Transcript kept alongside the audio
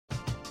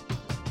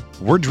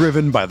We're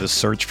driven by the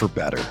search for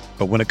better.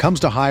 But when it comes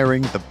to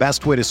hiring, the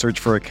best way to search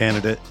for a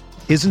candidate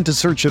isn't to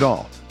search at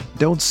all.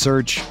 Don't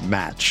search,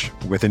 match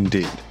with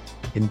Indeed.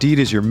 Indeed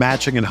is your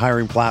matching and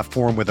hiring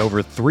platform with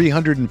over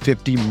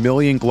 350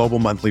 million global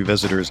monthly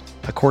visitors,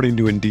 according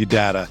to Indeed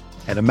data,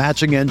 and a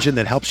matching engine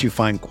that helps you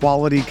find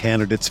quality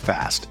candidates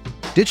fast.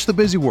 Ditch the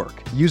busy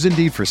work. Use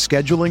Indeed for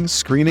scheduling,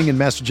 screening, and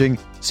messaging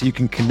so you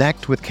can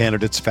connect with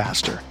candidates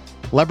faster.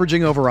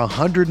 Leveraging over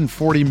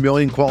 140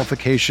 million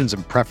qualifications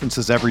and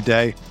preferences every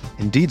day,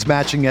 Indeed's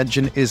matching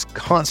engine is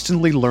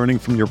constantly learning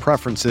from your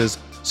preferences,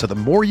 so the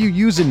more you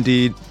use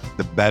Indeed,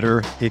 the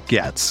better it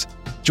gets.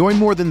 Join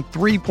more than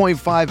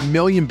 3.5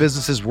 million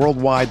businesses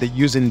worldwide that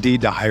use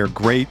Indeed to hire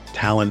great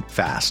talent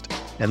fast.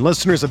 And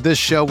listeners of this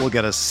show will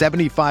get a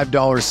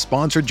 $75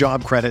 sponsored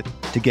job credit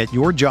to get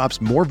your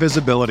jobs more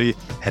visibility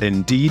at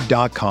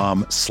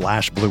Indeed.com/Blue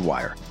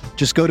Wire.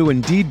 Just go to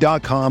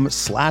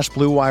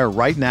Indeed.com/Blue Wire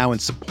right now and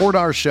support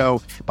our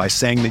show by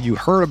saying that you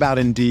heard about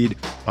Indeed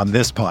on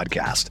this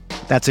podcast.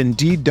 That's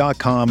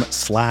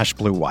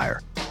Indeed.com/Blue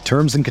Wire.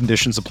 Terms and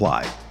conditions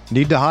apply.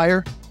 Need to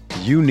hire?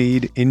 You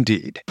need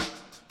Indeed.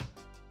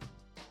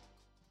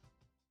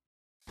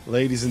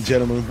 Ladies and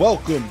gentlemen,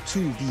 welcome to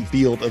the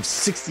Field of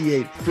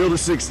 68. Field of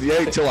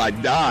 68 till I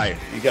die.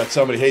 You got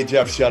somebody, hey,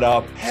 Jeff, shut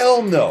up.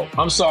 Hell no.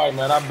 I'm sorry,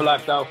 man. I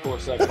blacked out for a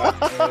second.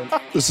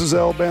 This is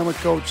Alabama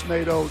coach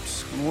Nate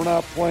Oates. When we're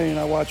not playing,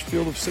 I watch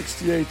Field of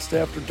 68's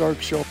the After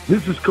Dark show.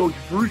 This is Coach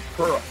Bruce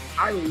Pearl.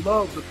 I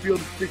love the Field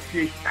of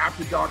 68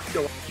 After Dark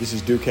show. This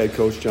is Duke head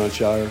coach John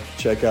Shire.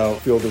 Check out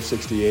Field of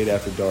 68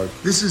 After Dark.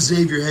 This is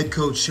Xavier head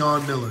coach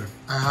Sean Miller.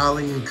 I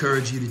highly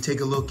encourage you to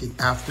take a look at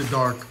After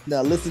Dark.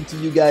 Now listen to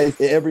you guys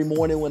every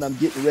morning when I'm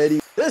getting ready.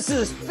 This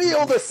is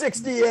Field of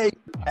 68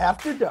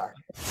 After Dark.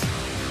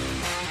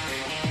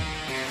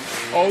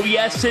 Oh,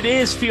 yes, it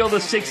is Field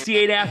of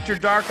 68 After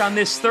Dark on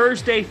this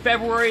Thursday,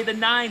 February the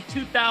 9th,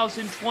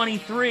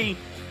 2023.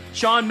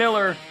 Sean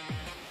Miller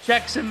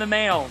checks in the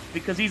mail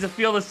because he's a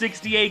Field of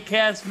 68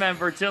 cast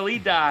member till he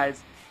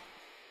dies,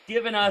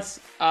 giving us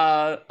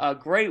a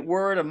great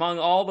word among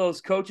all those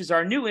coaches.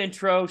 Our new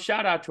intro,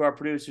 shout out to our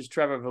producers,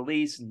 Trevor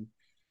Valise and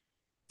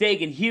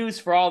Dagan Hughes,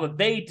 for all that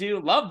they do.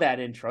 Love that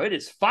intro. It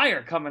is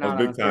fire coming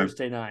out on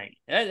Thursday night.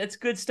 That's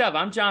good stuff.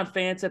 I'm John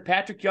Fanta.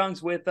 Patrick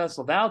Young's with us.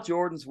 Laval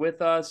Jordan's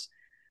with us.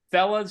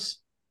 Fellas,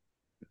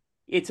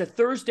 it's a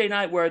Thursday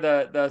night where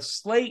the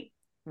slate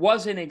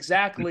wasn't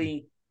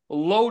exactly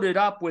loaded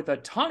up with a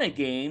ton of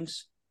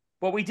games,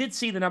 but we did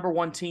see the number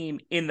one team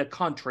in the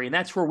country, and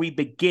that's where we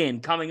begin.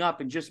 Coming up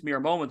in just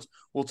mere moments,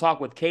 we'll talk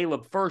with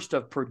Caleb First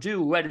of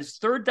Purdue, who had his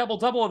third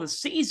double-double of the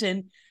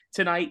season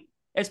tonight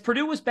as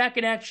Purdue was back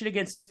in action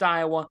against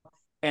Iowa,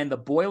 and the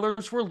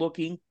Boilers were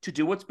looking to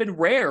do what's been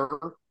rare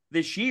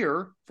this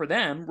year for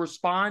them,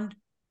 respond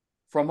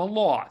from a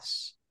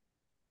loss.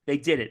 They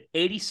did it,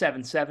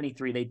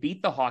 87-73. They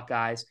beat the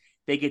Hawkeyes.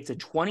 They get to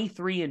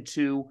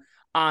 23-2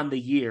 on the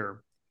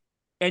year.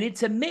 And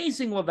it's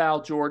amazing,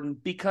 Laval Jordan,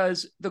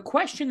 because the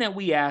question that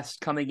we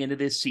asked coming into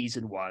this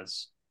season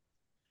was,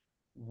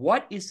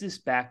 what is this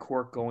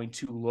backcourt going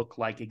to look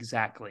like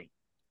exactly?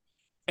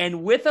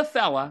 And with a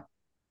fella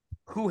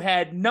who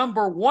had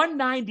number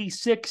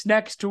 196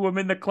 next to him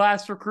in the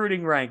class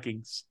recruiting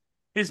rankings,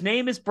 his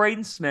name is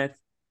Braden Smith,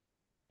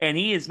 and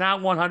he is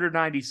not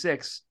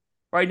 196.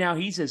 Right now,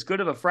 he's as good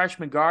of a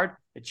freshman guard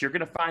that you're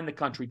going to find in the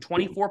country.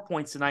 24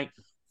 points tonight,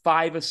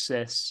 5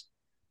 assists.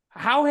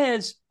 How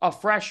has a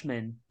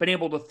freshman been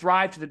able to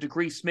thrive to the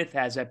degree Smith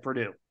has at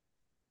Purdue?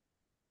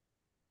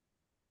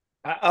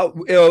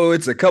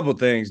 It's a couple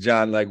things,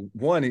 John. Like,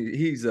 one,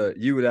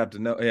 you would have to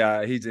know.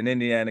 Yeah, he's an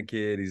Indiana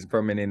kid. He's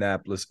from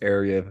Indianapolis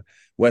area,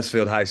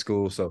 Westfield High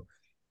School.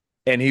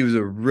 And he was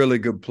a really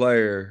good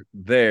player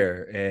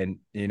there. And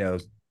a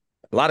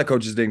lot of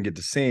coaches didn't get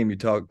to see him. You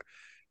talk,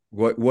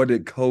 what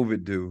did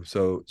COVID do?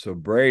 So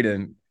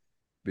Braden,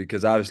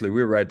 because obviously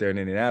we were right there in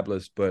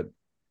Indianapolis, but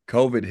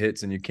COVID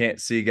hits and you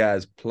can't see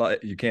guys play.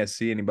 You can't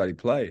see anybody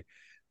play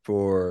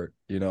for,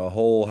 a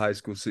whole high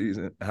school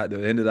season,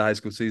 the end of the high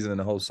school season and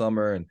the whole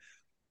summer and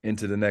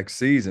into the next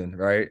season,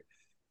 right?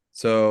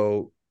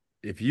 So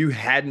if you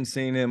hadn't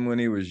seen him when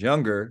he was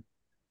younger,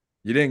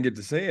 you didn't get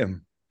to see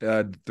him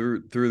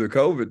through the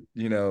COVID,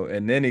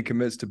 and then he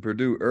commits to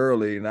Purdue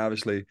early, and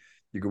obviously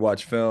you could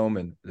watch film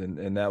and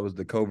that was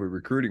the COVID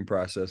recruiting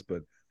process.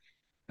 But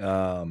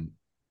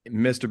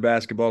Mr.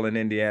 Basketball in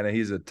Indiana,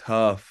 he's a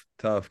tough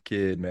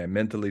kid, man,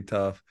 mentally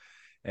tough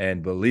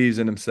and believes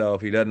in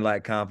himself. He doesn't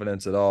lack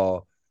confidence at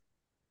all.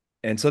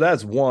 And so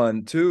that's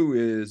one.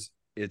 Two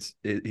is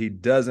he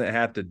doesn't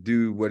have to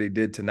do what he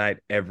did tonight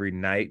every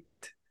night,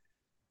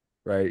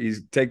 right?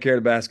 He's take care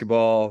of the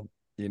basketball,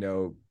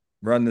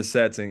 run the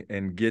sets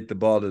and get the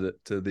ball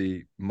to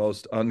the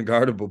most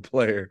unguardable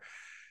player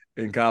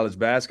in college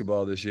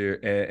basketball this year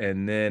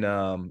and then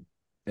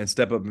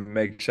step up and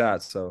make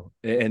shots. So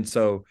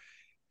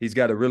he's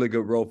got a really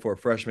good role for a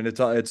freshman.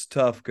 It's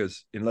tough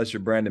because unless you're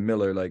Brandon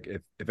Miller, like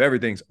if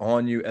everything's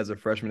on you as a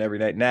freshman every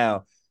night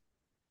now,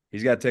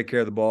 he's got to take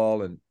care of the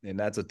ball, and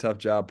that's a tough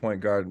job,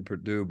 point guard in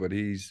Purdue. But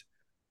he's,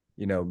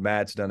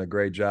 Matt's done a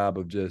great job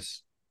of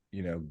just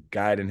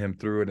guiding him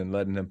through it and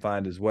letting him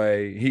find his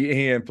way.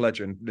 He and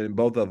Fletcher, and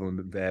both of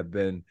them have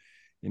been,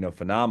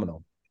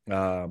 phenomenal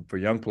for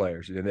young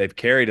players. They've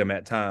carried them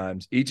at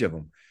times, each of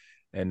them.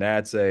 And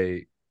that's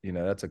a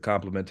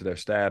compliment to their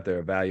staff, their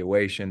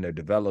evaluation, their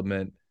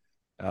development.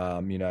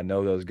 I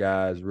know those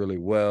guys really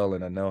well,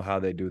 and I know how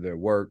they do their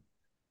work.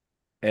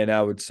 And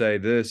I would say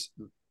this,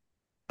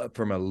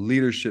 from a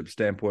leadership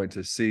standpoint,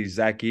 to see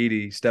Zach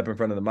Edey step in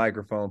front of the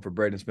microphone for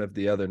Braden Smith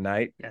the other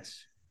night.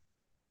 Yes.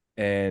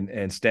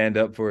 And stand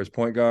up for his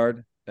point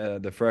guard,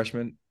 the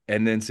freshman,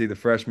 and then see the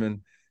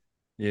freshman,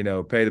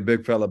 pay the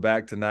big fella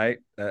back tonight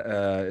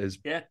is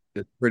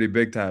pretty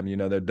big time.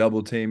 They're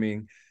double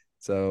teaming.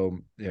 So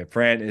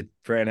Fran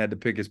had to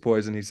pick his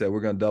poison. He said, we're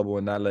going to double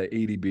and not let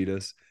Edey beat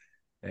us.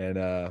 And,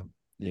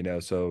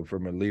 so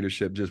from a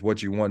leadership, just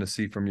what you want to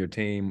see from your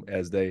team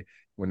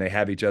when they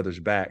have each other's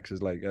backs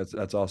is like,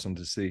 that's awesome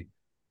to see.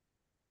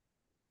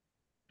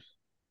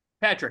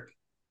 Patrick,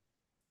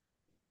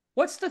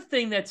 what's the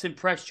thing that's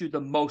impressed you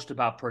the most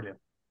about Purdue?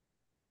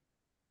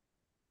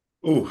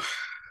 Ooh,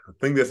 the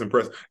thing that's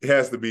impressed, it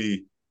has to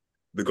be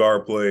the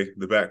guard play,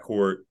 the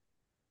backcourt,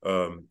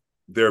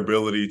 their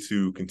ability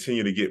to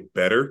continue to get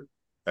better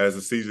as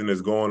the season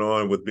is going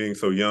on with being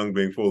so young,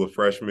 being full of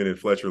freshmen and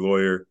Fletcher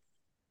Lawyer.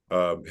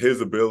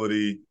 His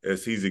ability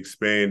as he's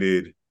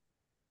expanded,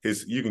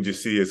 you can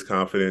just see his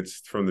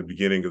confidence from the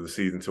beginning of the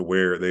season to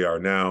where they are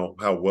now,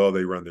 how well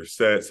they run their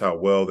sets, how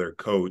well they're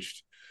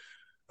coached.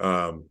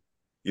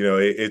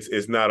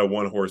 It's not a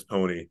one-horse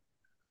pony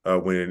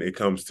when it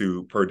comes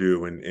to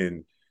Purdue.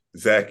 And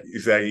Zach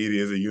Edey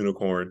is a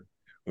unicorn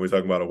when we're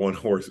talking about a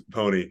one-horse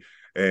pony,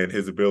 and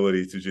his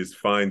ability to just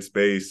find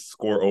space,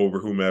 score over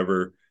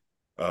whomever,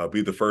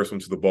 be the first one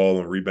to the ball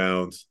on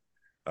rebounds.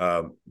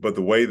 But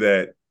the way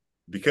that,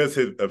 because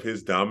of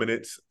his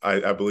dominance,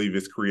 I believe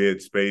it's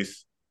created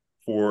space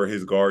for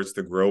his guards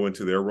to grow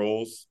into their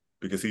roles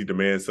because he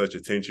demands such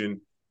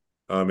attention.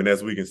 And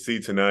as we can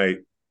see tonight,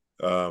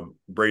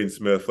 Braden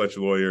Smith,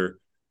 Fletcher Lawyer,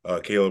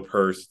 Caleb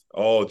Hurst,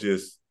 all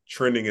just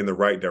trending in the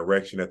right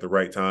direction at the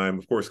right time.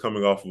 Of course,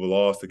 coming off of a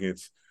loss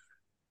against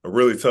a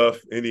really tough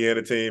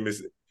Indiana team.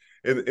 Is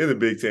in the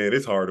Big Ten,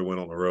 it's hard to win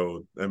on the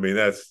road. I mean,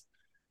 that's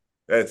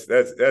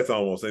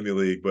almost any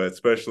league, but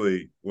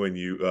especially when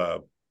you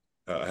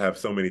have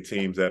so many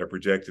teams that are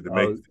projected to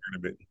make the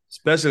tournament.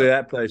 Especially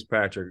that place,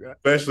 Patrick.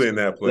 Especially in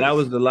that place. That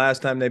was the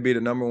last time they beat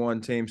a number one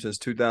team since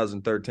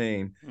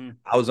 2013.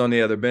 I was on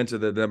the other bench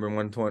of the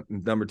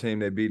number team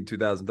they beat in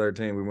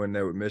 2013. We went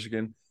there with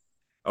Michigan.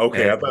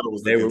 Okay, I thought it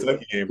was the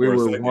Kentucky game. We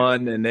were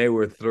 1 and they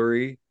were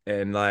 3.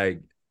 And,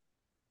 like,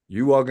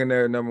 you walk in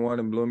there number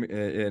 1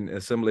 in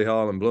Assembly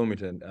Hall in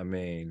Bloomington, I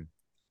mean,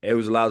 it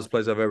was the loudest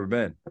place I've ever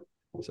been.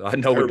 So I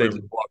know what they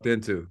just walked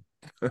into.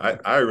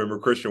 I remember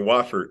Christian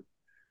Watford.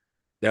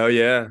 Oh,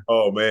 yeah.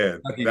 Oh, man.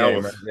 That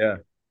was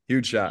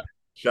huge shot.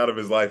 Shot of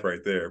his life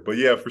right there. But,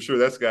 yeah, for sure,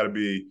 that's got to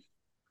be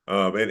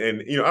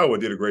Iowa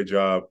did a great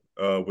job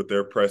with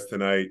their press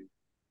tonight.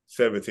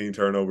 17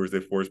 turnovers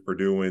they forced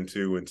Purdue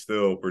into, and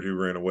still Purdue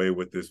ran away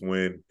with this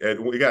win.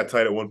 And we got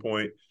tight at one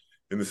point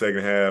in the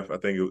second half. I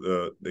think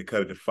they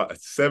cut it to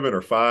 7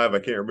 or 5. I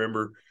can't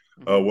remember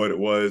what it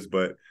was,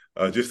 but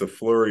just a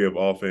flurry of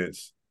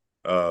offense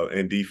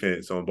and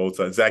defense on both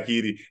sides. Zach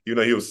Edey, he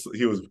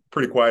was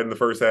pretty quiet in the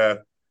first half.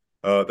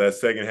 That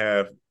second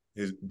half,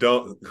 his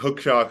dunk, hook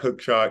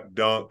shot,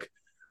 dunk,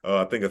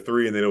 I think a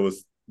 3, and then it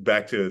was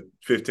back to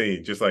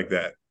 15, just like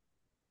that.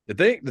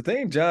 The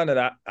thing, John,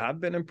 that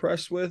I've been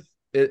impressed with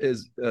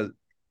is to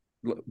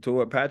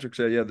what Patrick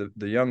said,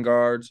 the young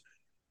guards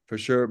for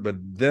sure, but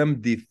them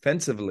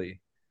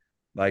defensively,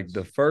 like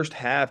the first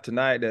half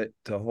tonight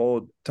to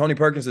hold – Tony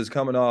Perkins is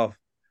coming off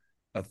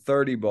a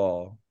 30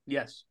 ball.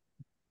 Yes.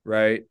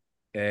 Right?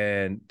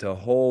 And to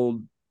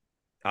hold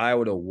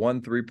Iowa to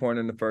 1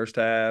 3-pointer in the first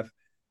half,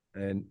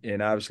 and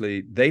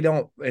obviously they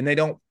don't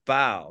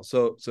foul.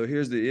 So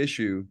here's the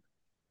issue.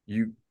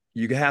 You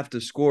have to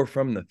score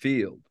from the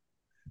field.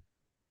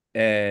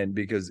 And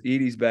because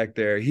Edey's back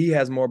there, he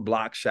has more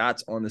block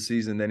shots on the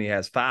season than he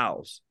has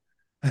fouls.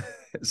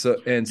 so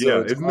isn't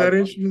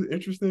that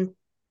interesting?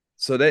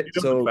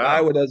 So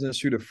Iowa doesn't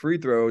shoot a free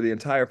throw the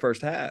entire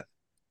first half.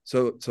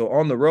 So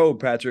on the road,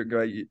 Patrick,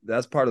 right,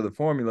 that's part of the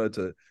formula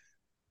to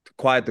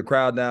quiet the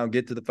crowd down,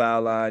 get to the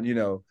foul line,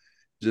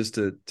 just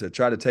to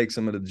try to take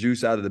some of the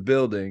juice out of the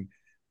building.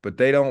 But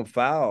they don't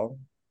foul,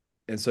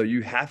 and so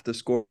you have to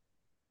score.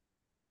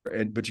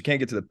 But you can't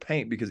get to the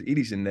paint because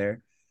Edey's in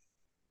there.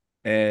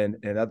 And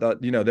I thought,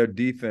 their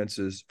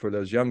defenses for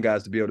those young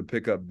guys to be able to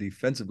pick up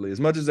defensively, as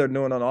much as they're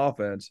doing on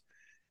offense,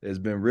 has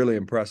been really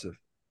impressive.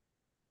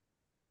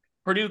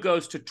 Purdue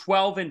goes to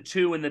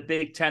 12-2 in the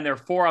Big Ten. They're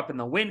 4 up in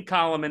the win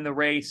column in the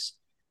race.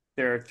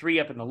 They're 3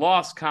 up in the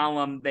loss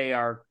column. They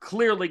are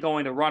clearly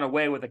going to run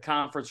away with a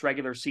conference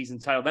regular season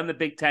title. Then the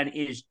Big Ten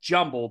is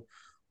jumbled.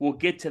 We'll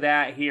get to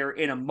that here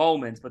in a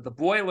moment. But the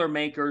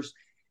Boilermakers,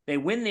 they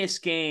win this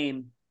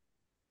game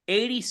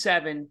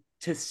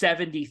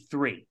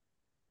 87-73.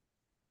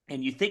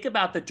 And you think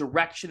about the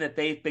direction that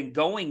they've been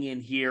going in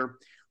here.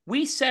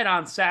 We said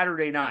on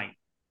Saturday night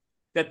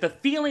that the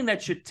feeling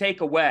that should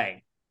take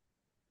away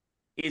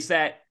is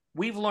that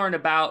we've learned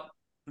about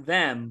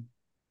them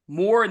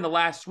more in the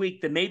last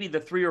week than maybe the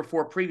 3 or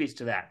 4 previous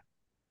to that.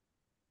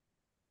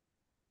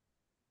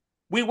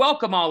 We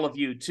welcome all of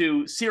you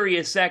to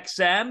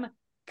SiriusXM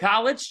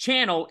College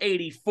Channel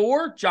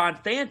 84. John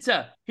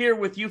Fanta here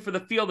with you for the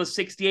Field of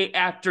 68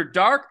 After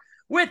Dark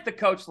with the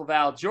coach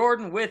Laval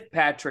Jordan, with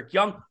Patrick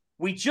Young.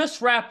 We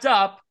just wrapped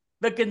up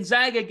the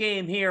Gonzaga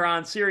game here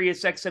on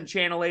SiriusXM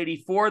Channel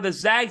 84. The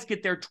Zags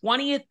get their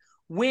 20th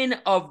win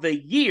of the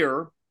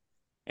year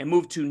and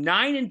move to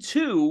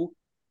 9-2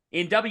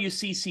 in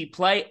WCC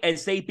play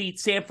as they beat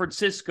San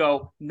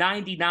Francisco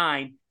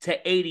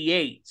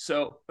 99-88.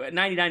 So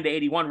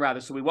 99-81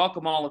 rather. So we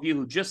welcome all of you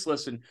who just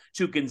listened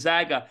to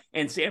Gonzaga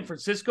and San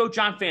Francisco.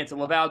 John Fanta,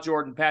 Laval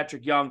Jordan,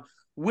 Patrick Young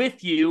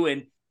with you.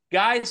 And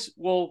guys,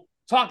 we'll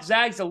talk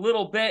Zags a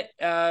little bit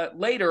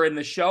later in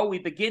the show. We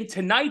begin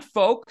tonight,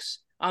 folks,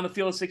 on the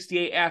Field of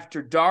 68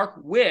 After Dark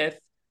with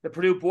the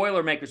Purdue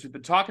Boilermakers. We've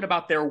been talking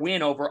about their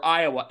win over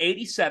Iowa,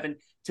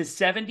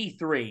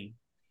 87-73.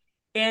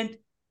 And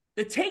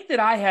the take that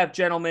I have,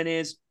 gentlemen,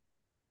 is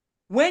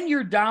when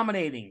you're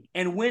dominating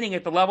and winning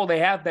at the level they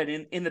have been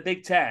in the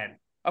Big Ten,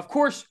 of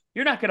course,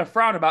 you're not going to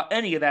frown about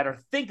any of that or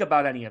think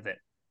about any of it.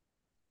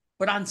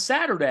 But on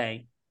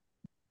Saturday,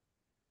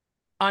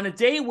 on a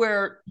day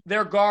where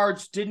their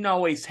guards didn't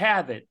always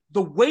have it,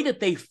 the way that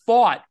they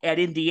fought at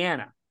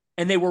Indiana,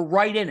 and they were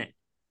right in it.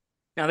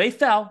 Now, they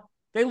fell,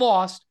 they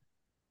lost,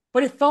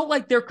 but it felt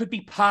like there could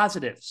be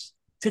positives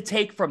to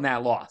take from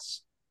that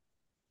loss.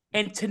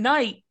 And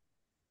tonight,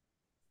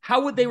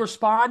 how would they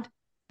respond?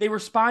 They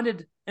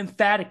responded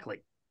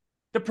emphatically.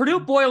 The Purdue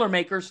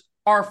Boilermakers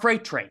are a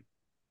freight train.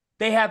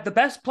 They have the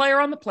best player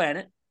on the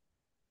planet.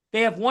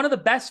 They have one of the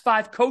best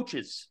 5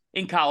 coaches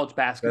in college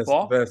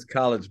basketball. Best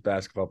college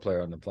basketball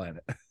player on the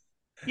planet.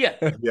 Yeah.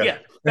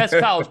 Best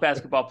college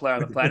basketball player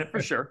on the planet,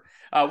 for sure.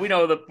 We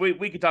know that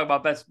we could talk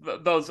about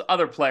those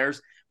other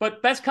players,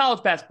 but best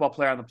college basketball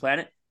player on the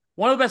planet,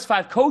 one of the best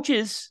 5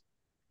 coaches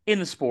in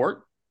the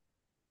sport,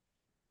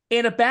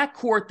 and a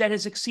backcourt that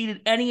has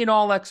exceeded any and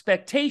all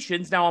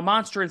expectations. Now, a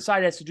monster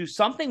inside has to do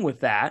something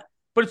with that,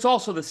 but it's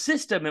also the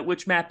system at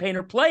which Matt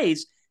Painter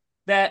plays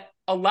that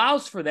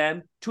allows for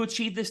them to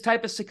achieve this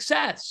type of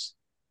success.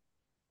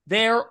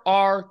 There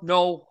are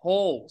no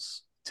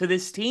holes to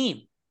this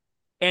team.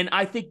 And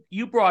I think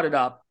you brought it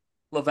up,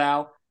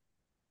 Laval.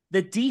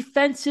 The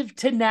defensive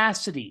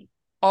tenacity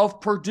of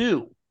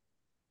Purdue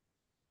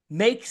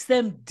makes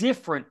them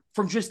different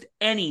from just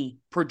any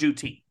Purdue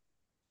team.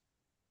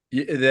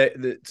 Yeah,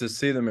 to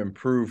see them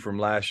improve from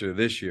last year to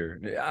this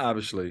year,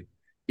 obviously,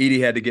 Edey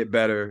had to get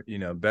better,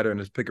 better in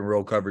his pick and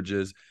roll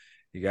coverages.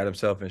 He got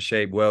himself in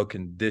shape, well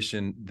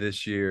conditioned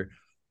this year.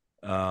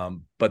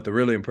 But the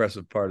really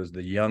impressive part is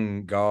the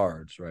young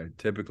guards, right?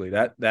 Typically,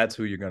 that's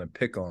who you're going to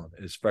pick on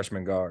is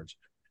freshman guards.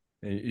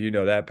 And you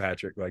know that,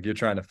 Patrick. Like you're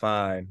trying to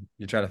find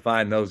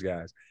those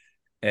guys,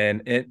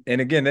 and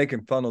again, they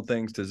can funnel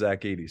things to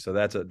Zach Edey, so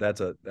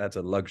that's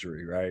a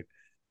luxury, right?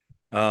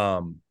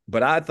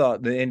 But I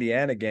thought the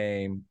Indiana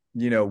game,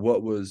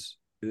 what was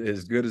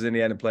as good as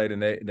Indiana played,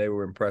 and they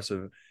were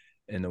impressive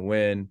in the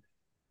win.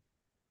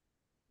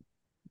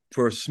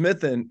 For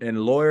Smith and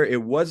Lawyer, it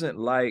wasn't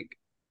like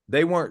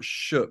they weren't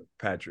shook,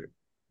 Patrick.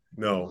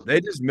 No. They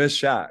just missed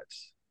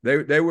shots.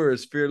 They were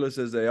as fearless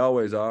as they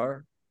always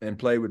are and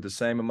played with the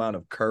same amount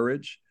of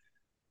courage.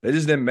 They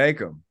just didn't make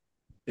them.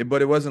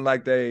 But it wasn't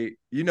like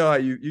how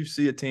you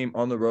see a team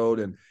on the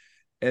road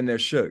and they're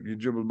shook. You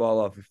dribble the ball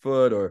off your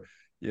foot or –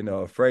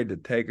 afraid to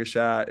take a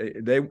shot.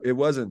 It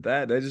wasn't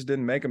that. They just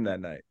didn't make them that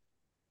night.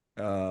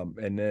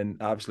 And then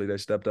obviously they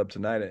stepped up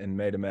tonight and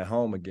made them at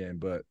home again.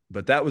 But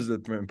that was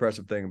the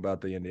impressive thing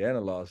about the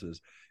Indiana losses.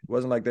 It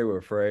wasn't like they were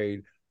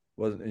afraid.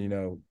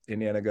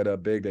 Indiana got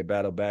up big. They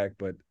battled back,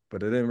 but I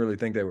didn't really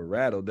think they were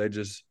rattled. They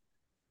just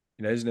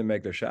didn't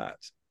make their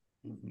shots.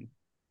 Mm-hmm.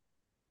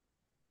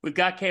 We've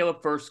got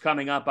Caleb First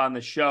coming up on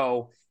the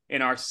show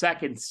in our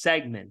second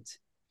segment.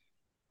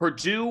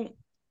 Purdue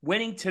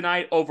winning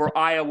tonight over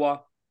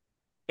Iowa,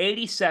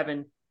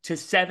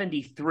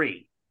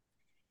 87-73.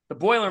 The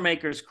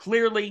Boilermakers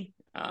clearly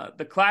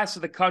the class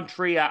of the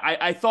country.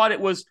 I thought it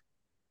was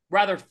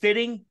rather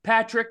fitting,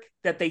 Patrick,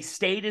 that they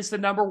stayed as the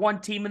number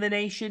 1 team in the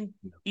nation,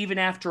 even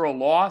after a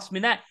loss. I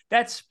mean,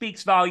 that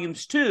speaks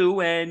volumes too,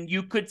 and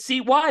you could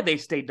see why they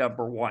stayed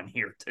number 1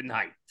 here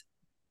tonight.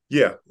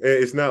 Yeah,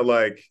 it's not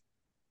like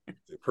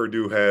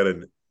Purdue had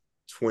a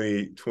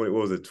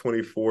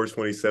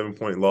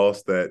 27-point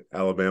loss that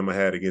Alabama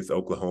had against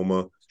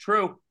Oklahoma.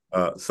 True.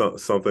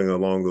 Something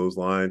along those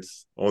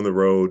lines. On the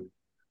road,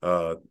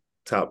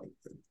 top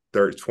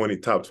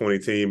 20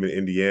 team in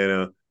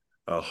Indiana,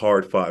 a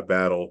hard-fought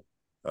battle.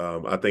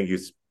 I think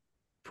it's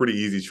pretty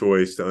easy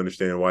choice to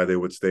understand why they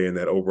would stay in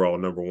that overall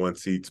number 1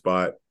 seed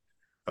spot.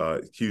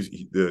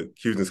 The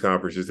Houston's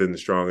conference just isn't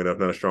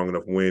not a strong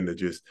enough win to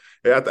just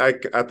 – I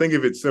think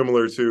if it's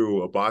similar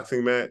to a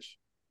boxing match,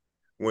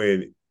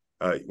 when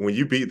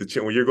you beat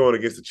when you're going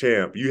against the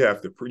champ, you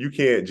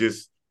can't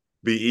just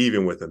be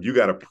even with them. You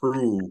got to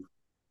prove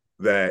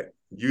that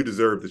you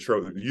deserve the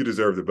trophy. You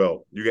deserve the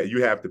belt.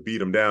 You have to beat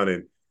them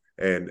down,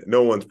 and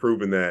no one's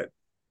proven that.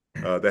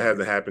 That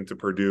hasn't happened to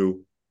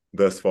Purdue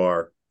thus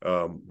far.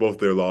 Both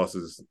their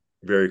losses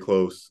very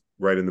close,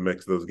 right in the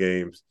mix of those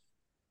games.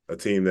 A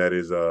team that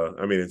is,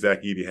 and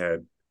Zach Edey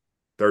had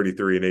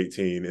 33 and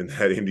 18 in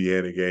that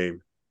Indiana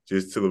game.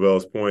 Just to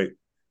LaVelle's point,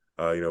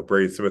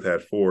 Braden Smith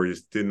had 4,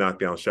 just did knock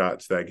down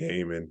shots that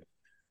game, and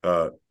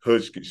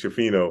Hutch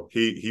Schifino,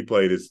 he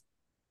played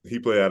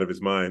out of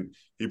his mind.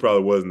 He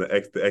probably wasn't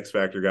the X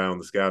factor guy on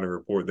the scouting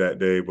report that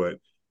day, but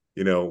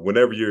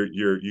whenever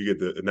you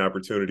get an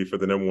opportunity for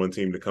the number 1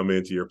 team to come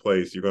into your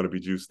place, you're going to be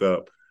juiced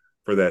up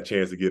for that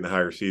chance of getting a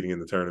higher seeding in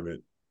the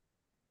tournament.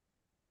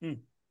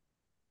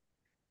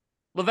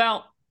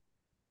 LaVelle,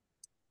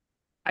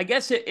 I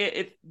guess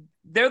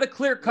they're the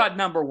clear-cut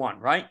number 1,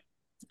 right?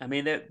 I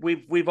mean,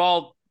 we've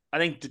all, I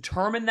think,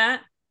 determined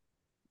that.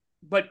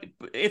 But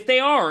if they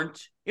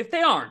aren't,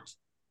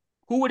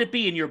 who would it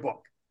be in your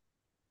book?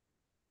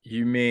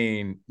 You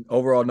mean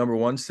overall number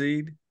 1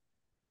 seed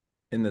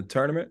in the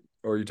tournament,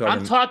 or are you talking?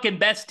 I'm talking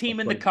best team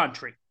in the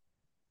country.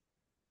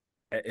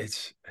 I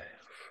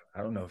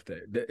don't know if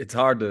it's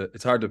hard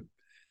to.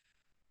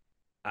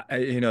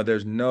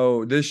 There's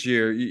no this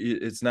year.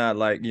 It's not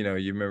like you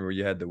remember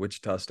you had the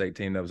Wichita State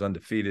team that was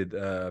undefeated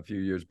a few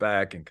years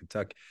back in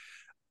Kentucky.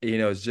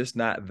 It's just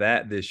not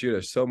that this year.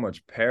 There's so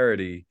much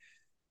parity.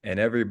 And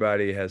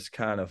everybody has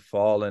kind of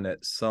fallen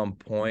at some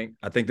point.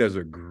 I think there's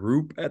a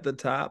group at the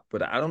top,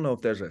 but I don't know if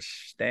there's a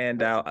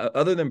standout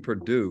other than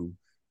Purdue.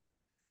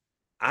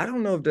 I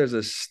don't know if there's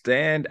a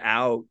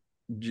standout,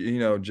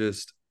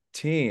 just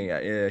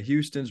team.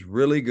 Houston's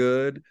really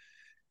good.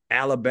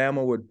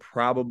 Alabama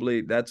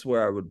that's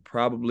where I would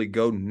probably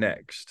go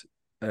next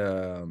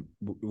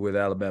with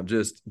Alabama,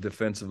 just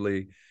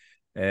defensively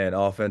and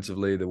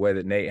offensively, the way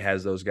that Nate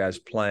has those guys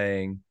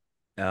playing.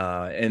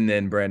 And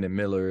then Brandon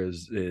Miller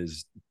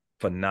is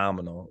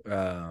phenomenal.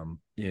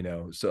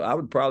 So I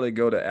would probably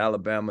go to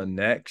Alabama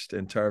next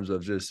in terms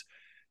of just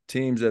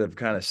teams that have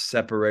kind of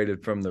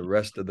separated from the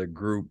rest of the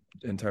group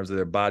in terms of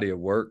their body of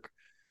work.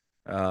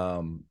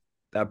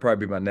 That'd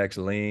probably be my next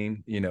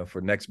lean,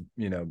 for next,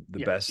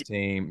 the best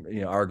team,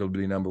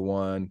 arguably number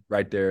 1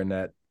 right there in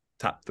that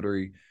top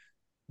 3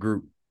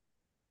 group.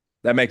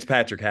 That makes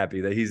Patrick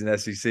happy that he's an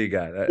SEC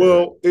guy.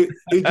 Well,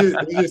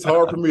 it's just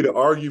hard for me to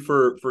argue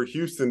for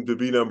Houston to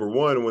be number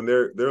 1 when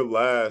their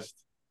last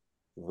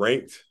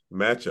ranked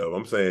matchup,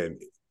 I'm saying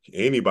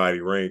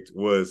anybody ranked,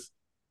 was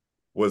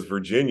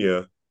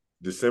Virginia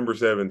December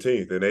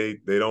 17th, and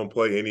they don't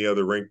play any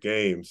other ranked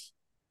games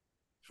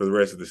for the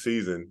rest of the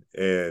season.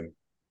 And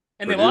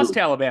Purdue, they lost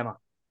to Alabama.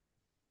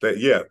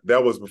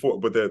 That was before,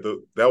 but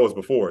that was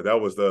before.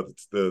 That was the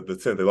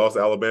 10th. They lost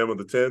to Alabama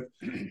the 10th,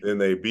 and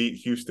they beat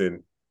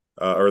Houston.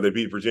 They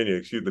beat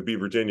Virginia. They beat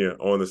Virginia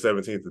on the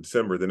 17th of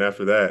December. Then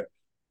after that,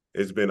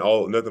 it's been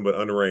nothing but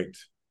unranked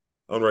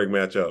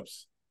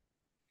matchups,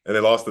 and they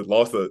lost the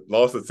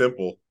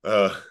Temple,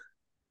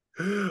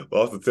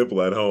 lost the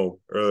Temple at home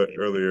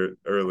earlier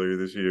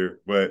this year.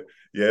 But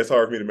yeah, it's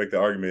hard for me to make the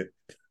argument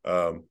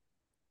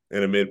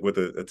with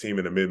a team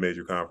in a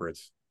mid-major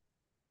conference.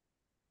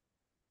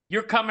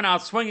 You're coming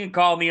out swinging,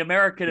 calling the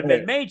American a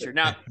mid-major.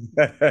 Now,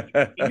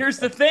 here's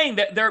the thing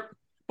that they're.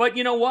 But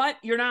you know what?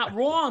 You're not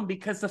wrong,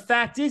 because the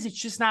fact is it's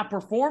just not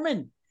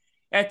performing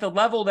at the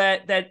level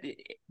that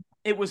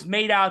it was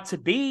made out to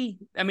be.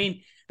 I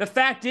mean, the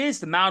fact is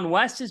the Mountain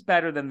West is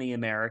better than the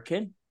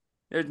American.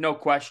 There's no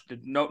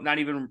question, not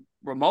even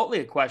remotely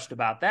a question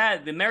about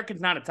that. The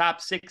American's not a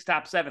top 6,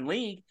 top 7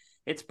 league.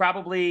 It's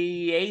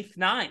probably 8th,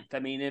 9th. I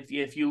mean,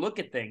 if you look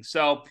at things.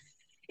 So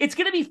it's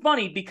going to be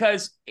funny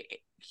because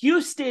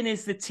Houston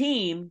is the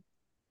team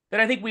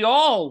that I think we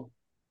all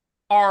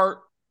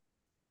are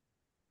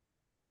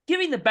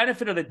giving the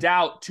benefit of the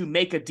doubt to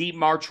make a deep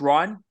March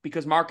run,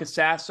 because Marcus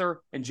Sasser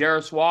and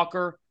Jarris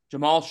Walker,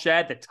 Jamal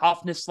Shedd, the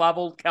toughness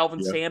level,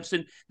 Kelvin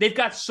Sampson, they've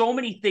got so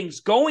many things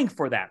going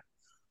for them.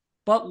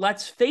 But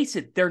let's face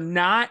it, they're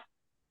not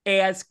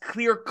as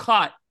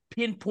clear-cut,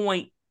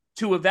 pinpoint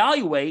to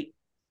evaluate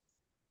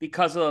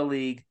because of the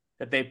league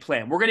that they play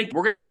in. We're going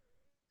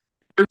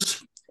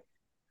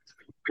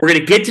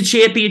to get to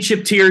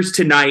championship tiers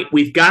tonight.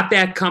 We've got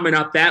that coming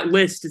up. That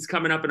list is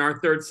coming up in our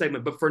 3rd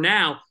segment. But for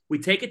now, we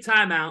take a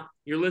timeout.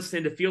 You're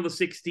listening to Field of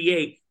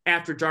 68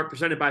 After Dark,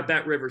 presented by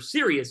Bet River,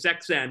 Sirius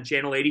XM,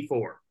 Channel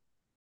 84.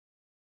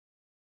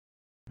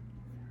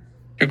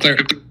 Clear.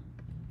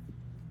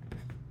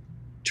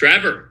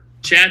 Trevor,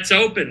 chat's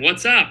open.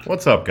 What's up?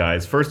 What's up,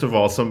 guys? First of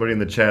all, somebody in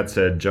the chat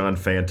said John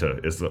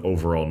Fanta is the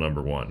overall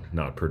number 1,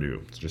 not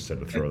Purdue. Just said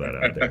to throw that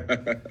out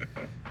there.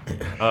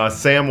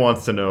 Sam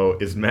wants to know,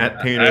 is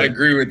Matt Painter... I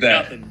agree with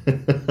that.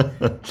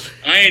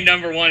 I ain't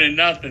number 1 in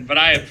nothing, but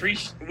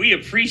we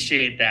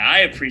appreciate that.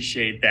 I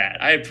appreciate that.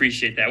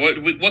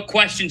 What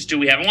questions do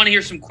we have? I want to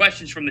hear some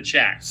questions from the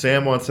chat.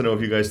 Sam wants to know if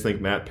you guys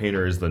think Matt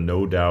Painter is the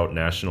no doubt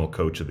national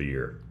coach of the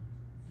year.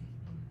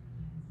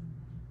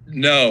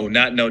 No,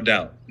 not no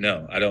doubt.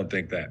 No, I don't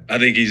think that. I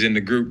think he's in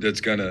the group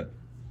that's going to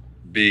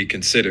be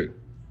considered.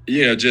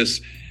 You got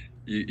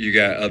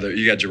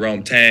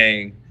Jerome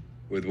Tang,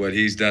 with what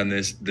he's done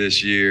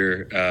this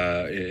year.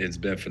 It's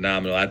been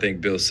phenomenal. I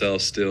think Bill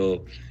Self's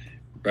still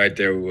right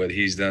there with what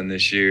he's done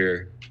this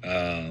year.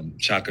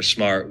 Shaka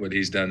Smart, what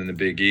he's done in the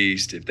Big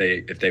East. If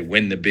they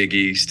win the Big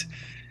East,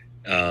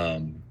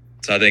 so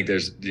I think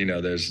there's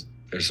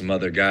some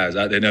other guys.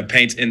 I know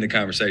Paint's in the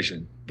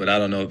conversation, but I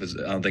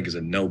don't think it's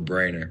a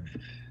no-brainer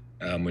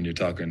when you're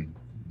talking.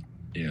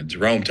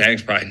 Jerome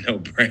Tang's probably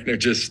no-brainer.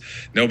 Just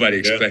nobody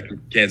expected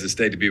Kansas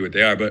State to be what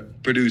they are,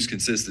 but Purdue's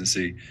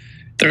consistency.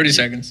 30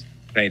 seconds.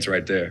 Paint's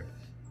right there.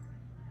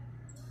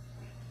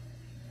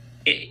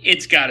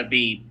 It's got to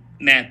be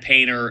Matt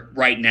Painter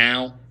right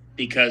now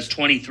because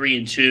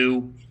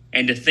 23-2,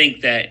 and to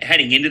think that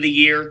heading into the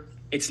year,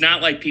 it's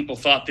not like people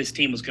thought this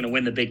team was going to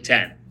win the Big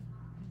Ten.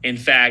 In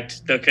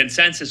fact, the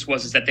consensus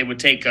was that they would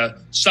take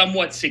a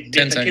somewhat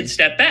significant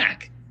step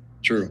back.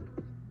 True.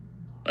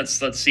 Let's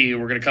see.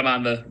 We're going to come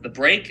on the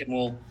break, and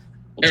we'll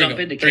jump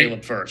into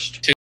Caleb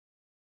first. 2.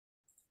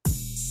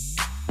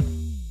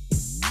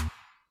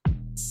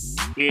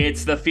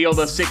 It's the Field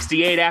of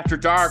 68 after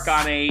dark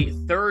on a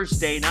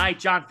Thursday night.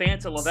 John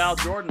Fanta, Lavelle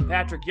Jordan,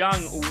 Patrick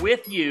Young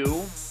with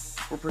you.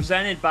 We're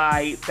presented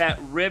by Bet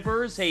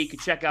Rivers. Hey, you can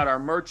check out our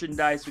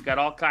merchandise. We've got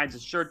all kinds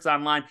of shirts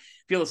online.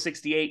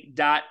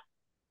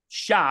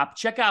 Field68.shop.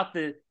 Check out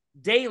the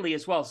daily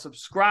as well.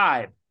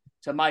 Subscribe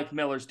to Mike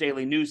Miller's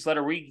daily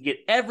newsletter where you can get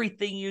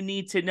everything you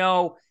need to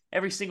know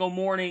every single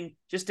morning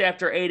just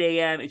after 8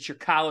 a.m. It's your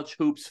college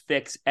hoops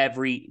fix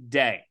every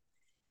day.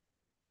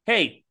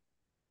 Hey,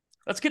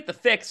 let's get the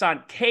fix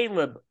on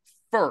Caleb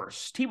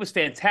first. He was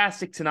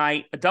fantastic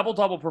tonight. A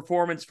double-double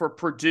performance for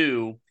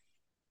Purdue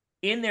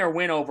in their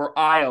win over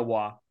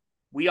Iowa.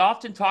 We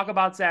often talk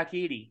about Zach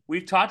Edey.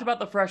 We've talked about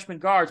the freshman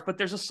guards, but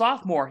there's a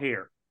sophomore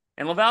here.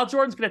 And Lavelle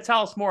Jordan's going to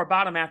tell us more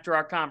about him after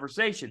our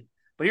conversation.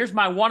 But here's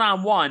my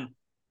one-on-one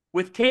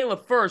with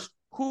Caleb first,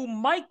 who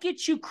might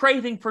get you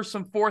craving for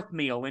some fourth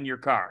meal in your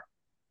car.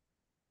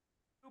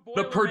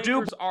 The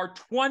Purdue are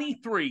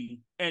 23-2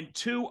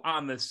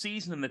 on the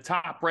season, and the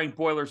top-ranked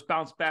Boilers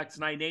bounced back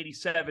tonight, an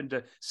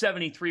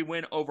 87-73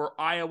 win over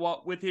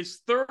Iowa. With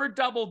his third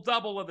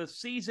double-double of the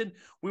season,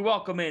 we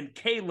welcome in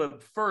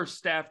Caleb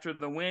first after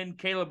the win.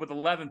 Caleb with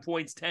 11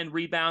 points, 10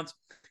 rebounds.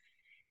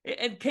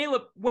 And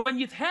Caleb, when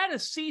you've had a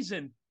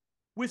season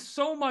with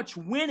so much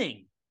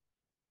winning,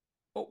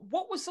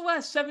 what was the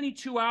last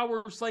 72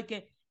 hours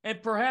like,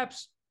 and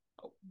perhaps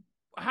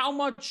how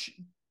much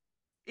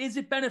is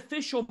it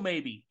beneficial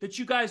maybe that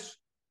you guys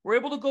were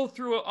able to go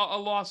through a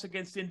loss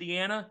against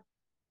Indiana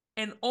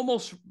and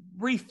almost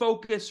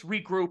refocus,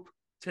 regroup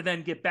to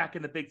then get back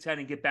in the Big Ten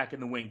and get back in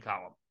the win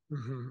column?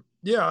 Mm-hmm.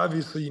 Yeah,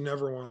 obviously you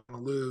never want to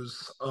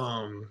lose.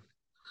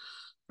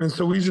 And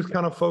so we just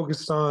kind of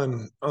focused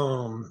on,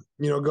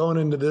 going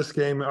into this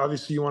game.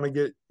 Obviously you want to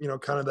get,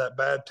 kind of that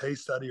bad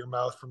taste out of your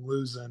mouth from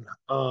losing.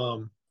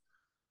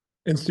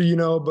 And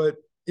so, but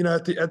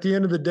at the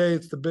end of the day,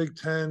 it's the Big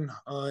Ten.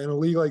 In a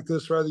league like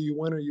this, whether you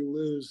win or you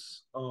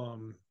lose,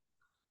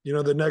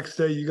 the next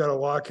day you got to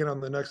lock in on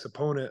the next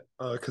opponent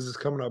because it's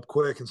coming up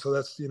quick. And so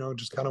that's,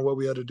 just kind of what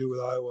we had to do with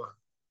Iowa.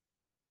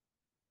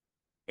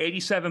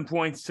 87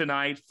 points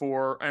tonight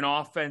for an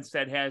offense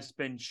that has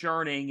been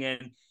churning.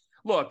 And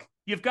look,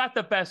 you've got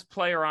the best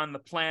player on the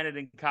planet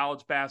in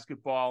college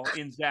basketball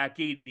in Zach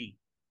Edey.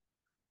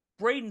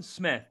 Braden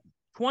Smith,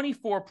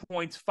 24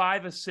 points,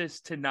 5 assists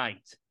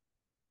tonight.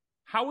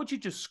 How would you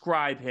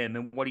describe him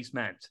and what he's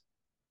meant?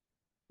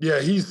 Yeah,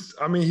 he's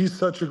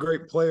such a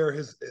great player.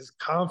 His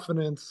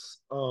confidence,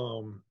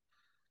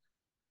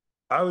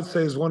 I would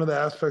say, is one of the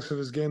aspects of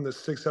his game that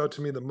sticks out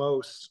to me the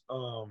most.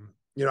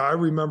 I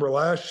remember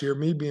last year,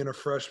 me being a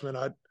freshman,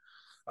 I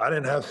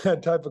didn't have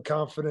that type of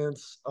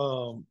confidence.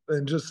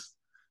 And just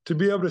to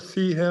be able to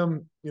see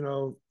him,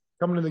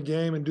 come into the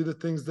game and do the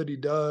things that he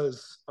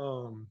does,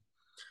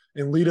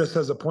 and lead us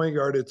as a point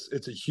guard,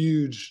 it's a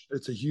huge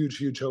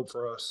hope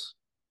for us.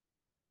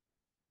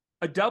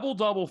 A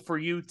double-double for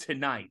you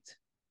tonight.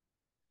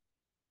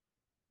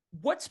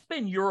 What's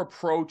been your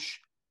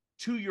approach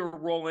to your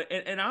role?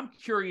 And I'm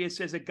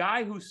curious, as a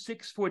guy who's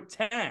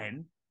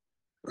 6'10",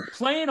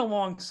 playing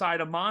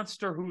alongside a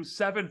monster who's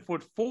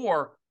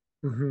 7'4",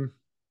 mm-hmm.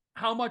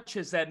 How much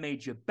has that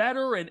made you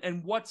better?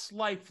 And what's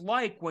life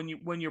like when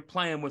you're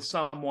playing with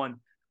someone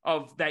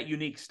of that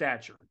unique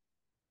stature?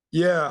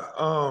 Yeah,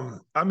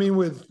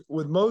 with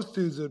most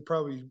dudes it'd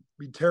probably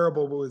be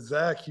terrible, but with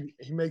Zach,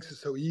 he makes it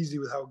so easy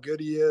with how good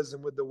he is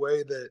and with the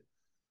way that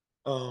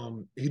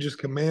he just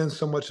commands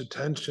so much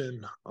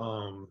attention.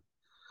 And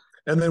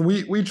then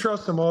we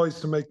trust him always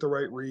to make the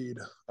right read,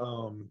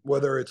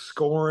 whether it's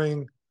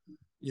scoring,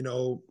 getting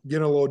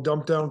a little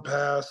dump down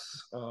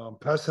pass,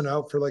 passing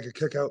out for like a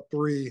kick out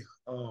three.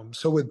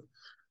 So with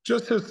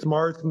just his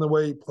smarts and the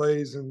way he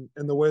plays and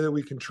the way that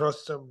we can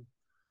trust him,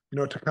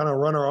 to kind of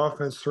run our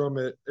offense through him,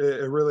 it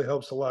really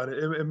helps a lot.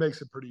 It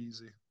makes it pretty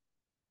easy.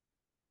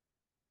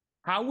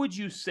 How would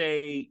you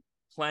say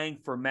playing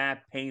for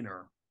Matt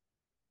Painter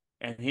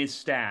and his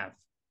staff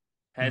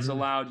has mm-hmm.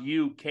 allowed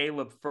you,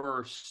 Caleb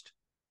first,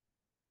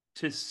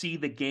 to see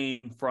the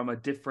game from a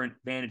different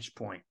vantage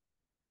point?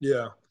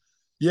 Yeah.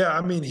 Yeah,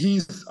 I mean,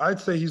 I'd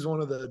say he's one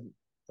of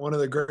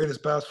the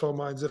greatest basketball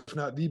minds, if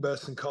not the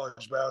best in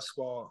college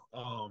basketball.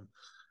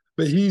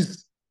 But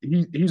he's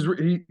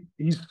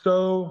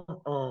so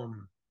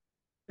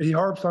he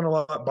harps on a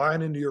lot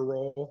buying into your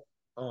role.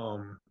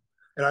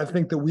 And I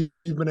think that we've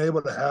been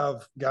able to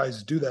have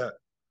guys do that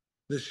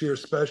this year,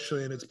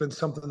 especially, and it's been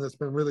something that's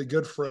been really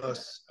good for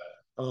us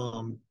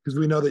because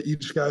we know that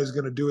each guy is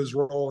going to do his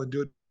role and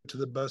do it to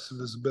the best of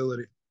his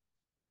ability.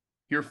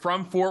 You're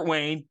from Fort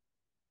Wayne,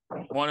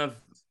 one of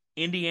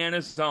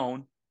Indiana's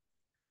own.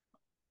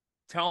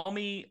 Tell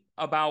me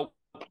about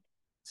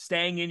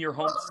staying in your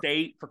home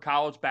state for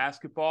college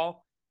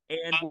basketball.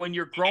 And when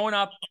you're growing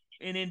up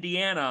in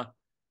Indiana,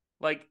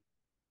 like,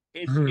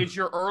 is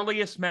your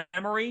earliest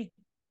memory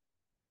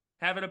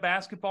having a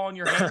basketball in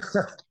your hands?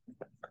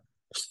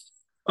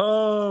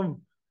 No,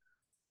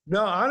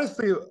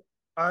 honestly,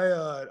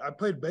 I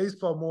played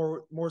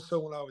baseball more so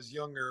when I was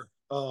younger.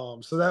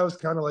 So that was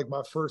kind of like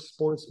my first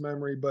sports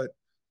memory. But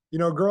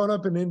growing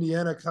up in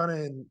Indiana, kind of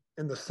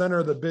in the center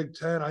of the Big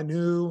Ten, I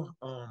knew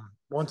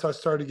once I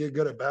started to get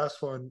good at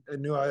basketball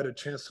and knew I had a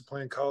chance to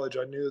play in college,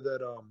 I knew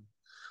that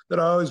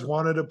I always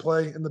wanted to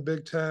play in the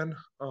Big Ten.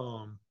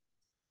 And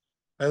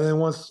then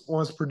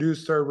once Purdue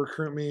started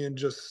recruiting me and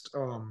just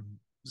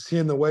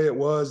seeing the way it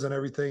was and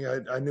everything,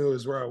 I knew it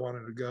was where I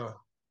wanted to go.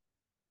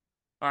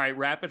 All right,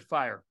 rapid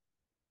fire.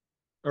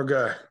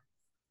 Okay.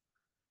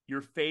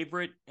 Your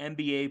favorite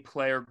NBA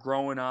player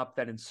growing up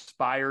that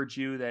inspired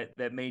you,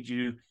 that made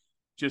you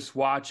just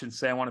watch and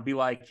say, I want to be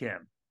like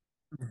him?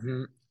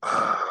 Mm-hmm.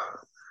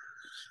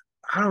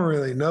 I don't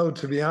really know,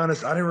 to be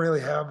honest. I didn't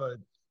really have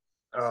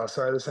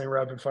sorry, this ain't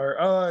rapid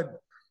fire.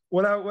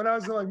 When I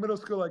was in like middle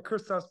school, like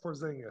Kristaps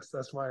Porzingis,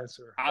 that's my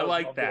answer. I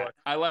like that.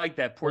 I like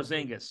that.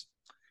 Porzingis.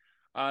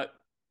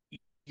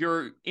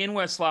 You're in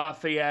West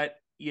Lafayette.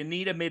 You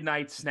need a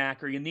midnight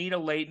snack or you need a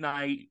late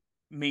night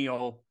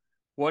meal.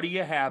 What are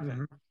you having?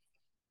 Mm-hmm.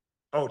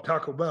 Oh,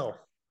 Taco Bell.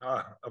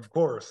 Of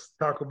course,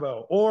 Taco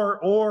Bell.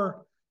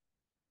 Or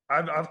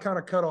I've kind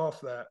of cut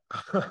off that.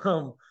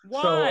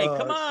 Why? So,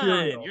 come on.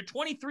 cereal. You're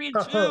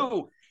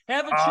 23-2.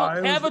 Have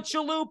a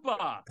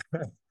chalupa.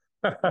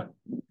 But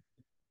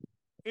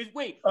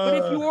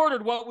if you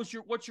ordered, what's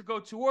your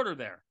go-to order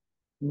there?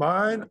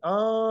 Mine,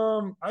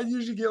 I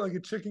usually get like a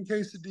chicken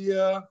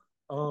quesadilla,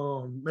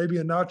 maybe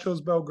a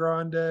nachos Bel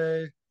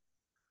Grande,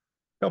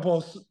 couple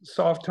of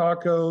soft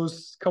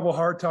tacos, couple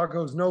hard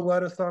tacos, no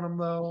lettuce on them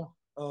though.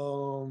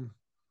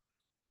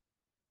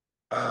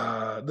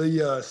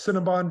 The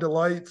Cinnabon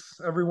Delights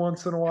every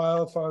once in a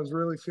while if I was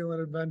really feeling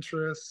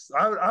adventurous.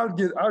 I would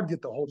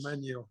get the whole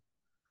menu.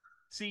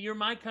 See, you're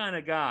my kind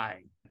of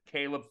guy.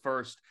 Caleb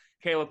first.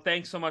 Caleb,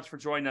 thanks so much for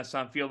joining us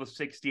on Field of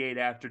 68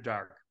 After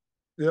Dark.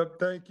 Yep,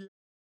 thank you.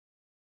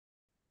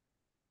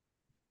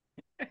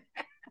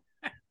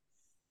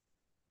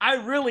 I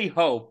really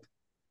hope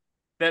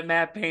that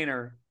Matt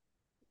Painter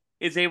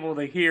is able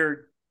to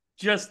hear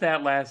just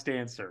that last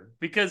answer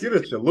because get a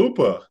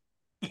chalupa.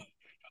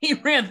 He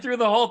ran through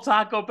the whole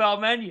Taco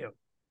Bell menu.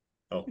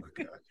 Oh my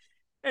god!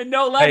 And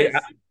no lettuce.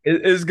 Hey,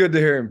 it's good to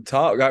hear him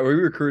talk. We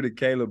recruited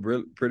Caleb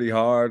pretty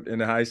hard in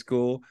high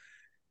school.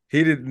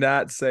 He did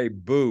not say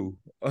boo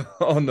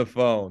on the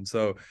phone,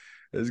 so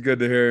it's good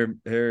to hear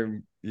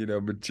him.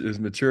 His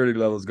maturity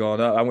level's gone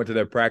up. I went to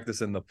their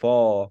practice in the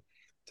fall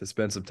to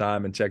spend some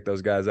time and check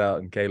those guys out,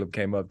 and Caleb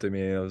came up to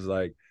me and it was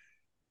like,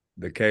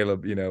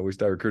 Caleb, we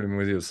started recruiting him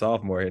when he was a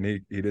sophomore, and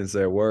he didn't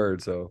say a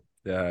word. So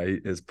yeah,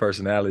 his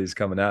personality is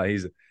coming out. He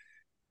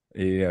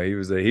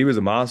was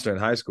a monster in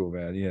high school,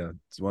 man.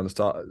 He's won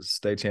the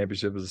state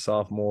championship as a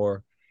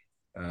sophomore.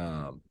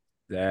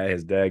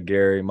 His dad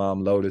Gary,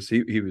 mom Lotus.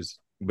 He was,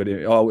 but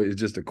always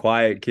just a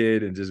quiet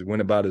kid and just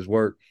went about his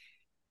work.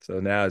 So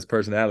now his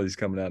personality is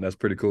coming out, and that's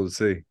pretty cool to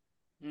see.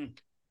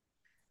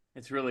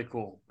 It's really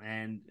cool.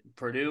 And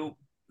Purdue,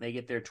 they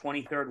get their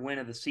 23rd win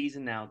of the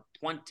season now,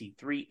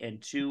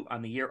 23-2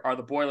 on the year, are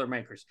the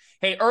Boilermakers.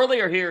 Hey,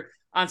 earlier here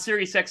on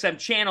Sirius XM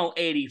Channel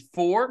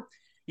 84,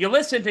 you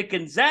listened to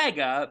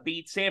Gonzaga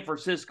beat San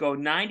Francisco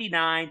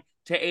 99-81.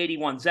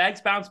 Zags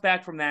bounced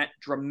back from that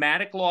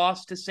dramatic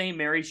loss to St.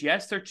 Mary's.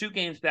 Yes, they're 2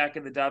 games back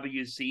in the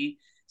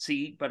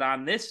WCC, but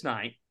on this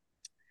night,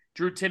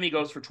 Drew Timme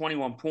goes for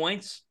 21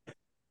 points.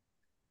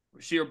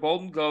 Rasheer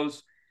Bolden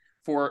goes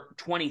for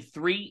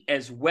 23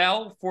 as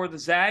well for the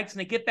Zags, and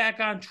they get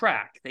back on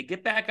track.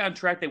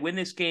 They win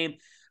this game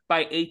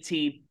by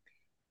 18.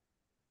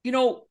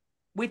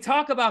 We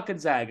talk about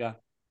Gonzaga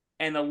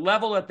and the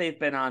level that they've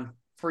been on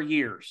for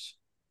years.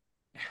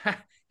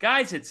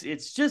 Guys,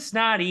 it's just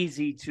not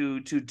easy to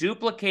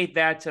duplicate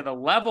that to the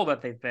level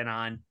that they've been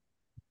on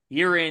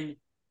year in,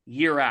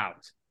 year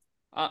out.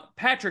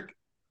 Patrick,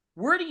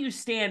 where do you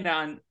stand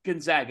on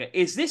Gonzaga?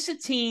 Is this a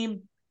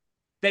team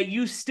that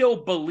you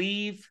still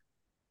believe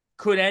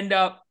could end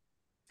up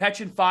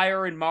catching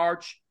fire in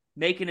March,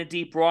 making a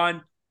deep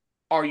run?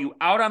 Are you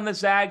out on the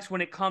Zags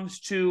when it comes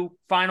to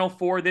Final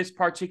Four this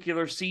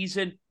particular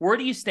season? Where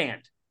do you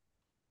stand?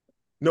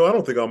 No, I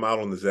don't think I'm out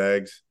on the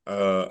Zags.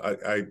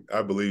 I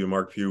believe in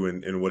Mark Pugh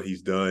and what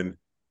he's done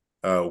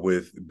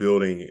with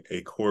building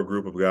a core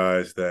group of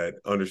guys that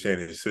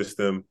understand his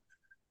system,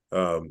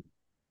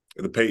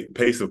 the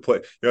pace of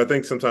play. I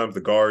think sometimes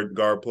the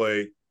guard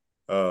play,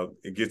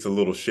 it gets a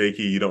little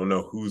shaky. You don't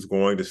know who's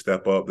going to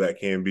step up. That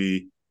can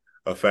be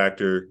a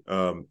factor.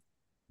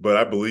 But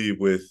I believe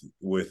with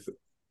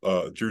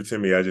Drew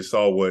Timme, I just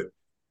saw what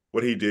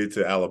he did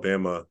to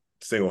Alabama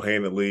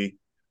single-handedly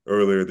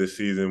earlier this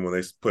season when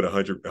they put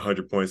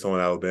 100 points on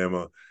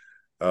Alabama.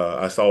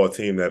 I saw a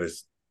team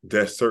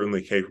that's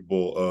certainly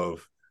capable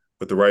of,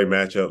 with the right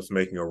matchups,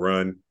 making a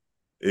run.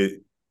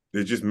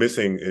 They're just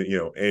missing,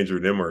 Andrew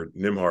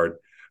Nembhard.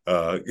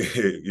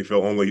 You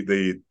feel only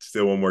they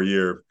still one more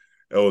year of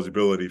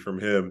eligibility from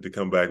him to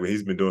come back, but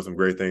he's been doing some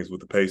great things with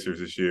the Pacers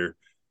this year.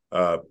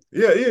 I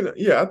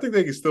think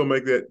they can still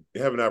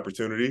have an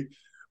opportunity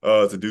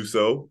to do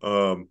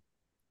so.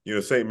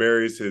 St.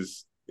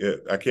 Mary's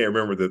I can't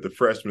remember the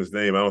freshman's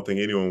name. I don't think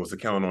anyone was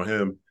counting on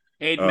him.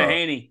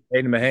 Aiden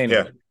Mahaney.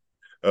 Yeah,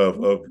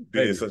 of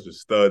being such a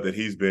stud that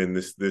he's been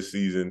this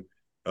season,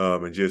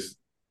 and just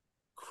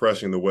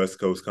crushing the West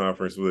Coast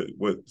Conference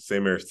with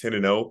St. Mary's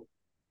 10-0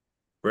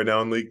 right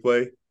now in league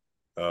play.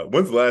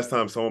 When's the last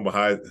time someone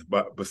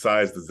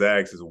besides the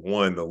Zags has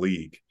won the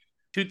league?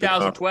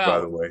 2012. By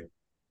the way.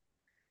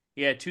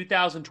 Yeah,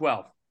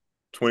 2012.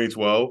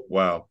 2012?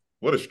 Wow.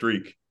 What a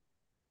streak.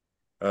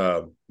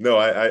 No,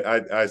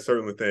 I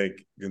certainly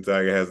think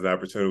Gonzaga has an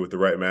opportunity with the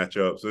right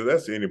matchup. So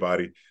that's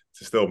anybody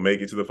to still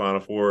make it to the Final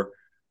Four.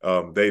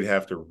 They'd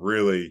have to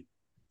really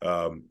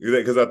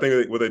because I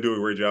think what they do a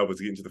great job is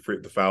getting to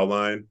the foul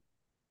line.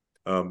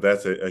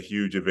 That's a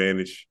huge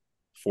advantage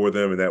for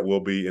them, and that will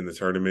be in the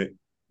tournament,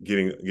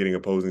 getting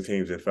opposing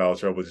teams in foul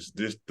trouble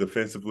just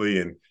defensively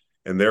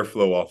and their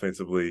flow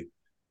offensively.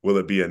 Will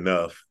it be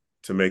enough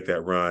to make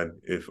that run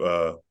if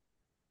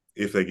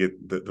they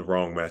get the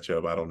wrong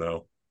matchup? I don't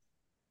know.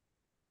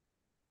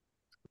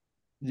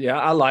 Yeah,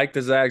 I like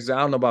the Zags. I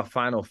don't know about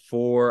Final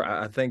Four.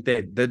 I think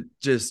they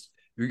just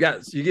you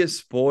get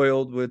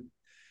spoiled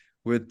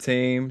with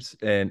teams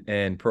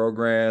and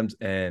programs,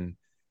 and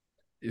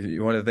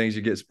one of the things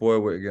you get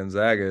spoiled with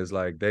Gonzaga is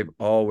like they've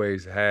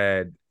always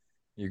had.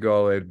 You go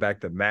all the way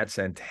back to Matt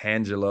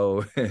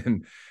Santangelo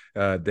and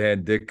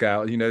Dan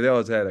Dickow. They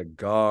always had a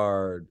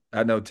guard.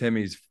 I know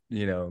Timmy's.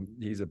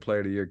 He's a Player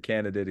of the Year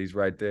candidate. He's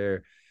right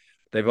there.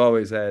 They've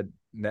always had,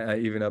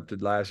 even up to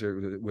last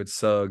year with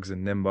Suggs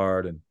and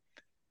Nembhard, and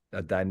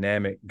a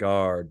dynamic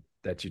guard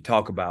that you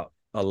talk about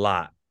a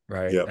lot,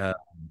 right? Yep.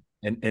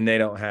 And they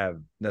don't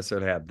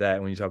necessarily have that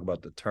when you talk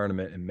about the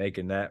tournament and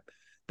making that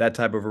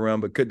type of a run.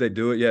 But could they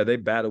do it? Yeah, they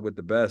battled with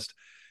the best,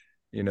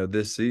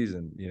 this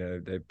season.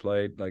 They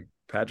played, like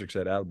Patrick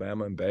said,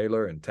 Alabama and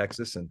Baylor and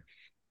Texas, and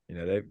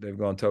they've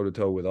gone toe to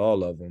toe with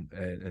all of them,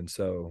 and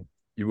so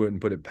you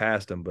wouldn't put it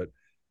past them.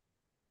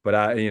 But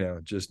I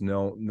just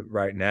know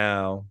right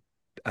now,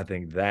 I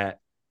think that.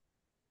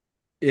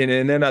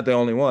 And they're not the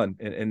only one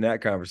in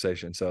that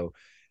conversation. So,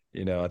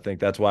 I think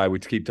that's why we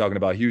keep talking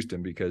about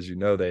Houston, because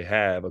they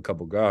have a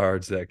couple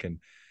guards that can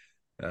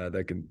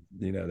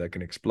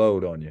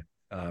explode on you.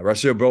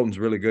 Rasheed Bolton's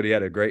really good. He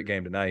had a great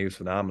game tonight. He was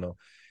phenomenal.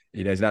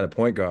 He's not a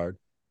point guard.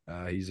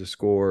 He's a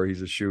scorer.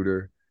 He's a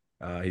shooter.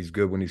 He's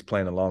good when he's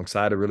playing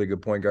alongside a really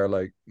good point guard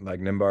like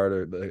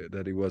Nembhard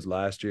that he was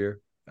last year.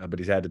 But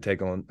he's had to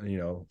take on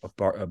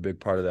a big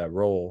part of that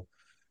role.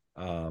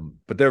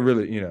 But they're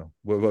really,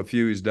 what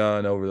few he's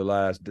done over the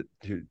last,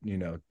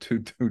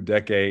 two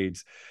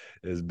decades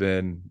has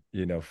been,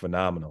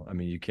 phenomenal. I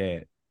mean, you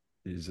can't,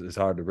 it's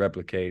hard to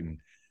replicate.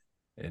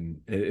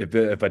 And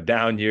if a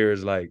down year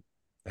is like,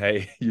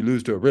 hey, you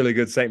lose to a really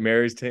good St.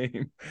 Mary's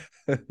team,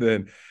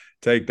 then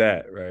take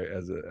that, right,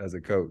 as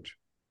a coach.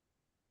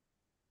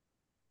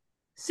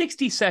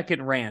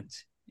 60-second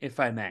rant, if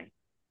I may.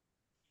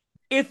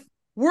 If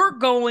we're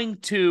going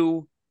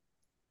to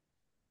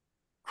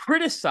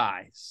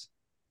criticize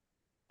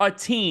a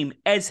team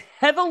as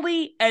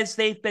heavily as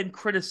they've been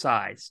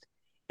criticized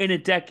in a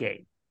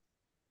decade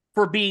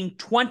for being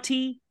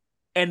 20-5,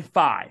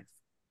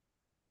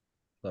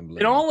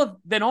 then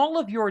all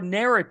of your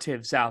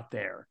narratives out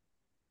there,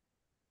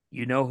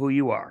 you know who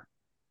you are.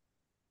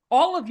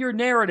 All of your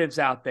narratives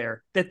out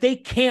there that they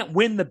can't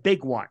win the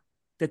big one,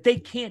 that they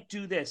can't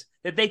do this,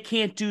 that they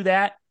can't do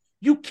that,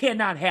 you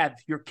cannot have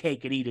your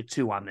cake and eat it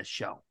too on this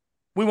show.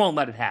 We won't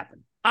let it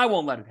happen. I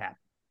won't let it happen.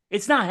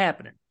 It's not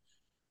happening.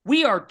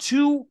 We are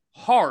too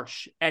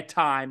harsh at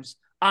times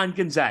on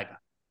Gonzaga.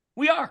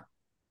 We are.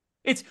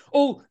 It's,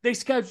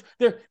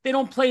 they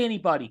don't play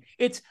anybody.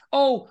 It's,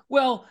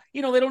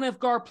 they don't have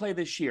guard play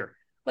this year.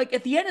 Like,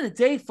 at the end of the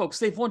day, folks,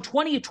 they've won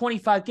 20 of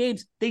 25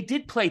 games. They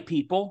did play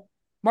people.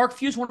 Mark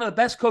Few's one of the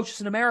best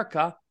coaches in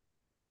America.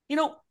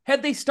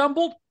 Have they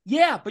stumbled?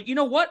 Yeah, but you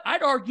know what?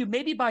 I'd argue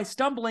maybe by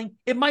stumbling,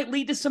 it might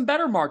lead to some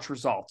better March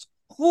results.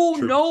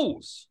 Who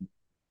knows?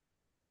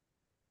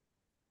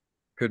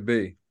 Could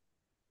be.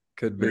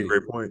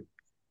 Great point.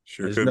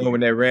 Sure. I just know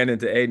when they ran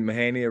into Aiden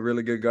Mahaney, a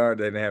really good guard,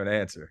 they didn't have an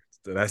answer.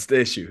 So that's the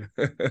issue.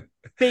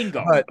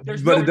 Bingo.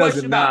 There's but no it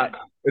question about it.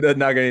 It doesn't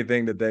knock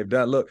anything that they've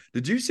done. Look,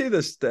 did you see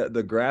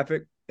the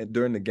graphic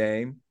during the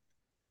game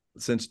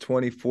since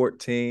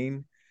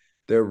 2014.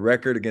 Their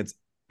record against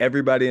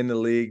everybody in the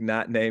league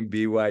not named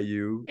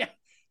BYU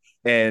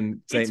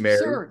and St.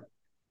 Mary's. Absurd.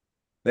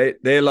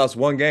 They lost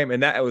one game,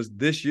 and that was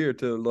this year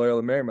to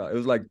Loyola Marymount. It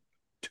was like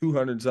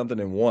 200 something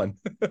and one.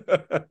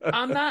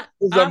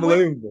 It's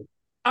unbelievable.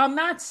 I'm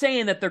not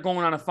saying that they're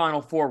going on a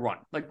Final Four run.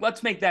 Like,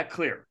 let's make that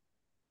clear.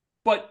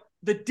 But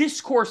the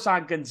discourse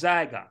on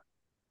Gonzaga,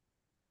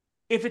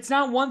 if it's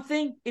not one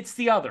thing, it's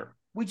the other.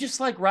 We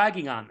just like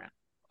ragging on them.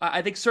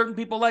 I think certain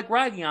people like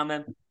ragging on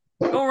them.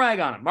 Don't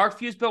rag on them. Mark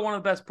Few's built one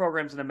of the best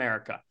programs in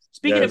America.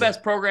 Speaking of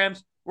best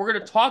programs, we're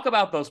going to talk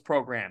about those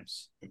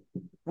programs.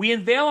 We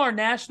unveil our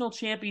national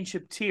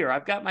championship tier.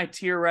 I've got my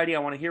tier ready. I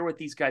want to hear what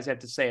these guys have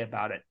to say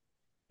about it.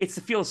 It's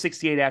the Field of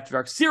 68 After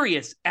Dark,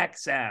 Sirius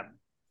XM.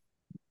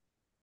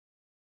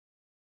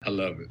 I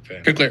love it,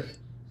 Fanta. Clear.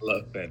 I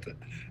love Fanta.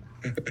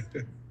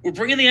 We're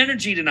bringing the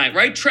energy tonight,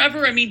 right,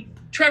 Trevor? I mean,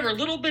 Trevor, a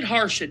little bit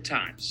harsh at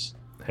times.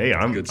 Hey,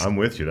 I'm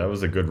with you. That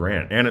was a good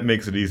rant. And it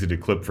makes it easy to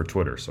clip for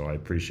Twitter, so I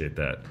appreciate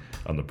that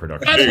on the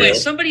production. By the way,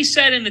 somebody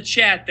said in the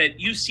chat that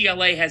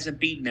UCLA hasn't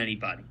beaten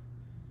anybody.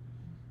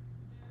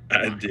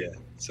 I did.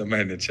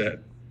 Somebody in the chat.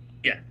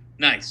 Yeah,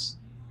 nice.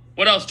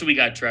 What else do we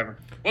got, Trevor?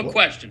 What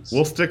questions?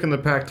 We'll stick in the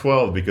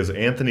Pac-12 because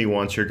Anthony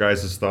wants your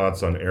guys'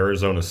 thoughts on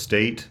Arizona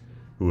State,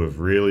 who have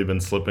really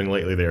been slipping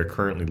lately. They are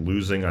currently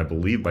losing, I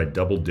believe, by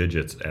double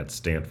digits at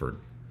Stanford.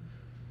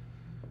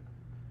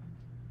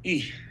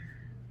 Yeah,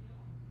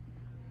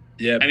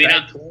 I mean,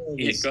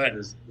 go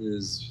ahead.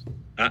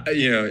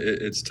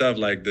 It's tough.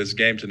 Like, this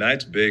game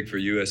tonight's big for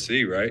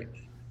USC, right?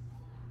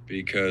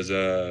 Because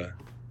I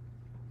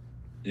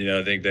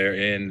think they're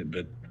in,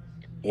 but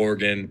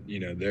Oregon,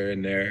 they're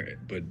in there,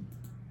 but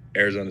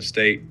Arizona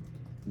State,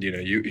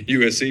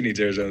 USC needs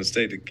Arizona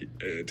State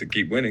to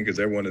keep winning because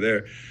they're one of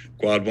their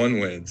quad one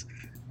wins.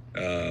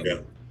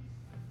 So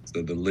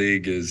the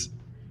league is,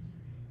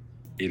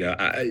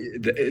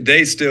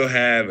 they still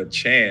have a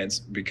chance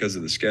because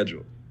of the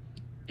schedule.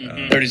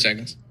 30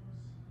 seconds.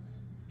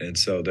 And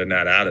so they're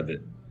not out of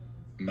it,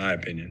 in my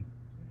opinion.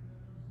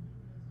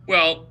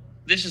 Well,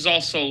 this is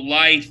also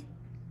life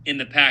in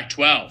the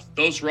Pac-12.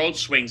 Those road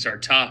swings are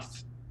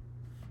tough.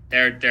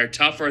 They're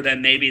tougher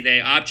than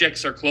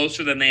objects are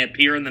closer than they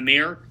appear in the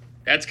mirror.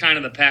 That's kind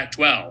of the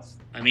Pac-12.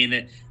 I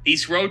mean,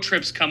 these road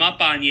trips come up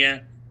on you,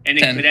 and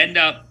it could end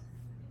up.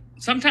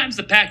 Sometimes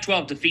the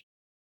Pac-12 defeats.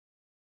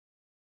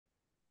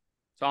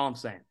 That's all I'm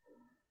saying.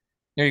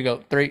 There you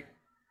go. 3,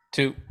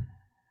 2.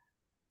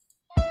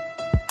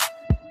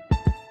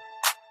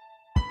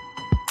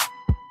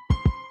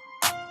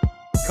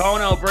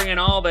 Kono bringing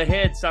all the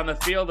hits on the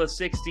Field of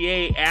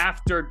 68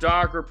 After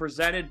Dark. We're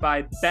presented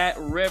by Bet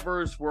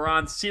Rivers. We're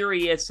on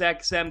Sirius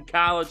XM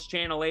College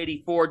Channel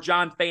 84.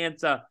 John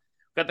Fanta.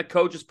 Got the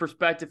coach's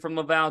perspective from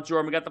Laval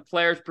Jordan. We got the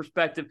player's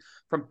perspective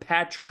from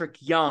Patrick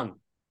Young.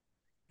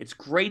 It's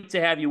great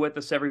to have you with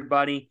us,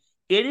 everybody.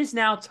 It is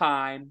now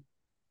time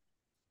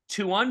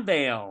to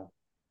unveil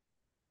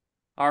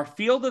our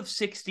Field of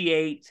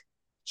 68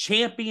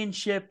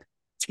 championship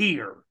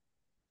tier.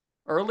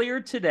 Earlier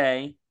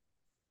today,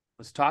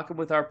 was talking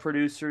with our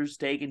producers,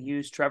 Dagan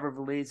Hughes, Trevor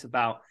Valise,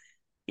 about,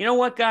 you know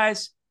what,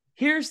 guys?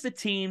 Here's the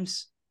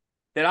teams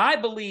that I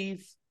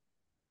believe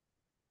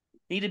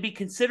need to be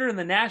considered in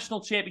the national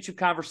championship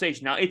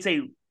conversation. Now, it's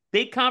a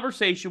big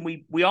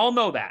conversation. We all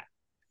know that.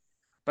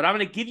 But I'm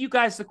going to give you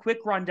guys the quick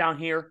rundown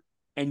here,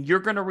 and you're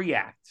going to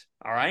react,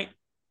 all right?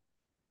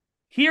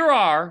 Here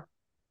are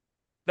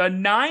the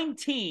 9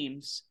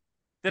 teams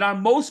that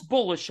I'm most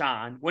bullish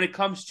on when it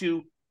comes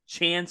to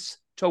chance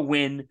to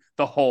win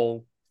the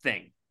whole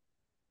thing.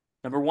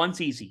 Number 1's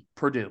easy,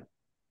 Purdue.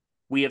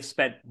 We have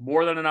spent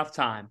more than enough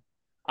time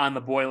on the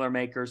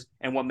Boilermakers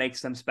and what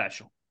makes them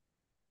special.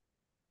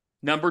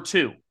 Number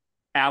 2,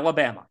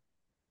 Alabama.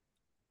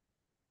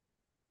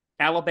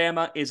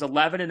 Alabama is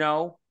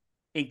 11-0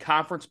 in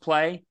conference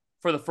play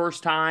for the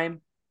first time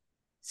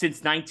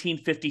since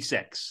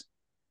 1956.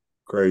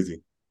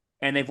 Crazy.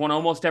 And they've won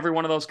almost every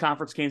one of those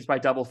conference games by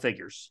double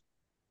figures.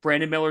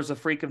 Brandon Miller's a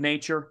freak of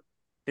nature.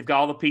 They've got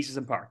all the pieces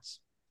and parts.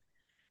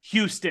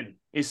 Houston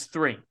is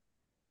 3.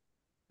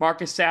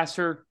 Marcus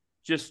Sasser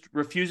just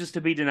refuses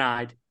to be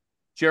denied.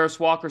 Jarris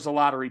Walker's a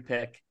lottery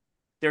pick.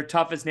 They're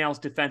tough as nails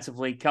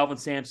defensively. Kelvin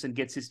Sampson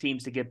gets his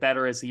teams to get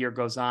better as the year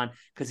goes on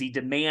because he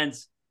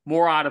demands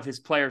more out of his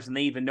players than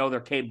they even know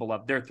they're capable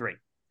of. They're 3.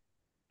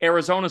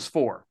 Arizona's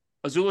 4.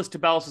 Azuolas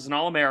Tubelis is an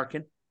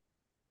All-American.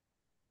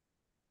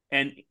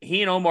 And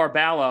he and Omar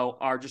Ballo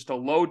are just a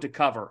load to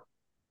cover.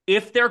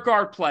 If their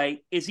guard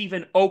play is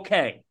even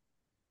okay,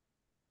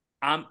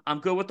 I'm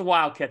good with the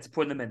Wildcats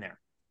putting them in there.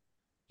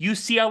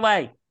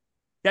 UCLA.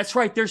 That's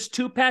right. There's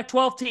 2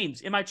 Pac-12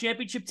 teams in my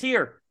championship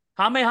tier.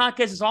 Jaime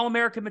Jaquez is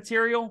All-American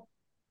material.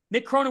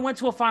 Nick Cronin went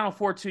to a Final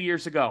Four 2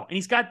 years ago, and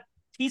he's got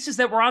pieces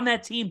that were on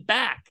that team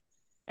back.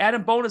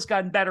 Adam Bona's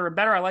gotten better and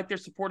better. I like their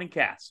supporting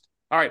cast.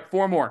 All right,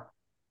 4 more.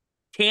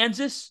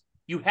 Kansas,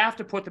 you have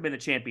to put them in the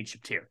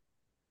championship tier,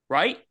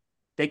 right?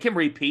 They can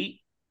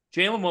repeat.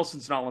 Jalen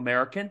Wilson's an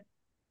All-American.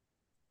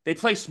 They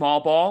play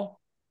small ball,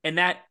 and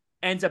that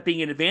ends up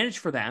being an advantage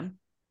for them.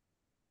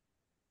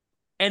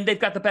 and they've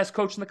got the best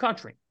coach in the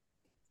country.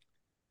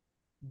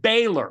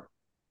 Baylor,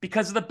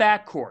 because of the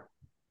backcourt.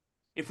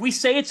 If we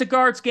say it's a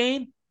guards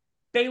game,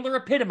 Baylor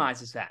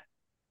epitomizes that.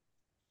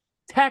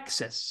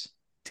 Texas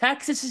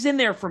is in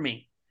there for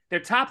me. They're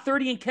top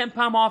 30 in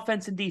KenPom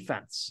offense and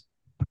defense.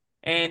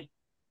 And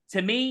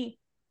to me,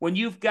 when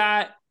you've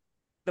got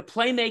the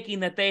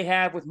playmaking that they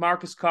have with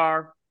Marcus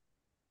Carr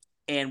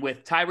and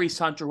with Tyrese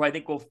Hunter, who I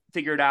think will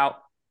figure it out,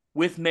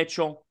 with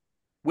Mitchell,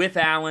 with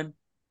Allen,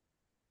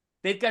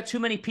 they've got too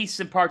many pieces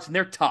and parts, and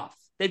they're tough.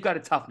 They've got a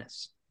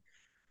toughness.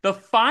 The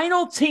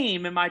final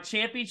team in my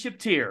championship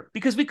tier,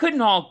 because we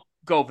couldn't all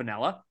go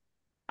vanilla.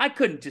 I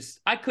couldn't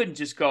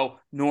just go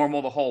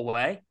normal the whole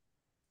way.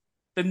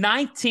 The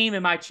 9th team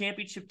in my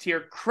championship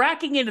tier,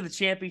 cracking into the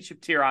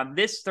championship tier on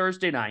this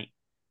Thursday night,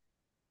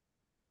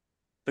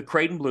 the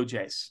Creighton Blue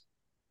Jays.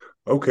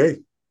 Okay.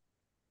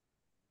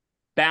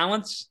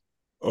 Balance,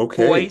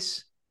 okay,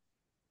 poise,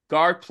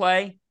 guard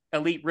play,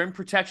 elite rim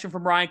protection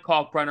from Ryan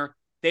Kalkbrenner.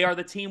 They are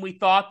the team we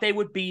thought they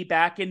would be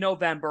back in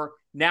November.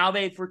 Now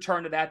they've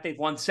returned to that. They've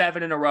won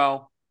 7 in a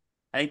row.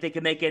 I think they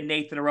can make it an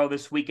 8th in a row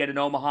this weekend in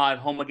Omaha at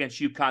home against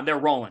UConn. They're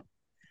rolling.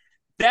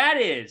 That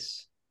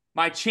is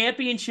my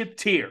championship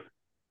tier.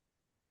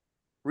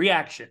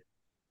 Reaction.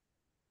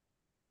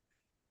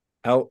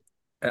 I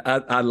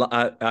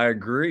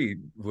agree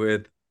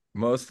with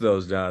most of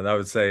those, John. I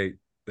would say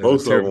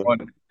there's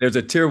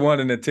a tier 1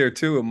 and a tier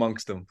 2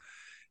 amongst them.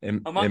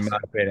 In my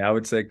opinion, I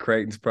would say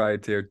Creighton's probably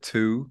tier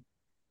 2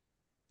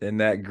 in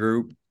that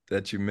group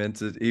that you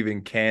mentioned,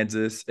 even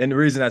Kansas. And the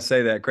reason I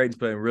say that, Creighton's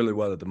playing really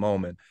well at the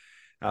moment.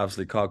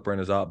 Obviously,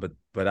 Kalkbrenner's out,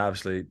 but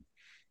obviously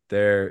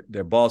their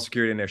ball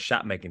security and their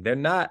shot making. They're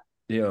not,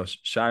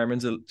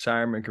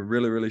 Shireman can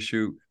really, really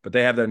shoot, but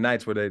they have their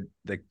nights where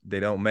they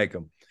don't make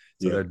them.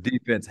 So their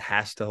defense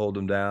has to hold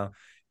them down.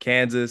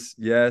 Kansas,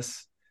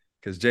 yes,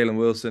 because Jalen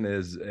Wilson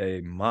is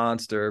a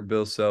monster.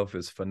 Bill Self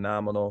is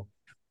phenomenal.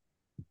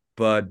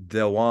 But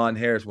DeJuan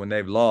Harris, when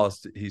they've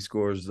lost, he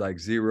scores like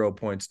 0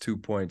 points, 2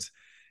 points.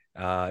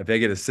 If they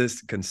get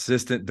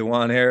consistent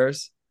DeJuan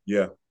Harris.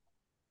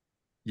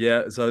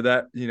 Yeah, so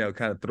that,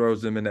 kind of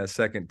throws them in that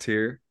second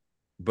tier.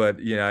 But,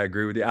 I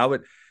agree with you.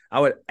 I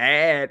would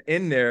add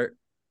in there,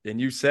 and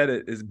you said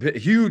it, is a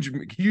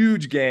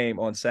huge game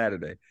on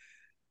Saturday.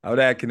 I would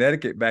add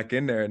Connecticut back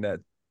in there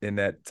in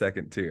that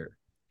second tier,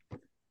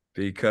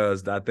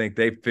 because I think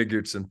they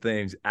figured some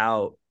things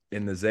out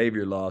in the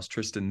Xavier loss.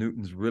 Tristan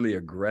Newton's really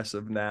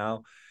aggressive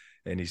now,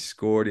 and he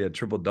scored. He had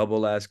triple-double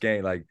last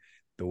game. Like,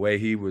 the way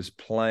he was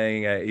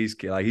playing at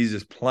East, like, he's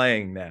just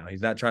playing now.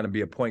 He's not trying to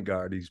be a point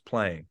guard. He's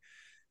playing.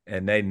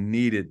 And they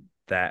needed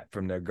that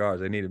from their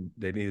guards. They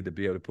needed to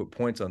be able to put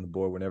points on the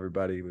board when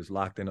everybody was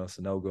locked in on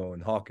Sanogo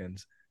and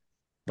Hawkins.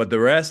 But the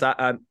rest,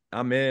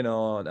 I'm in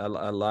on.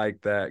 I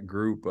like that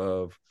group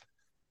of,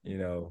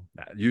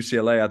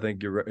 UCLA. I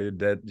think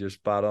you're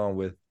spot on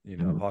with,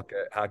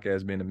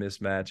 Hawkins being a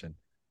mismatch, and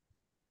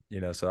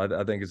so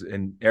I think it's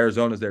in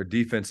Arizona's, their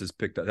defense is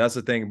picked up. That's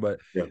the thing. But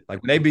like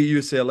when they beat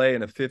UCLA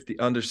in a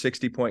under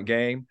 60-point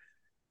game,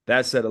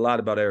 that said a lot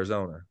about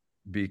Arizona,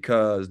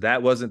 because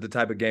that wasn't the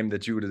type of game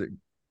that you would have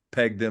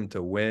pegged them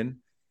to win.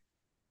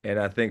 And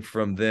I think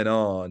from then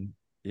on,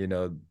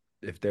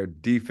 if their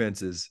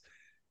defense is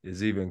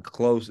even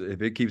close,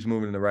 if it keeps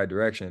moving in the right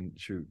direction,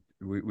 shoot,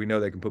 we know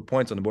they can put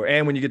points on the board.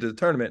 And when you get to the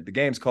tournament, the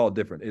game's called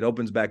different. It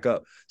opens back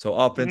up. So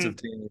offensive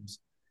teams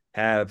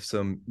have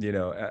some,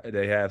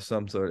 they have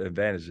some sort of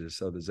advantages.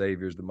 So the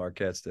Xaviers, the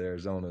Marquettes, the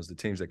Arizonas, the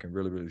teams that can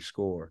really, really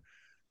score,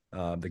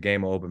 the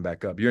game will open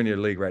back up. You're in your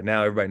league right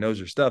now. Everybody knows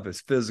your stuff.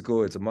 It's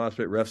physical. It's a mosh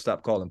pit. Refs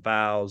stop calling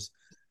fouls.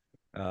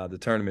 The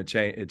tournament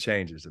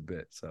changes a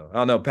bit. So I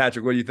don't know,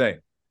 Patrick, what do you think?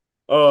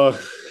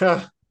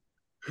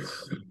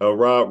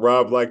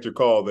 Rob liked your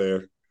call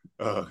there.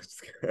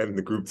 In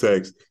the group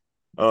text.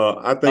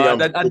 I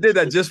think I did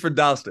that just for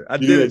Doster. I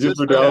did it just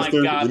for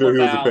Doster. Oh God, he was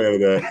a fan of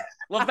that.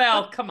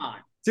 Lavelle, come on.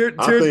 Tier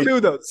 2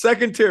 though.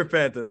 Second tier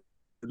Fanta.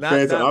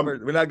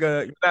 We're not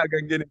gonna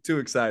get too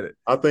excited.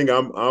 I think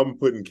I'm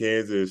putting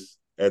Kansas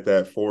at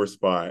that 4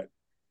 spot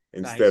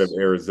instead of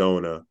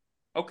Arizona.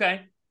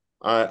 Okay.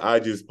 I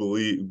just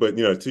believe, but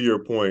to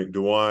your point,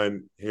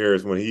 DeJuan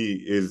Harris, when he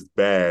is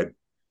bad,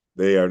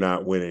 they are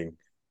not winning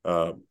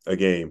a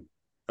game.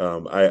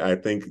 I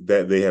think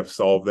that they have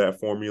solved that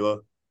formula,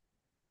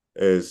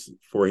 as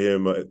for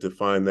him to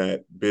find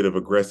that bit of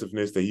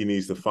aggressiveness that he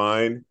needs to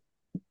find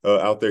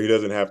out there. He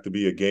doesn't have to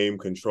be a game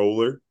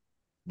controller,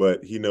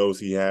 but he knows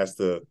he has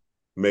to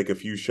make a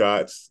few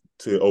shots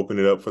to open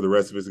it up for the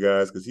rest of his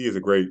guys, because he is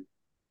a great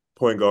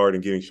point guard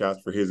and getting shots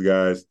for his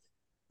guys.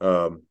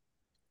 I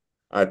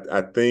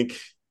think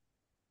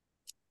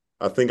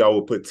I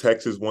will put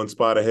Texas 1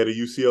 spot ahead of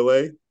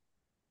UCLA. I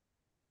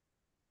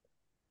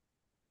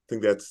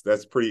think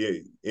that's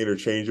pretty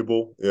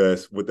interchangeable.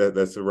 Yes, with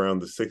that's around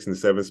the 6 and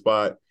 7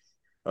 spot.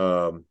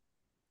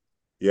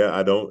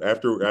 I don't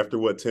after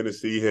what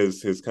Tennessee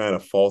has kind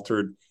of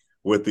faltered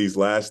with these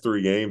last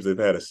 3 games. They've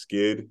had a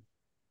skid.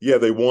 Yeah,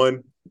 they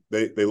won.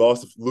 They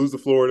lose to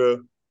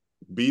Florida,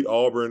 beat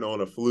Auburn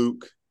on a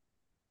fluke,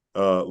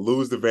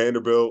 lose to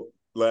Vanderbilt,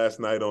 last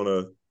night on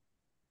a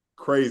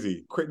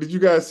crazy. Did you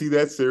guys see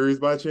that series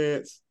by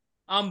chance?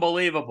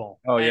 Unbelievable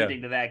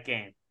ending to that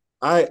game.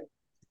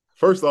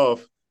 First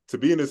off, to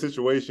be in a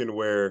situation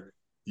where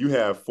you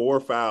have 4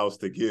 fouls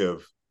to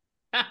give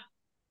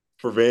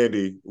for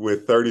Vandy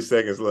with 30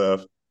 seconds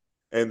left,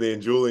 and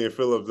then Julian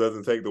Phillips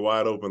doesn't take the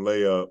wide open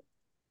layup.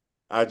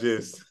 I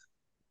just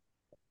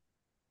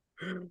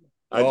think,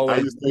 I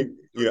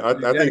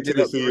think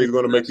Tennessee is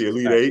going to make the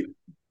Elite Eight.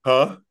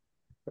 Huh?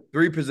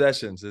 3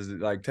 possessions is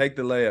like take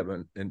the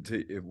layup and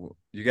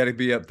you got to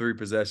be up 3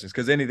 possessions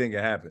because anything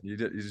can happen. You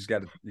just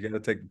got to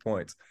take the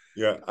points.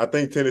 Yeah, I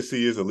think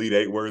Tennessee is Elite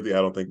Eight worthy. I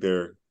don't think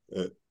they're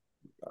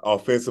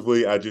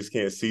offensively. I just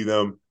can't see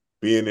them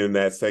being in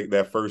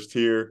that first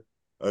tier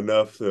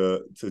enough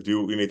to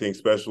do anything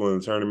special in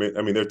the tournament.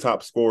 I mean, their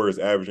top scorer is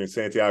averaging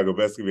Santiago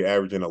Vescovi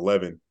averaging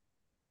 11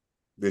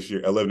 this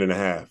year, 11 and a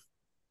half.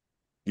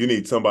 You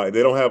need somebody.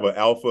 They don't have an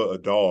alpha, a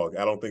dog.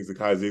 I don't think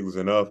Zakai Ziegler's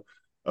enough.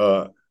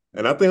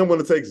 And I think I'm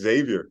going to take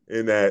Xavier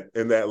in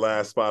that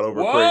last spot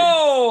over Creighton.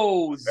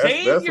 Whoa,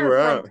 Xavier that's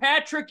from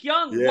Patrick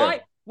Young. Yeah.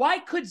 Why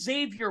could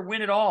Xavier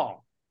win it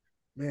all?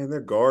 Man,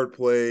 their guard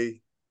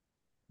play,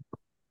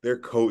 they're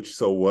coached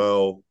so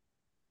well,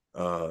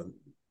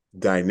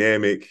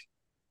 dynamic,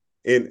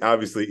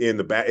 obviously in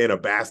a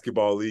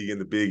basketball league in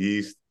the Big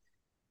East.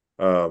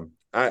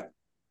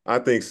 I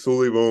think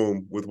Sully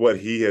Boom, with what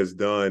he has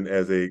done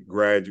as a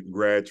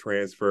grad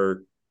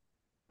transfer,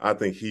 I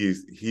think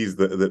he's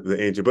the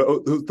engine. But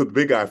the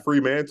big guy,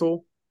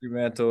 Fremantle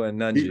and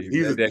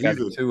Nunji. They got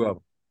 2 of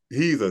them.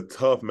 He's a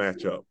tough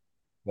matchup.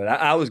 But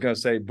I was going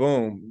to say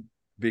Boom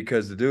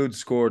because the dude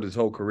scored his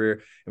whole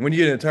career. And when you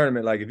get in a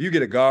tournament, like if you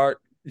get a guard,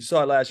 you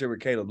saw it last year with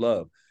Caleb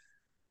Love,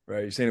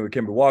 right? You've seen it with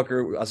Kimber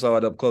Walker. I saw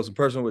it up close and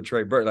personal with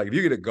Trey Burke. Like if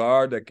you get a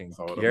guard that can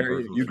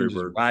carry it, you can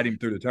just ride him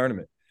through the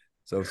tournament.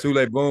 So if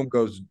Sule Boom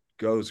goes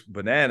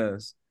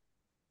bananas,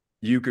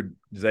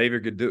 Xavier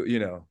could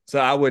do, So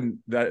I wouldn't.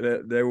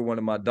 They were one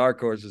of my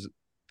dark horses,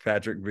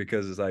 Patrick,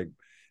 because it's like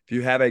if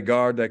you have a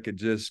guard that could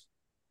just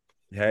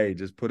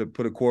put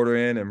a quarter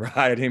in and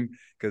ride him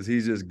because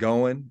he's just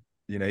going,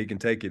 he can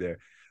take you there.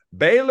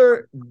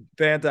 Baylor,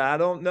 Fanta, I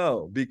don't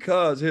know,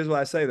 because here's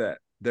why I say that.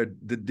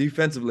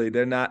 Defensively,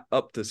 they're not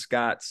up to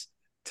Scott's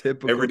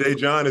typical. Everyday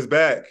John is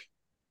back.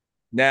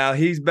 Now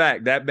he's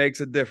back. That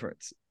makes a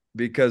difference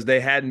because they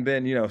hadn't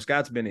been,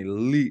 Scott's been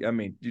elite. I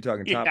mean, you're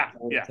talking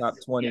top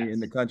 20 in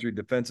the country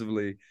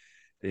defensively.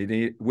 They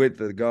need with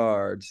the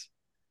guards,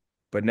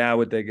 but now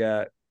what they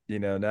got,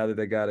 now that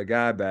they got a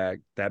guy back,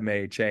 that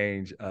may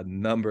change a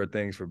number of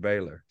things for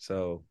Baylor.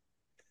 So,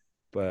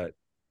 but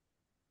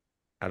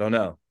I don't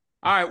know.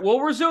 All right, we'll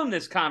resume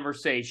this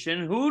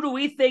conversation. Who do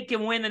we think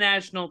can win the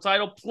national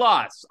title?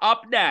 Plus,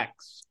 up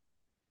next,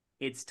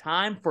 it's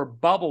time for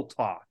bubble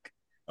talk.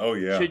 Oh,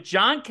 yeah. Should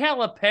John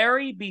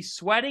Calipari be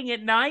sweating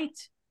at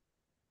night?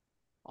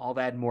 All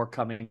that and more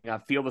coming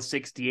up. Field of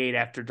 68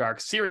 After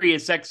Dark,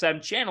 Sirius XM,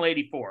 Channel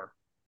 84.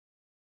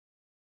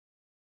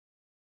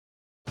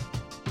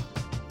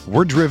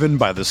 We're driven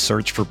by the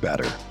search for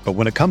better. But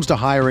when it comes to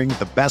hiring,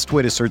 the best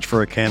way to search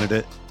for a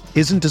candidate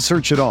isn't to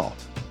search at all.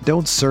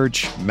 Don't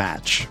search,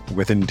 match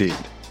with Indeed.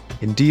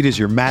 Indeed is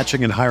your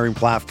matching and hiring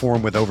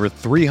platform with over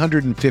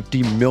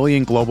 350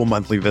 million global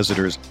monthly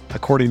visitors,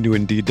 according to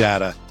Indeed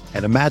data,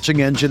 and a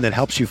matching engine that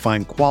helps you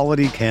find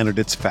quality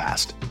candidates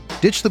fast.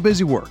 Ditch the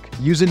busy work.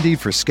 Use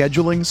Indeed for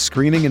scheduling,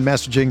 screening, and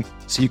messaging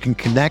so you can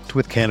connect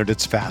with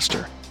candidates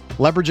faster.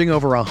 Leveraging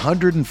over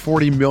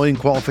 140 million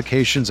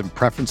qualifications and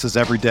preferences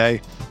every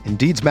day,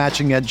 Indeed's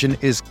matching engine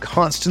is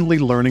constantly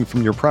learning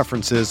from your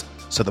preferences,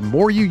 so the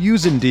more you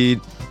use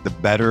Indeed, the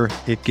better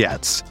it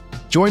gets.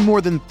 Join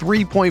more than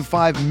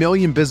 3.5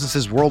 million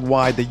businesses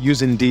worldwide that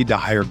use Indeed to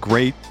hire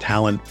great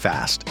talent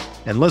fast.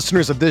 And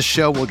listeners of this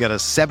show will get a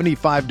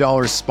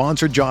 $75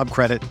 sponsored job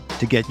credit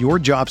to get your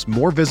jobs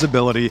more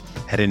visibility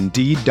at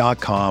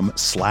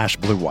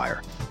Indeed.com/Blue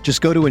Wire.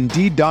 Just go to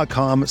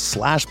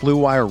Indeed.com/Blue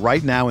Wire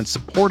right now and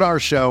support our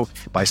show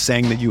by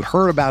saying that you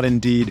heard about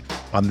Indeed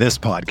on this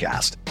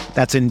podcast.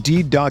 That's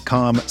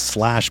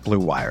Indeed.com/Blue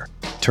Wire.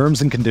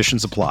 Terms and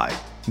conditions apply.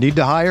 Need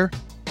to hire?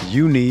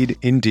 You need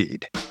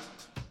Indeed.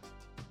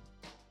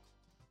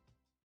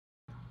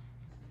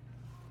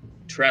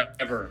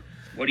 Trevor,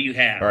 what do you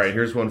have? All right,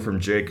 here's one from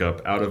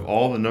Jacob. Out of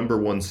all the number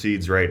 1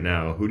 seeds right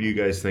now, who do you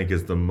guys think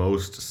is the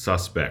most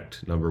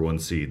suspect number 1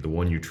 seed, the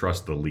one you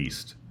trust the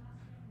least?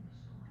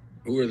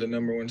 Who are the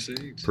number 1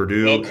 seeds?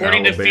 Purdue, well,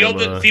 according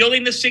Alabama. to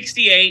Fielding the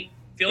 68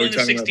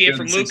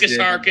 from Lucas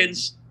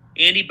Harkins,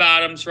 Andy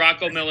Bottoms,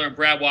 Rocco Miller, and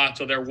Brad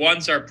Watzel. Their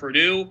ones are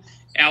Purdue,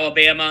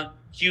 Alabama,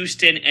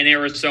 Houston, and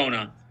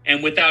Arizona.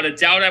 And without a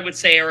doubt, I would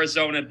say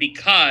Arizona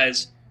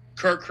because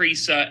Kirk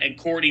Kriisa and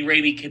Courtney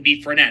Ramey can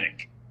be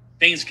frenetic.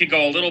 Things could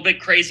go a little bit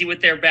crazy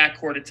with their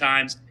backcourt at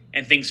times,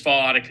 and things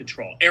fall out of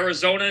control.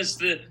 Arizona is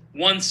the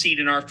 1 seed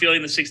in our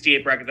Fielding the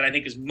 68 bracket that I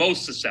think is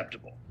most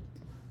susceptible.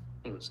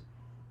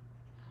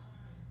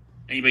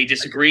 Anybody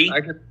disagree? I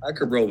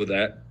could roll with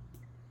that.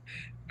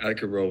 I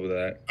could roll with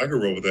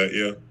that,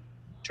 yeah.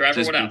 Trevor,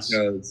 Just what else?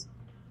 Because,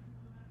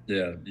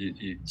 yeah,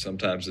 you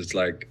sometimes it's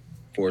like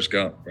Forrest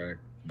Gump, right?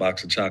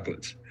 Box of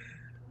chocolates.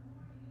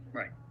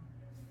 Right.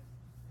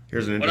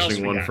 Here's an What else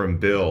interesting we one got? from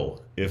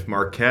Bill. If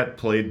Marquette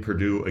played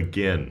Purdue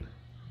again,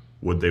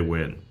 would they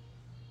win?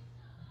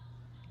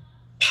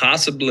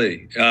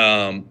 Possibly.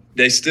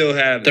 They still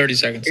have 30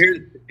 seconds.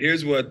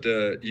 Here's what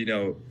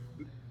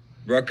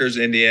Rutgers,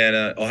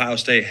 Indiana, Ohio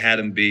State had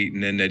them beat,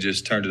 and then they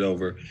just turned it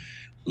over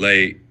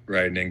late,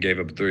 right, and then gave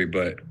up a 3.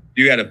 But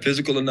you had a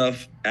physical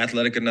enough,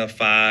 athletic enough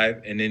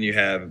 5, and then you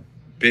have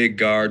big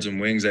guards and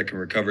wings that can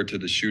recover to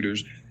the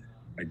shooters.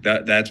 Like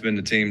that's been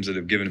the teams that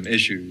have given them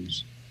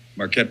issues.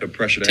 Marquette put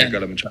pressure the heck out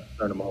of them and try to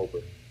turn them over.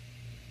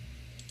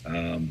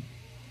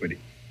 But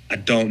I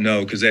don't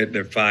know because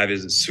their 5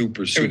 isn't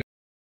super.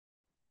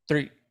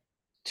 3,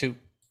 2.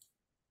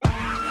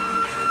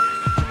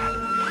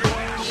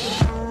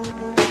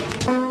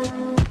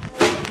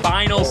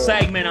 Final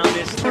segment on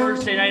this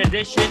Thursday night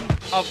edition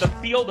of the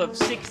Field of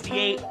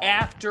 68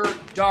 After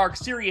Dark,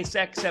 Sirius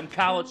XM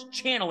College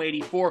Channel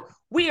 84.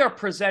 We are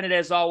presented,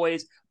 as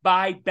always,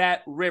 by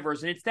Bet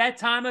Rivers. And it's that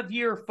time of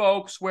year,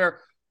 folks, where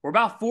we're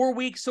about 4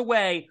 weeks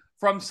away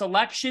from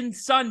Selection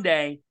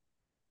Sunday.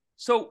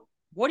 So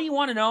what do you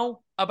want to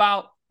know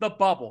about the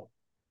bubble,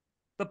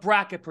 the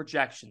bracket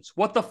projections,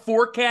 what the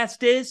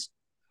forecast is?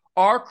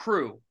 Our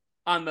crew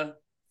on the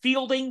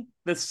Fielding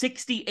the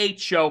 68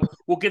 show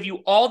will give you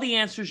all the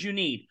answers you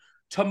need.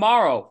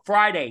 Tomorrow,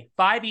 Friday,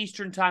 5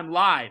 Eastern time,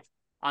 live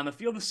on the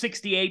Field of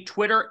 68,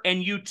 Twitter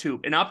and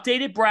YouTube. An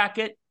updated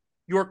bracket,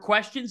 your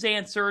questions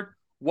answered,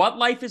 what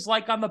life is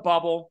like on the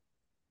bubble.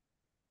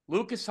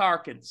 Lucas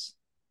Harkins,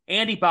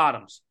 Andy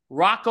Bottoms,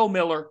 Rocco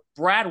Miller,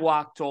 Brad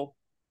Wachtel.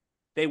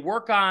 They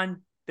work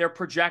on their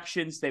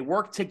projections. They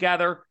work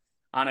together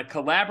on a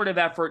collaborative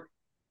effort.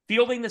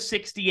 Fielding the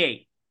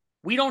 68.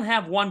 We don't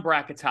have one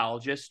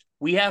bracketologist.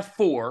 We have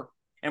 4,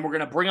 and we're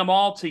going to bring them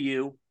all to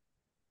you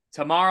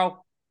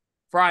tomorrow,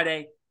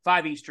 Friday,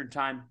 5 Eastern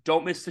time.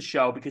 Don't miss the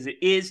show because it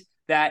is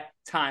that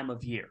time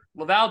of year.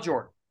 LaVall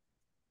Jordan,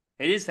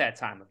 it is that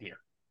time of year.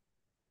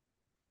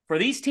 For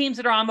these teams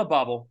that are on the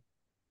bubble,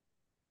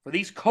 for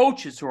these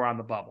coaches who are on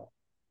the bubble,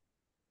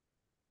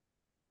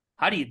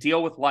 how do you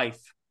deal with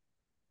life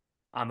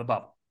on the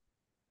bubble?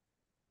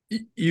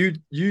 You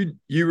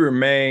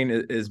remain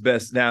as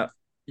best. Now,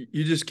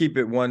 you just keep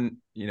it one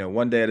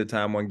day at a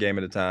time, one game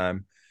at a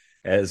time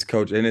as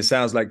coach. And it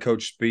sounds like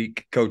coach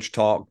speak, coach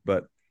talk,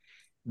 but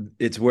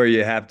it's where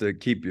you have to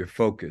keep your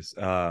focus.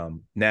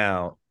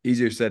 Now,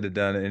 easier said than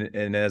done.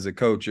 And as a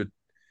coach,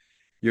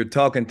 you're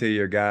talking to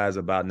your guys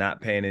about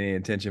not paying any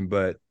attention,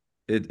 but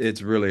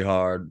it's really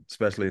hard,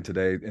 especially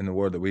today in the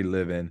world that we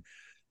live in.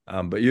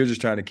 But you're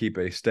just trying to keep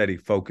a steady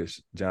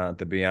focus, John,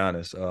 to be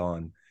honest,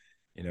 on,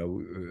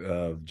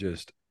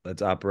 just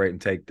let's operate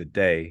and take the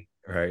day,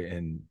 right,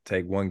 and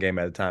take one game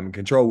at a time and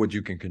control what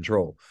you can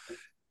control.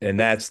 And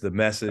that's the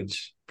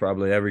message,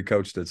 probably every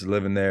coach that's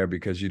living there,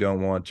 because you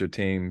don't want your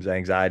team's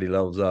anxiety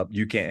levels up.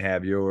 You can't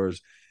have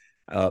yours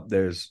up.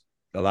 There's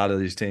a lot of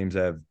these teams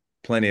have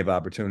plenty of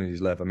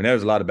opportunities left. I mean,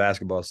 there's a lot of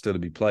basketball still to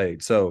be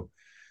played. So,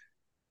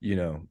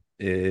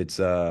 it's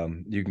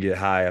you can get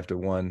high after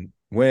one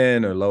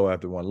win or low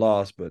after one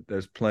loss, but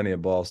there's plenty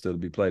of ball still to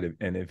be played.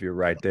 And if you're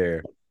right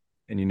there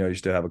and you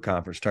still have a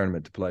conference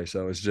tournament to play.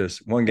 So it's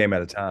just one game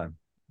at a time.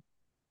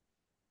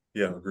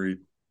 Yeah, agreed.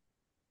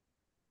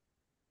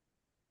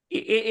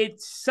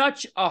 It's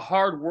such a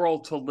hard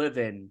world to live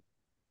in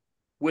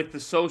with the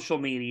social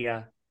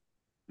media,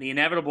 the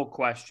inevitable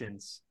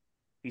questions.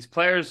 These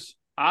players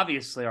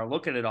obviously are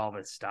looking at all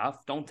this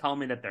stuff. Don't tell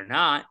me that they're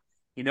not.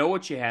 You know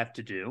what you have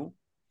to do.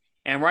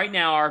 And right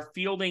now, our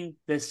Fielding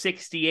the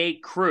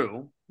 68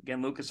 crew,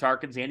 again, Lucas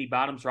Harkins, Andy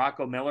Bottoms,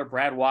 Rocco Miller,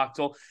 Brad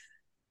Wachtel,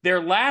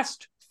 their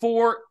last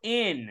 4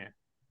 in,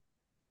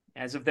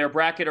 as of their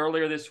bracket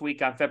earlier this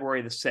week on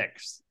February the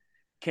 6th,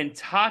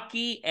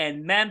 Kentucky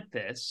and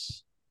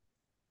Memphis,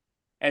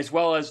 as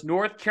well as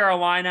North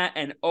Carolina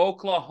and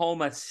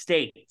Oklahoma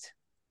State.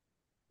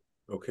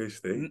 Okay,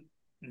 State.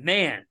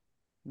 Man,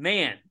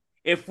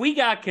 if we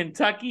got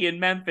Kentucky and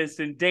Memphis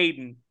and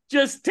Dayton,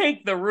 just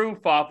take the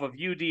roof off of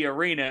UD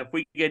Arena if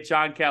we get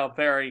John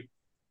Calipari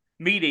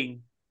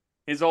meeting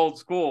his old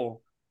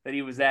school that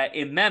he was at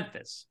in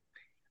Memphis.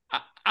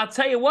 I'll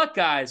tell you what,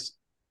 guys,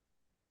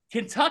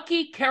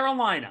 Kentucky,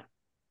 Carolina,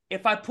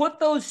 if I put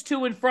those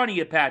two in front of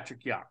you,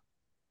 Patrick Young,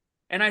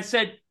 and I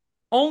said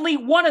only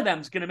one of them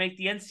is going to make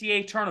the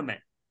NCAA tournament,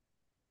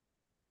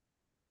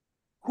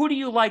 who do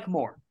you like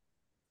more?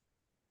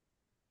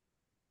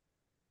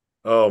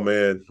 Oh,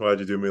 man.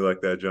 Why'd you do me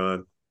like that,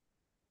 John?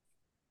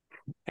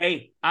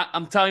 Hey,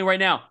 I'm telling you right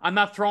now, I'm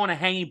not throwing a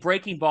hanging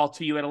breaking ball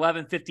to you at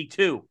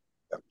 11:52.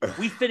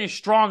 We finished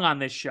strong on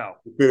this show.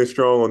 We finished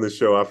strong on this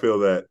show. I feel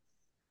that.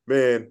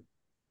 Man,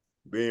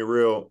 being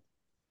real,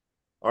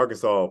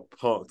 Arkansas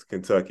punked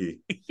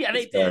Kentucky. Yeah,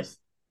 they did.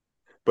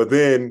 But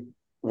then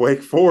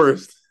Wake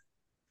Forest,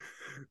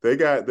 they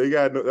got North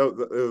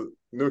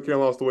Carolina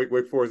lost to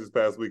Wake Forest this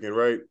past weekend,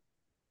 right?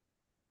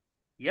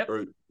 Yep.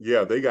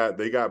 They got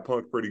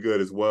punked pretty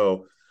good as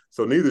well.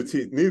 So neither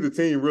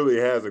team really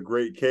has a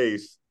great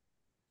case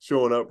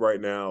showing up right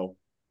now.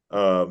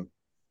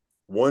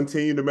 one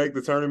team to make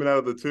the tournament out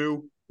of the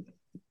two,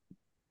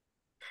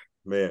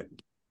 man,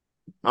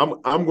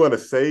 I'm going to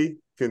say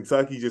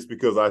Kentucky just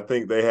because I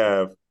think they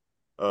have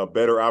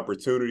better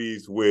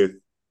opportunities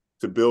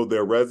to build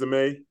their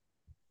resume.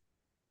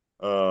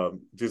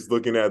 Just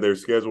looking at their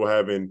schedule,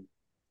 having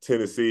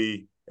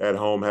Tennessee at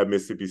home, have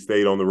Mississippi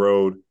State on the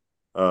road,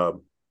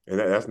 and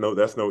that's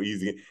no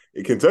easy.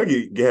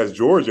 Kentucky has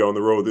Georgia on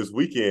the road this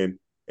weekend,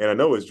 and I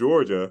know it's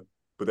Georgia,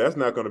 but that's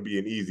not going to be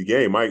an easy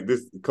game.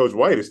 Coach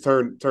White has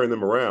turned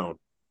them around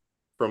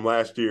from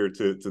last year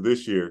to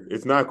this year.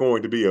 It's not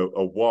going to be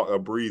a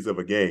breeze of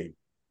a game.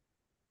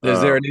 Is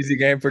there an easy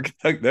game for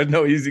Kentucky? There's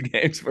no easy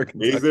games for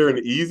Kentucky. Is there an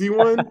easy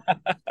one?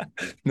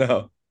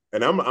 No.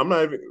 And I'm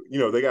not even,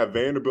 they got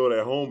Vanderbilt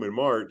at home in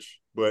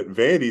March, but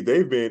Vandy,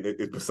 they've been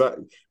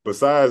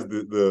besides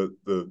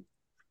the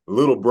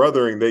little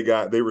brothering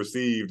they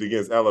received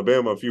against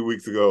Alabama a few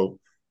weeks ago,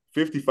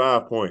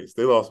 55 points.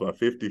 They lost by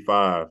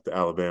 55 to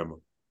Alabama.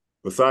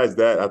 Besides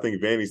that, I think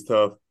Vandy's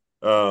tough.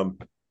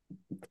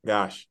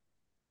 Gosh,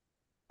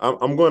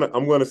 I'm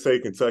gonna say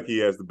Kentucky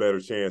has the better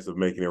chance of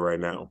making it right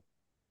now.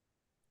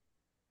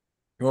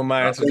 You want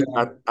my answer?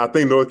 I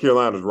think North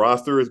Carolina's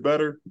roster is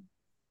better,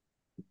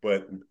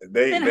 but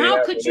then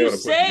how could you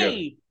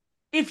say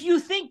if you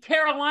think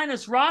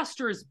Carolina's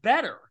roster is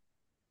better?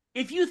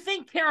 If you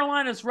think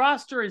Carolina's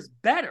roster is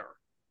better,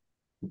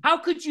 how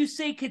could you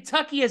say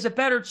Kentucky has a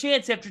better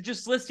chance after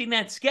just listing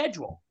that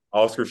schedule?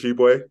 Oscar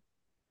Tshiebwe.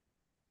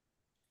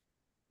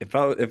 If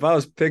I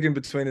was picking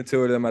between the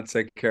two of them, I'd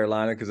say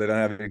Carolina because they don't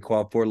have any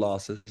quad 4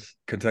 losses.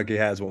 Kentucky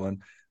has one.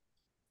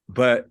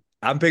 But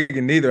I'm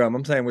picking neither of them.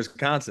 I'm saying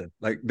Wisconsin.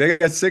 Like, they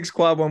got 6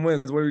 quad 1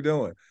 wins. What are we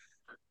doing?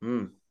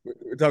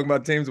 We're talking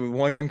about teams with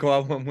 1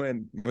 quad 1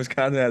 win.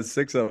 Wisconsin has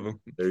 6 of them.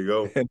 There you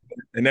go.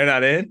 And they're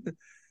not in?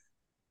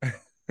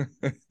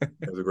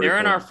 They're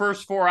in our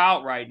first 4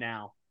 out right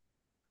now.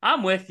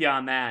 I'm with you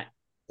on that.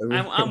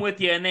 I'm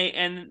with you.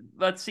 And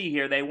let's see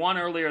here. They won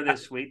earlier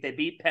this week. They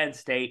beat Penn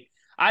State.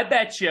 I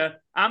bet you,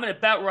 I'm going to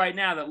bet right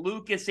now that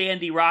Lucas,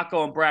 Andy,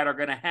 Rocco, and Brad are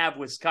going to have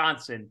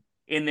Wisconsin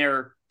in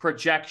their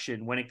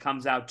projection when it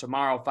comes out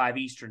tomorrow, 5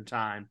 Eastern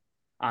time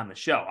on the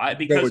show.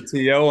 Because with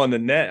T.O. on the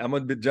net, I'm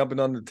going to be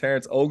jumping on the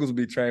Terrence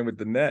Oglesby train with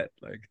the net.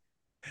 Like,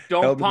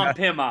 don't pump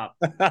him up.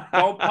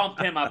 Don't pump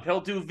him up.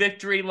 He'll do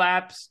victory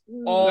laps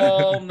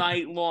all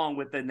night long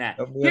with the net.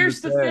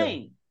 Here's the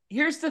thing.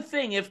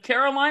 If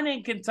Carolina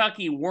and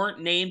Kentucky weren't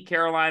named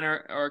Carolina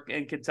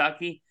and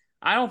Kentucky,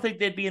 I don't think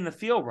they'd be in the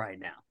field right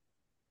now.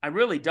 I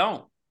really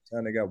don't.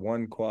 And they got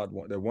 1 quad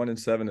 1. They're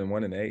 1-7 and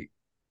 1-8.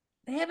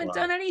 They haven't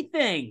done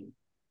anything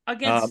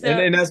against.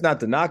 And that's not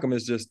to knock them.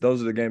 It's just those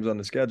are the games on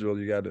the schedule.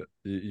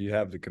 You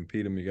have to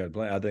compete them. You got to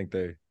play. I think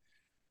they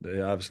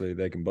obviously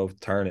they can both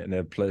turn it, and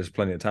there's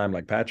plenty of time,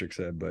 like Patrick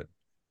said. But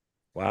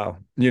wow,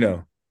 they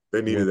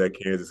needed that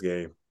Kansas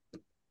game.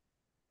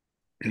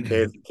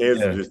 Kansas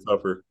is just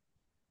tougher.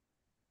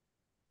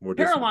 More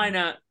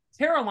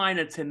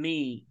Carolina to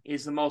me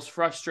is the most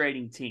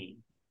frustrating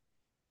team.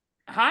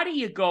 How do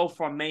you go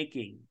from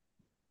making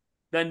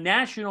the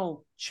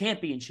national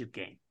championship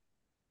game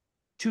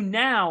to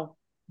now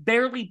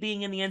barely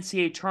being in the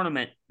NCAA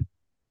tournament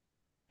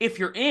if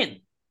you're in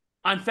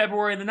on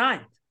February the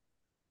 9th?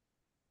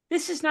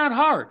 This is not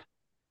hard.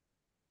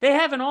 They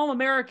have an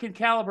All-American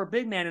caliber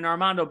big man in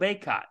Armando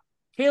Bacot.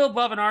 Caleb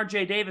Love and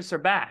RJ Davis are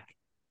back.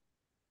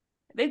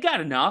 They've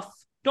got enough.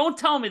 Don't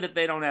tell me that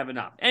they don't have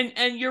enough.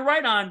 And you're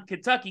right on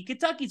Kentucky.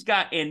 Kentucky's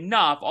got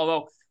enough,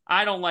 although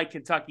I don't like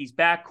Kentucky's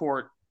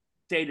backcourt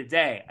day to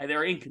day.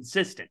 They're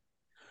inconsistent.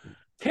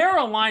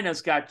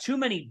 Carolina's got too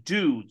many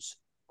dudes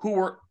who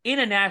were in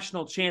a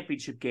national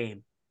championship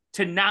game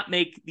to not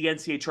make the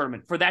NCAA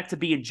tournament, for that to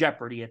be in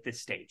jeopardy at this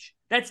stage.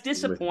 That's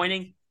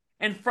disappointing.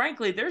 And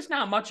frankly, there's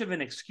not much of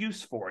an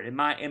excuse for it, in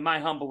my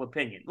humble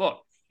opinion.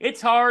 Look,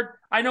 it's hard.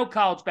 I know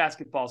college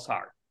basketball's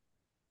hard.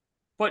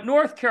 But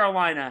North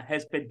Carolina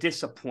has been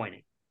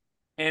disappointing.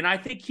 And I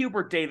think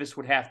Hubert Davis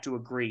would have to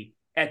agree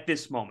at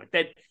this moment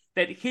that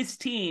his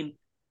team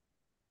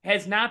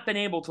has not been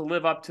able to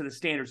live up to the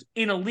standards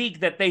in a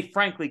league that they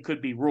frankly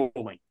could be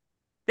ruling.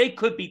 They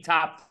could be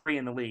top 3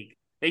 in the league.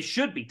 They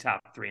should be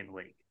top 3 in the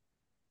league.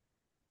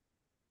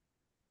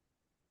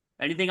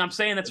 Anything I'm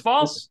saying that's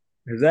false?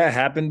 Has that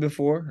happened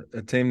before?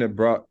 A team that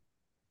brought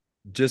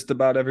just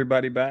about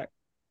everybody back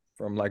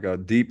from like a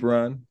deep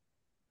run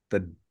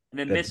that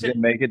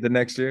didn't make it the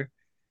next year?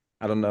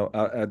 I don't know.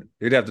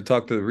 You'd have to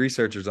talk to the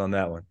researchers on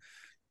that one.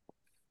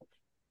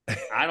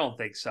 I don't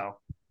think so.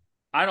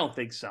 I don't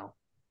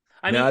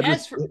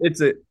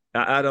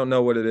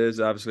know what it is.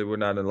 Obviously, we're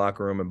not in the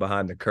locker room and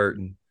behind the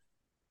curtain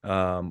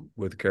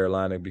with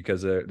Carolina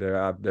because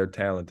they're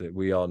talented.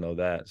 We all know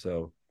that.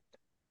 So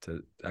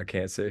I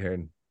can't sit here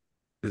and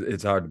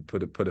it's hard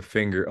to put a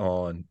finger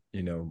on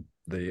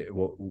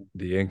the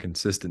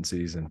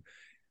inconsistencies, and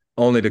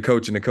only the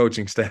coach and the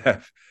coaching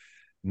staff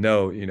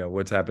know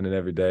what's happening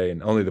every day,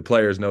 and only the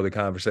players know the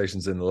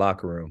conversations in the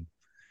locker room.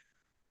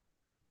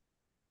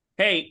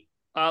 Hey.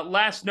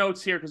 Last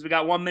notes here because we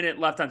got 1 minute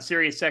left on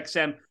Sirius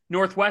XM.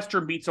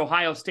 Northwestern beats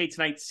Ohio State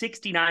tonight,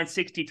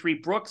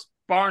 69-63. Brooks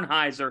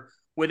Barnheiser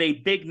with a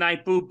big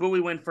night.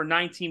 Bowie went for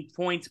 19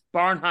 points.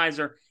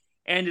 Barnheiser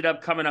ended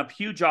up coming up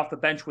huge off the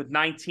bench with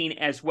 19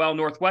 as well.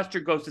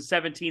 Northwestern goes to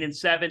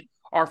 17-7.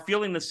 Our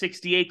Fielding the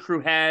 68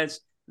 crew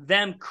has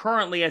them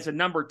currently as a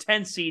number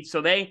 10 seed.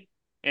 So they,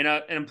 in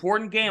an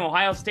important game,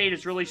 Ohio State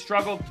has really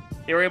struggled.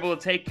 They were able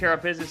to take care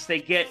of business. They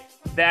get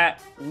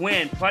that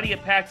win. Plenty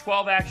of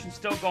Pac-12 action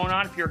still going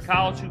on. If you're a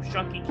college hoop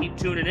junkie, keep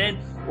tuning in.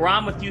 We're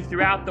on with you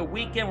throughout the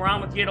weekend. We're on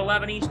with you at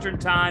 11 Eastern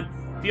time.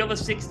 Field the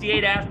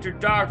 68 After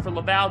Dark. For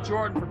LaVal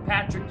Jordan, for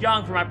Patrick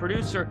Young, for my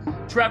producer,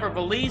 Trevor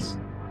Valise,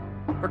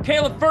 for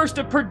Caleb First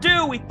of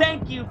Purdue, we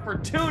thank you for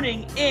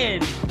tuning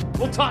in.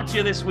 We'll talk to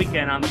you this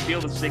weekend on the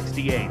Field of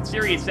 68.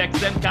 Sirius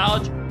XM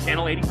College,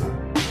 Channel 84.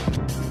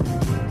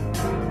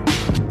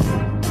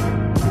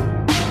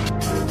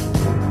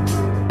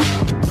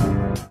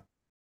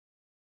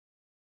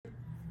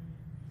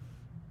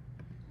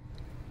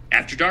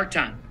 After Dark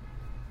time.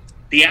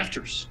 The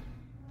Afters.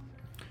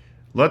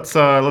 Let's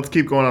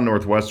keep going on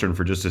Northwestern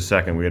for just a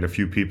second. We had a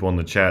few people in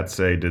the chat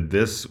say, did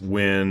this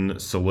win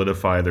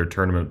solidify their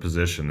tournament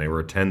position? They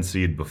were a 10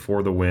 seed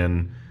before the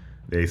win.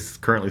 They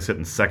currently sit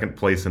in second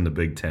place in the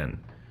Big Ten.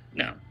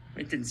 No,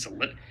 it didn't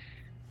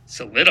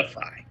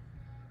solidify.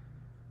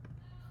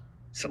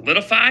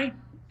 Solidify?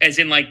 As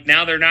in, like,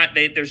 now they're not,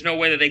 there's no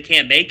way that they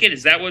can't make it?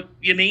 Is that what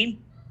you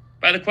mean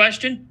by the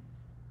question?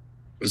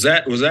 Was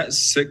that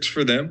 6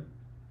 for them?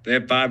 They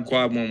have 5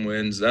 quad 1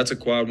 wins. That's a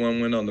quad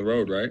 1 win on the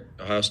road, right?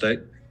 Ohio State?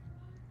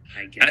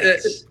 I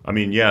guess. I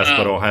mean, yes,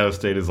 but Ohio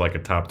State is like a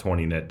top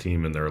 20 net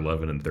team, and they're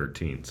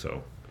 11-13.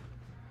 So,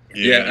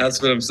 yeah,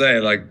 that's what I'm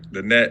saying. Like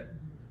the net.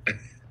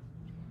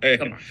 Hey,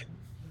 come on.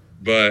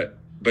 But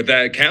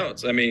that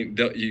counts. I mean,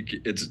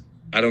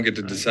 I don't get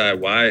to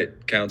decide why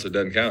it counts or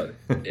doesn't count.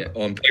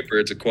 On paper,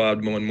 it's a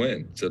quad 1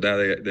 win. So now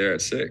they're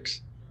at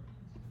 6.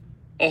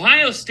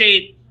 Ohio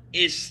State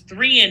is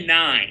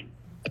 3-9.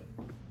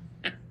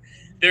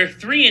 They're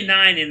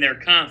 3-9 in their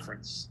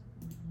conference.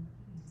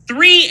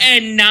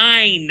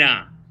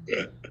 3-9.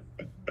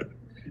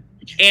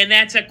 And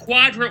that's a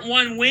quadrant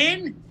 1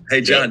 win? Hey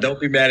John, don't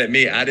be mad at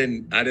me. I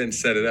didn't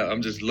set it up.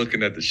 I'm just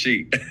looking at the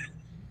sheet.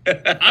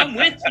 I'm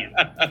with you.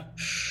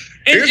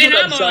 Here's and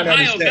what I'm trying an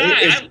to Ohio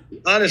understand.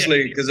 guy.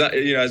 Honestly, because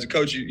as a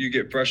coach, you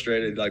get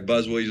frustrated. Like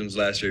Buzz Williams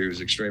last year, he was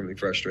extremely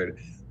frustrated.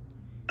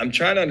 I'm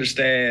trying to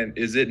understand: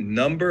 is it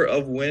number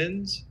of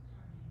wins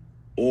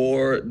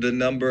or the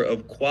number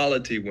of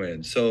quality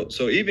wins? So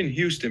even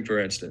Houston, for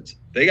instance,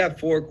 they got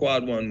 4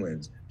 quad 1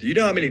 wins. Do you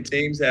know how many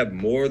teams have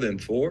more than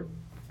 4?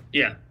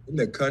 Yeah, in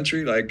the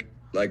country, like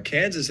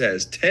Kansas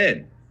has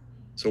 10.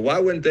 So why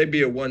wouldn't they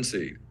be a 1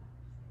 seed?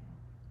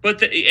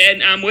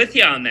 And I'm with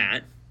you on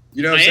that.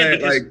 You know what I'm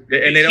saying? Like,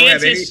 and they don't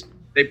have any.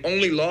 They've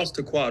only lost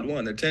to quad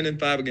 1. They're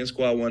 10-5 against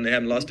quad 1. They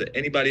haven't lost to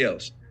anybody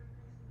else.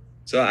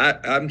 So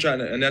I'm trying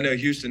to, and I know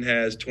Houston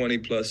has 20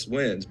 plus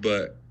wins,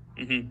 but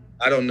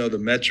I don't know the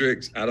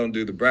metrics. I don't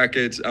do the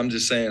brackets. I'm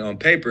just saying on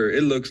paper,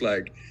 it looks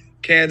like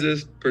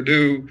Kansas,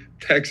 Purdue,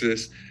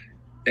 Texas,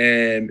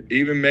 and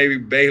even maybe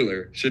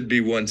Baylor should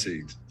be 1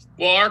 seeds.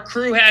 Well, our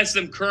crew has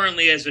them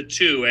currently as a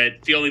 2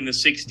 at Fielding the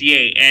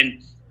 68.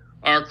 And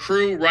our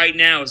crew right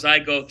now, as I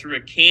go through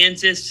it,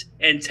 Kansas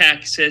and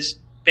Texas,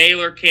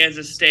 Baylor,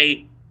 Kansas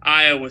State,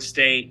 Iowa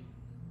State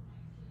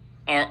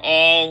are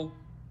all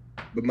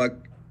my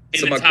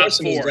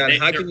question is, John,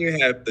 how can you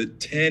have the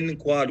 10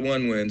 quad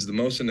 1 wins, the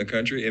most in the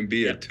country, and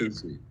be a 2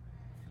 seed?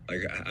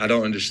 Like, I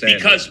don't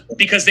understand.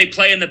 Because they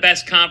play in the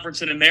best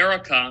conference in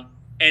America,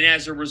 and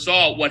as a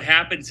result, what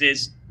happens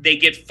is they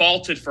get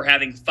faulted for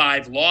having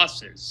 5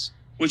 losses,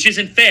 which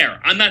isn't fair.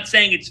 I'm not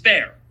saying it's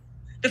fair.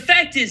 The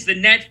fact is the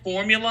net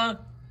formula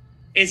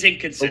is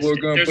inconsistent. But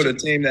we're going to put a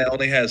team that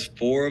only has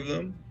 4 of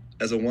them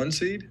as a 1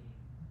 seed?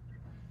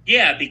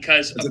 Yeah,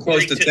 because as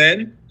opposed to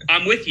 10?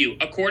 I'm with you.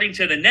 According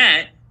to the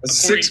net,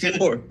 6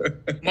 more.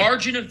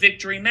 Margin of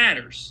victory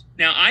matters.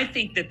 Now, I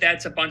think that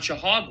that's a bunch of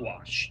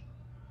hogwash.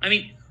 I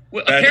mean,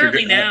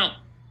 apparently now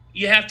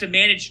you have to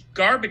manage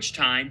garbage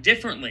time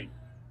differently.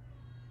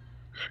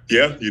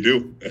 Yeah, you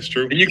do. That's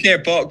true. And you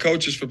can't fault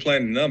coaches for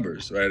playing the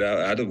numbers, right?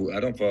 I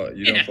don't fault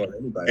you. Don't fault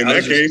anybody. In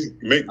that case,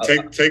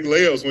 take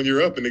layups when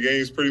you're up and the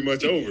game's pretty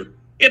much over.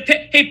 Yeah,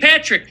 hey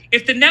Patrick,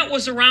 if the net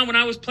was around when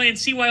I was playing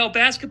CYO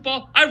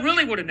basketball, I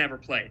really would have never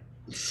played.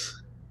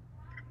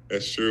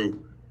 That's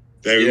true.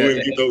 We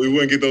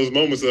wouldn't get those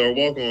moments that our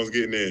walk-ons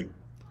getting in.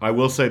 I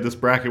will say this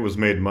bracket was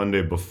made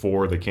Monday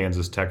before the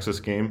Kansas-Texas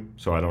game,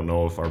 so I don't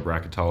know if our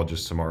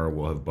bracketologists tomorrow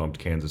will have bumped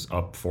Kansas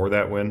up for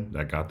that win.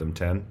 That got them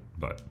 10,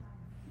 but...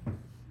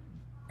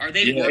 Are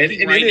they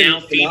working right now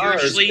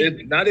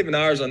feverishly? Not even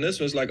ours on this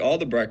one. It's like all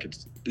the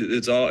brackets.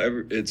 It's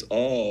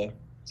all.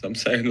 So I'm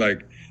saying,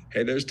 like,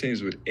 hey, there's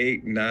teams with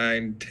 8,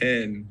 9,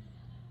 10.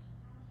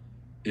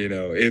 You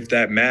know, if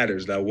that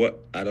matters. Now,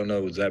 I don't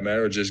know. Does that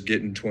matter? Or just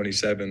getting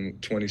 27,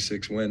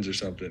 26 wins or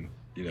something?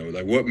 You know,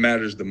 like what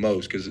matters the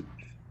most? Because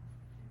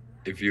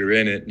if you're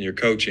in it and you're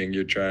coaching,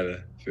 you're trying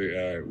to figure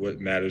out, all right, what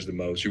matters the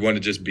most. You want to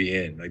just be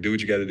in. Like, do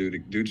what you got to do.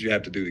 Do what you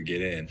have to do to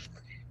get in.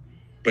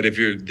 But if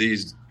you're at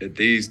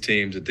these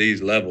teams at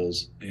these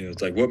levels, you know,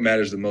 it's like what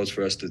matters the most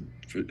for us to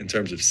in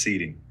terms of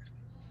seeding.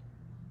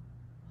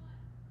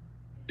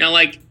 Now,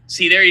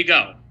 see, there you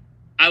go.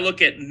 I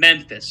look at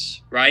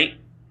Memphis, right?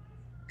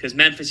 Because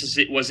Memphis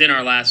was in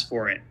our last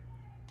four in.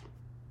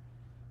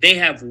 They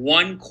have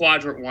one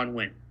quadrant one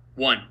win.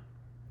 One.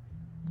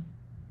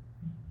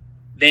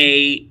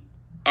 They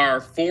are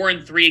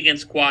 4-3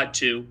 against quad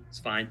 2. It's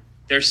fine.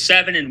 They're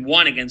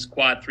 7-1 against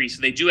quad 3.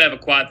 So they do have a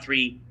quad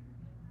 3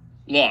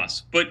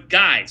 loss. But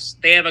guys,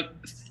 they have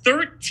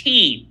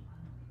 13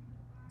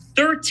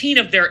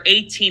 of their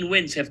 18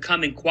 wins have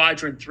come in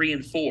quadrant 3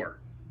 and 4.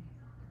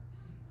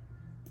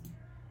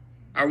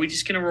 Are we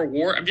just going to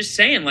reward? I'm just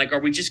saying, are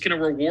we just going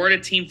to reward a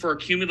team for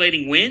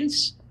accumulating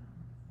wins?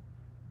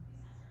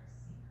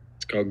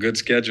 It's called good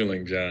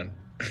scheduling, John.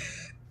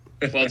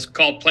 Well, it's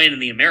called playing in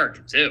the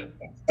American too.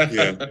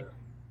 Yeah.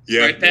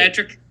 Right,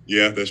 Patrick?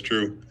 Yeah, that's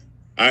true.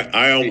 I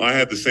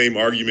had the same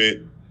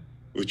argument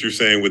what you're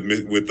saying with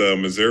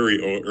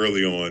Missouri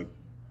early on.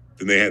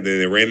 Then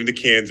they ran into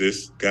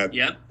Kansas, got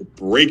the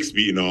brakes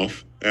beaten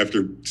off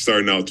after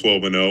starting out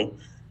 12-0,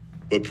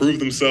 but proved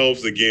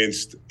themselves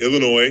against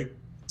Illinois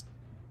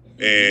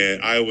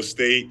and Iowa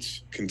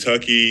State,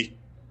 Kentucky,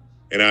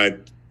 and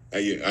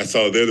I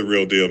saw they're the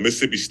real deal.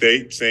 Mississippi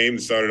State, same,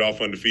 started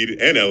off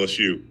undefeated, and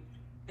LSU.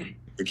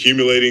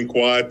 Accumulating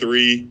quad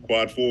 3,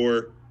 quad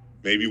 4,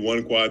 maybe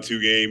one quad 2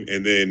 game,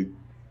 and then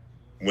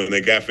when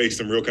they got faced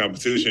some real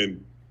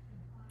competition,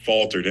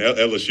 faltered.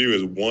 LSU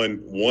has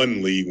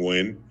one league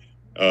win.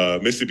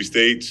 Mississippi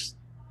State's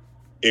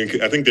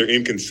I think they're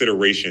in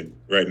consideration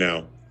right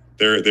now.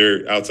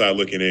 They're outside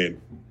looking in,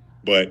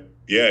 but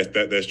yeah,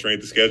 that's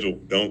strength of schedule.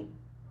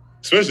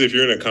 Especially if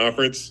you're in a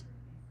conference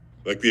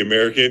like the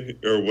American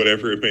or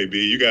whatever it may be,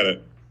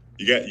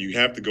 you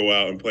have to go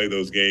out and play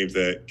those games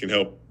that can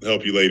help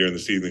you later in the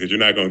season, because you're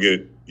not going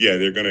to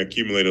they're going to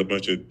accumulate a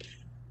bunch of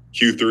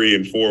Q3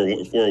 and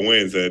four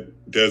wins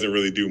that doesn't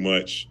really do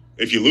much.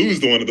 If you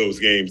lose one of those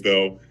games,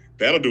 though,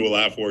 that'll do a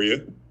lot for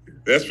you.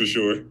 That's for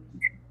sure.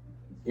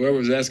 Whoever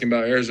was asking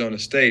about Arizona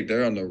State,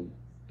 they're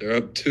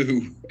up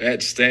 2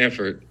 at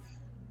Stanford.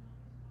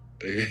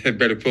 They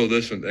better pull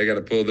this one. They got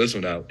to pull this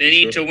one out. They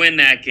need to win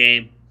that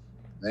game.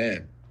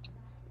 Man.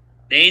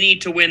 They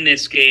need to win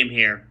this game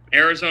here.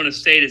 Arizona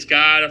State has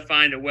got to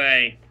find a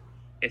way.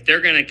 If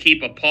they're going to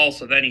keep a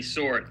pulse of any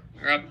sort,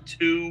 they're up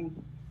 2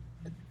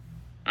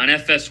 on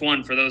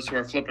FS1 for those who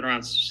are flipping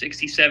around,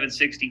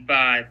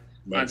 67-65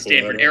 on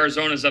Stanford.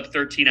 Arizona's up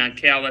 13 on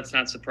Cal. That's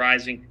not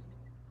surprising.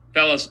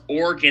 Fellas,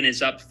 Oregon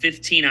is up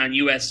 15 on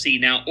USC.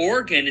 Now,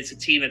 Oregon is a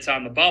team that's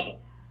on the bubble.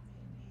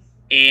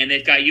 And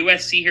they've got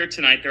USC here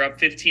tonight. They're up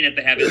 15 at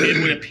the half.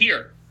 It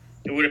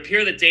would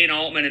appear that Dana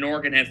Altman and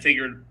Oregon have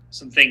figured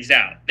some things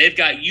out. They've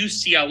got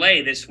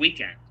UCLA this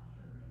weekend.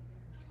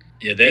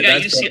 Yeah,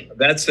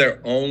 that's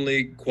their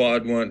only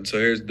quad 1. So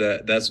here's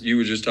that's you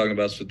were just talking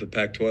about with the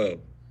Pac-12.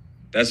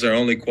 That's their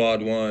only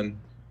quad 1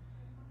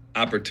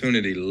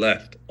 opportunity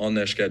left on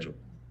their schedule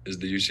is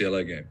the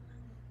UCLA game.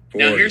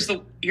 Now here's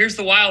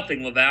the wild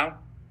thing, Laval.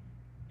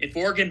 If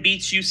Oregon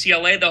beats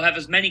UCLA, they'll have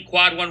as many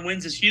quad 1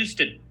 wins as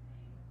Houston.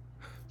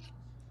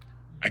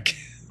 I can't.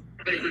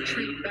 They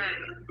retreat back.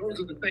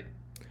 Those are the things.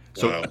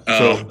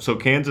 So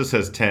Kansas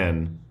has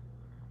 10,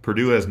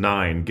 Purdue has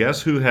 9.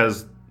 Guess who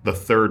has the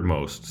third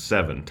most?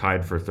 7,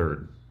 tied for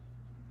third.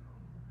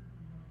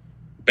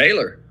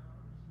 Baylor.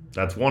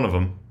 That's one of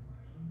them.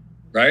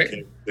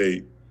 Right?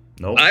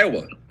 Nope.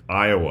 Iowa.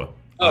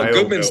 Oh, Iowa,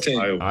 Goodman's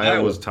team.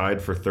 Iowa's tied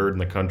for third in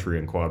the country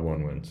in quad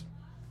 1 wins.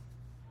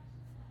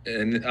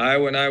 And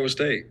Iowa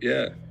State,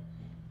 yeah.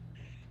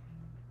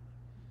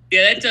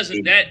 Yeah,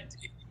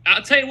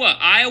 I'll tell you what,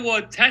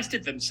 Iowa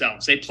tested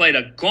themselves. They played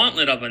a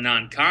gauntlet of a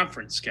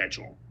non-conference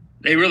schedule.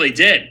 They really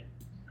did.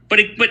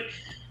 But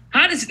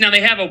how does it now?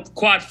 They have a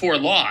quad 4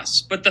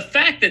 loss, but the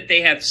fact that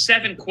they have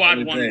 7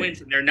 quad 1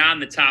 wins and they're not in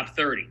the top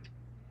 30,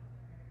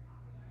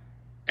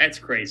 that's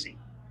crazy.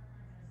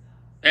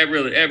 It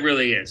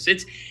really is.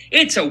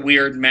 It's a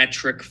weird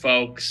metric,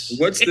 folks.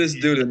 What's this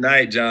do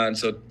tonight, John?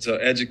 So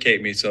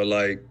educate me. So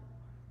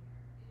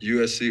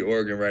USC,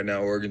 Oregon right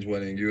now. Oregon's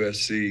winning.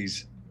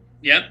 USC's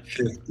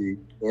 50.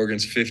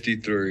 Oregon's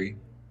 53.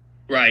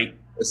 Right.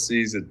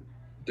 USC's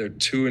they're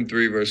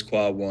 2-3 versus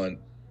quad 1,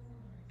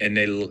 and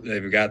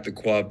they've got the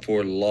quad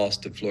 4 loss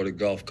to Florida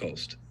Gulf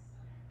Coast.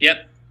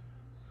 Yep.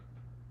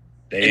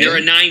 They're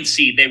a 9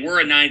 seed. They were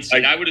a 9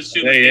 seed. I would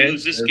assume if they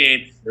lose this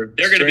game, they're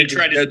going to be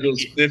trying to.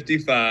 Schedule's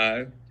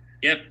 55.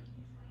 Yep.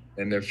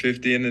 And they're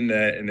 50 in the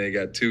net, and they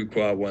got 2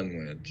 quad 1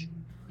 wins,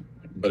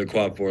 but a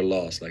quad 4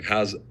 loss.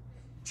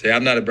 See,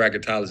 I'm not a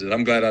bracketologist.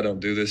 I'm glad I don't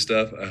do this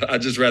stuff.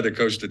 I'd just rather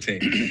coach the team.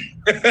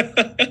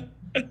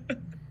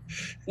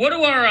 What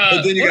do our?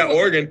 But then you got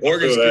Oregon.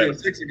 Oregon's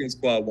 3-6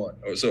 against quad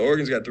 1. So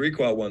Oregon's got 3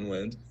 quad 1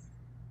 wins.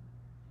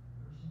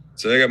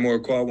 So they got more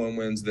quad 1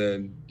 wins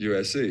than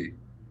USC.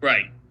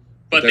 Right.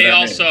 But they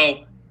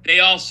also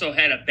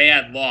had a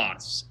bad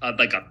loss,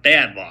 like a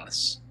bad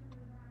loss.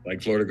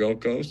 Like Florida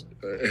Gulf Coast?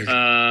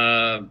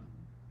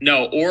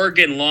 No,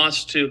 Oregon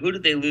lost to – who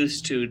did they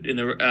lose to in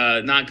the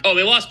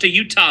they lost to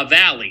Utah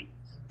Valley,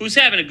 who's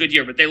having a good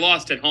year, but they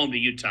lost at home to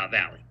Utah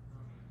Valley.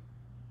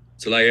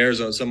 So like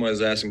Arizona, someone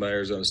was asking about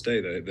Arizona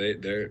State.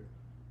 They're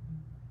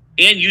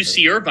and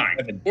UC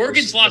Irvine.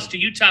 Oregon's lost to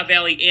Utah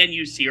Valley and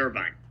UC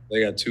Irvine.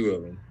 They got 2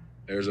 of them.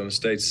 Arizona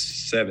State's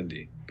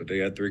 70, but they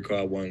got 3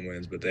 quad 1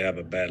 wins, but they have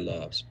a bad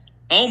loss.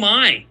 Oh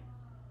my.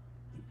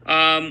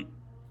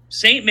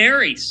 St.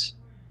 Mary's.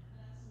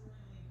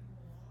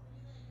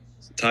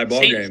 Tie ball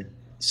game.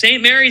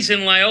 St. Mary's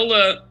and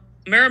Loyola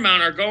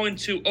Marymount are going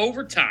to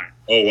overtime.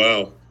 Oh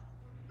wow.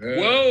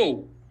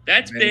 Whoa,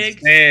 that's big.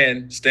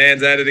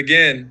 Stan's at it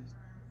again.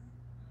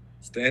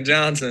 Stan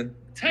Johnson.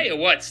 Tell you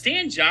what,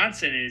 Stan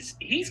Johnson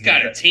he's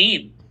got a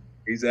team.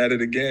 He's at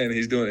it again.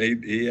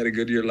 He had a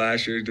good year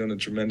last year. He's doing a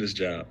tremendous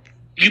job.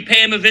 You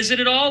pay him a visit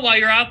at all while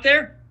you're out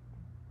there?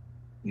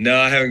 No,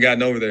 I haven't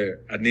gotten over there.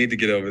 I need to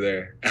get over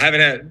there. I haven't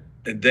had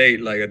a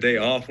day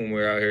off when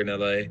we're out here in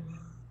LA.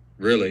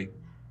 Really.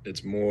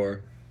 It's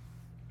more,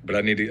 but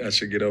I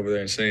should get over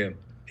there and see him.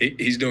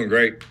 He's doing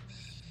great.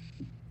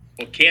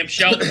 Well, Cam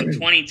Shelton with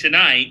 20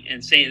 tonight,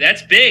 and saying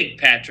that's big,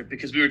 Patrick,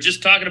 because we were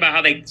just talking about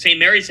how St.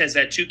 Mary's has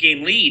that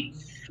 2-game lead.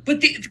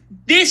 But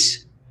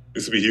this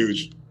will be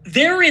huge.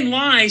 Therein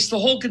lies the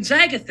whole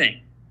Gonzaga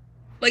thing.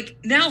 Like,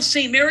 now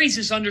St. Mary's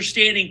is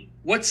understanding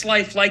what's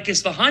life like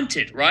as the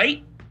hunted,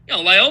 right? You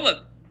know,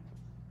 Loyola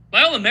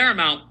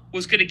Marymount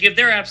was going to give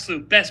their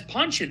absolute best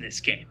punch in this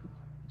game.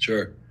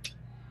 Sure.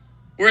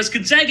 Whereas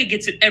Gonzaga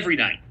gets it every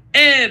night,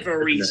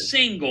 every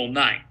single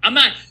night. I'm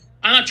not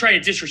trying to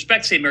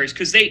disrespect St. Mary's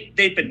because they've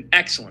been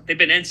excellent. They've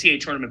been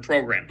NCAA tournament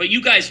program, but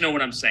you guys know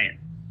what I'm saying.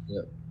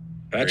 Yeah,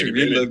 Patrick,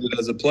 you lived it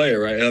as a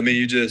player, right? I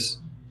mean,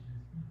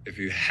 if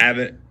you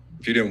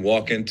didn't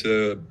walk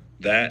into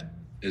that,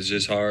 it's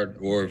just hard.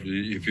 Or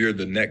if you're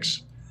the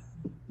next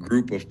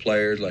group of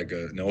players, like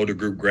an older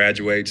group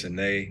graduates and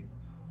they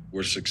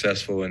were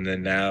successful, and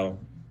then now,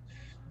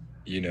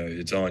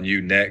 it's on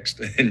you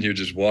next, and you're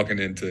just walking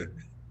into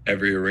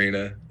every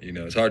arena.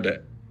 It's hard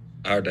to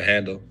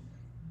handle.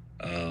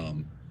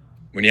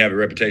 When you have a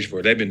reputation for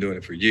it, they've been doing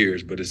it for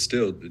years, but it's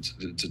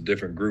a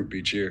different group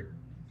each year.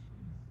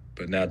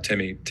 But now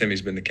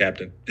Timmy's been the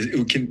captain.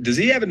 Does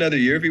he have another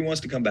year if he wants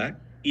to come back?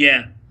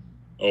 Yeah.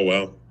 Oh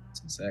wow,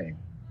 it's insane.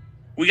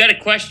 We got a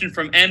question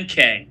from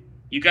MK.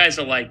 You guys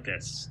will like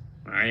this.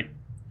 All right.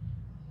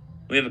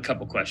 We have a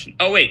couple questions.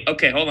 Oh wait,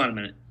 okay, hold on a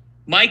minute.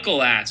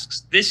 Michael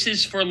asks, this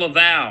is for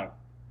Laval.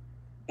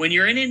 When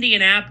you're in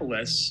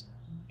Indianapolis,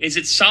 is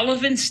it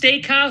Sullivan's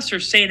Steakhouse or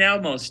St.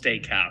 Elmo's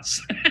Steakhouse?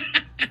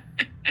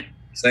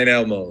 St.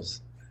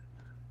 Elmo's.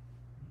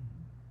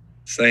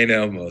 St.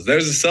 Elmo's.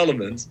 There's a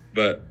Sullivan's,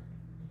 but...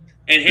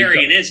 And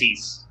Harry and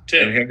Izzy's, too.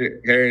 And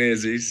Harry and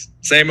Izzy's.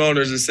 Same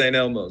owners as St.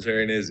 Elmo's,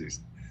 Harry and Izzy's.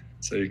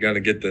 So you're going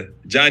to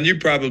get John, you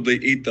probably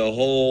eat the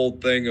whole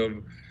thing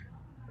of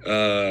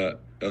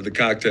the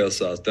cocktail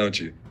sauce, don't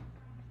you?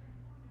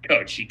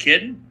 Coach, you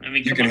kidding? I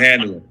mean, you can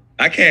handle it.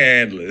 I can't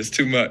handle it. It's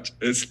too much.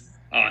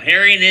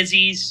 Harry and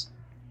Izzy's.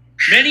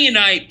 Many a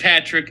night,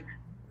 Patrick.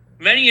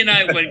 Many a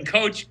night when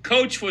Coach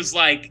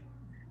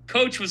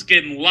was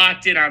getting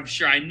locked in. I'm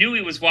sure. I knew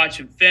he was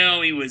watching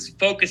film. He was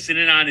focusing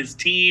in on his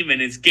team and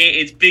his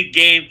big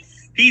game.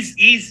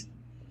 He's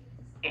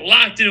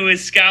locked into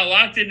his scout,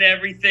 locked into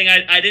everything.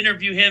 I'd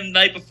interview him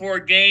night before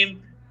a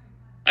game.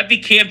 I'd be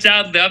camped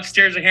out in the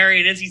upstairs of Harry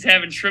and Izzy's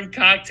having shrimp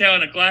cocktail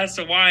and a glass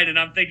of wine, and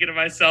I'm thinking to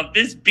myself,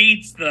 this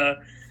beats the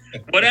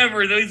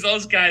whatever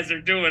those guys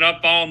are doing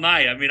up all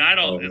night. I mean, I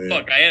don't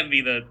look. I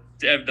envy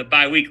the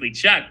biweekly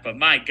check, but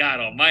my God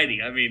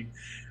Almighty, I mean,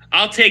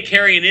 I'll take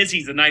Harry and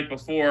Izzy's the night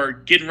before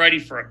getting ready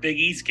for a Big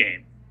East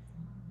game.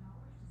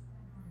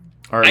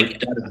 All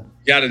right,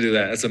 got to do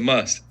that. That's a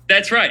must.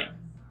 That's right.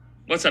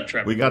 What's up,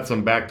 Trevor? We got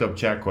some backed up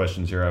chat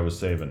questions here I was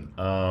saving.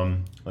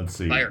 Let's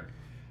see. Fire.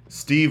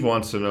 Steve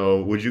wants to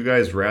know, would you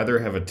guys rather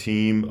have a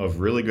team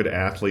of really good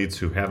athletes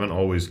who haven't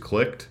always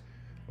clicked,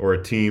 or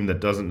a team that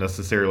doesn't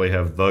necessarily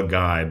have the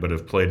guy but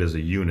have played as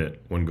a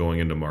unit when going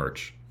into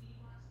March?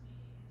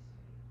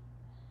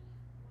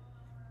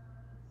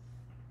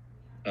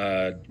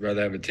 I'd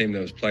rather have a team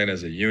that was playing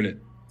as a unit.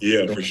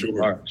 Yeah, for sure.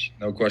 March.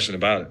 No question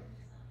about it.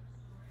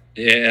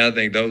 Yeah, I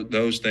think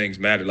those things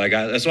matter. Like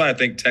that's why I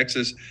think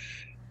Texas.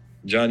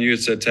 John, you had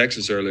said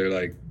Texas earlier.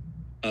 Like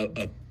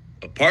a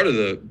part of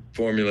the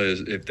formula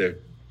is if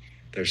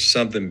there's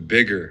something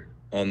bigger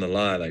on the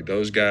line, like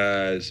those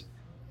guys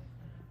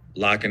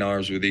locking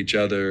arms with each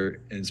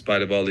other in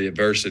spite of all the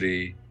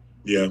adversity.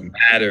 Yeah,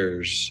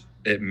 matters.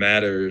 It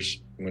matters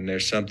when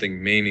there's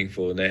something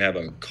meaningful and they have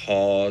a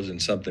cause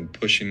and something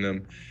pushing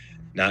them,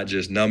 not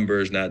just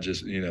numbers, not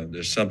just,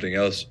 there's something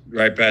else,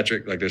 right,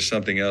 Patrick? Like there's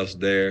something else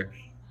there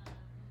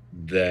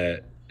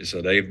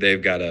so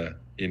they've got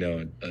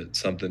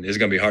something. It's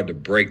going to be hard to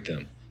break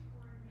them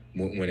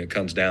when it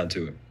comes down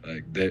to it.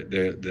 Like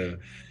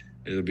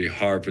it'll be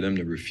hard for them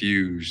to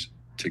refuse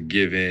to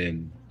give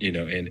in,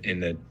 in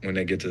that when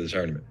they get to the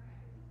tournament.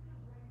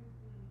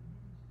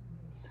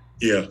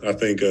 Yeah, I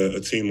think a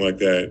team like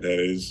that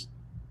is,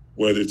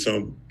 whether it's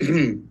some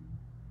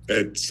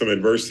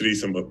adversity,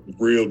 some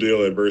real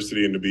deal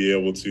adversity, and to be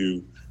able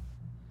to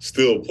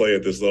still play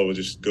at this level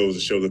just goes to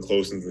show the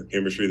closeness and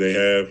chemistry they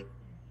have.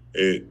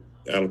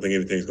 I don't think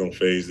anything's going to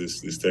phase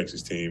this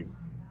Texas team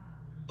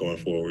going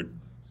forward.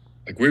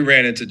 Like we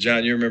ran into,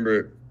 John, you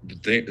remember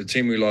the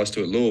team we lost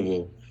to at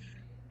Louisville,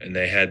 and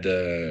they had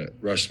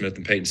Rush Smith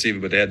and Peyton Siva,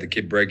 but they had the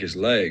kid break his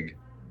leg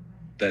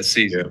that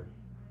season.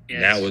 Yeah.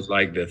 And that was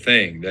like the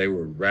thing. They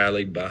were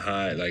rallied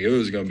behind. Like it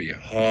was going to be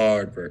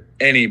hard for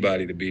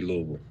anybody to beat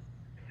Louisville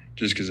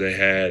just because they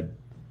had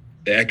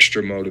the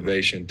extra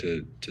motivation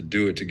to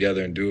do it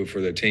together and do it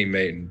for their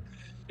teammate. And,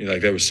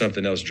 like there was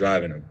something else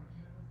driving them.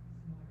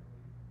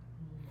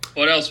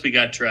 What else we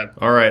got, Trev?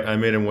 All right, I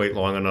made him wait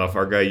long enough.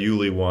 Our guy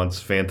Yuli wants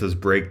Fanta's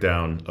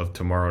breakdown of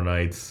tomorrow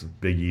night's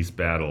Big East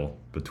battle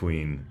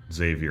between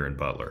Xavier and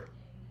Butler.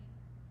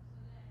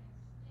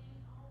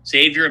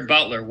 Xavier and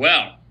Butler.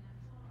 Well,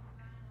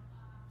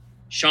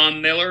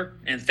 Sean Miller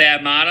and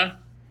Thad Matta,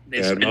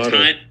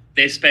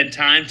 they spend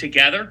time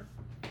together.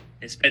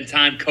 They spend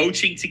time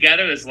coaching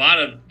together. There's a lot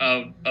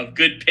of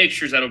good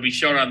pictures that'll be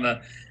shown on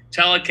the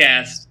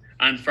telecast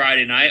on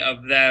Friday night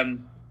of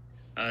them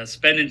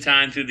spending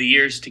time through the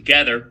years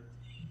together.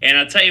 And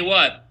I'll tell you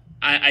what,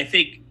 I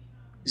think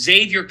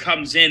Xavier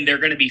comes in, they're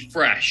going to be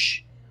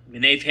fresh. I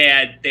mean, they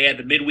had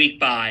the midweek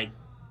bye.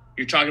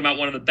 You're talking about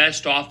one of the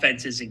best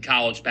offenses in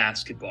college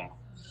basketball.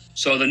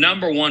 So the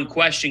number one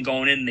question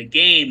going in the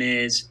game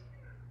is,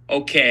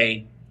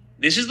 okay,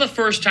 this is the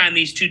first time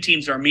these two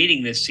teams are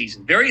meeting this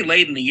season. Very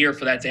late in the year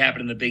for that to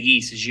happen in the Big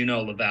East, as you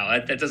know,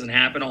 Laval. That doesn't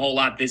happen a whole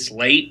lot this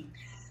late.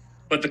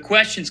 But the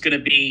question's going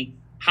to be,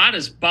 how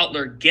does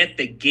Butler get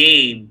the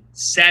game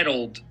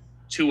settled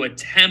to a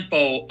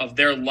tempo of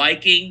their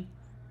liking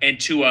and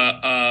to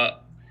a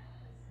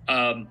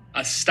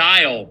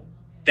style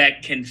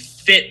that can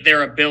fit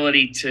their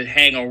ability to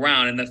hang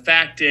around? And the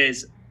fact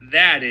is,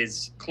 that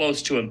is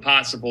close to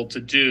impossible to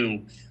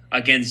do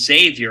against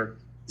Xavier.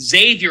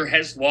 Xavier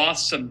has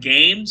lost some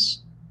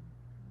games,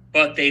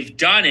 but they've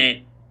done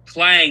it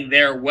playing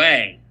their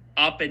way.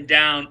 Up and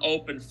down,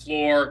 open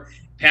floor,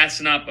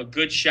 passing up a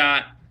good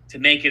shot to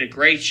make it a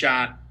great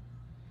shot.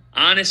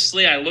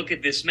 Honestly, I look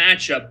at this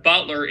matchup,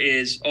 Butler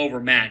is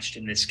overmatched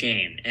in this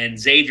game, and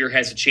Xavier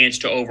has a chance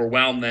to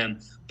overwhelm them.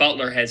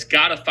 Butler has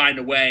got to find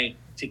a way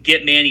to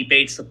get Manny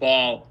Bates the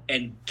ball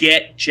and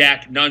get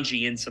Jack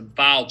Nungy in some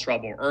foul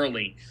trouble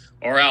early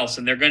or else.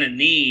 And they're going to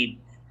need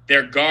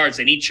their guards.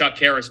 They need Chuck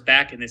Harris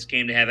back in this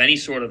game to have any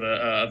sort of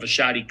a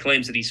shot. He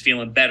claims that he's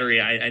feeling better.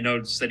 I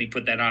noticed that he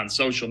put that on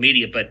social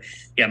media. But,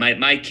 yeah,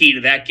 my key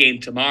to that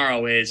game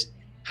tomorrow is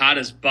how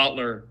does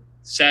Butler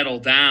settle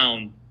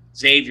down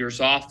Xavier's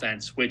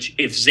offense, which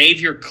if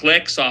Xavier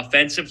clicks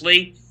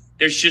offensively,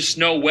 there's just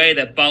no way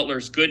that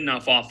Butler's good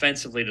enough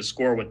offensively to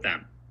score with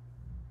them.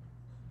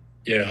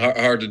 Yeah,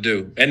 hard to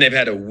do. And they've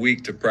had a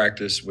week to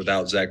practice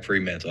without Zach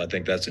Freemantle. I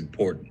think that's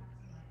important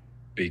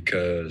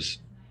because,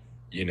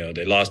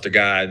 they lost a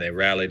guy and they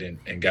rallied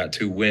and got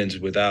 2 wins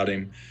without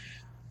him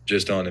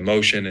just on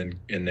emotion and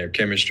in their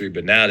chemistry.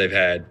 But now they've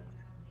had,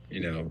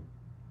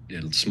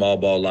 small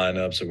ball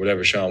lineups or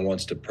whatever Sean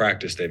wants to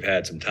practice. They've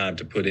had some time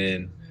to put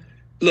in.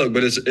 Look,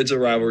 but it's a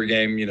rivalry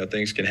game.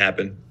 Things can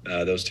happen.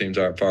 Those teams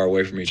aren't far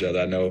away from each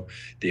other. I know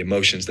the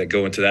emotions that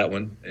go into that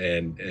one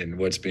and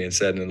what's being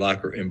said in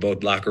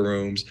both locker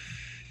rooms.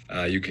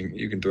 You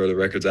can throw the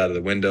records out of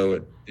the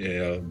window,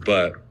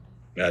 but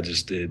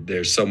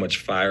there's so much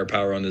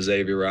firepower on the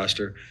Xavier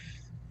roster.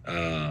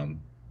 Butler,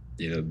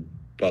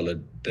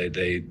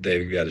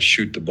 they've got to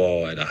shoot the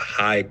ball at a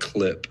high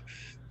clip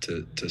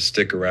to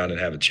stick around and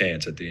have a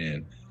chance at the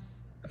end.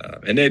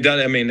 And they've done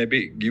it. I mean,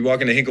 you walk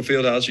into Hinkle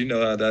Fieldhouse, you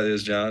know how that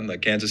is, John.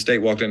 Like Kansas State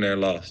walked in there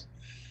and lost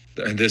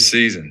this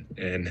season.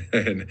 And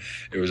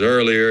it was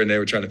earlier and they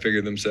were trying to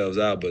figure themselves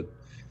out, but,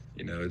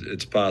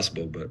 it's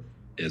possible. But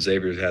yeah,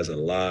 Xavier has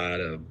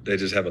they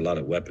just have a lot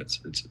of weapons.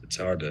 It's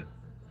hard to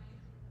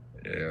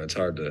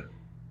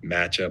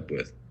match up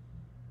with.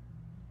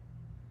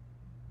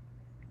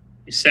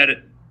 You said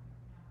it.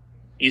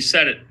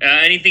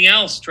 Anything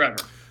else, Trevor?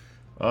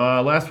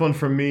 Last one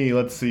from me.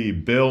 Let's see.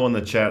 Bill in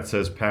the chat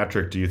says,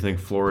 Patrick, do you think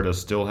Florida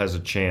still has a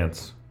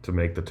chance to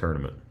make the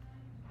tournament?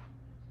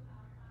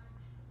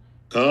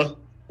 Huh?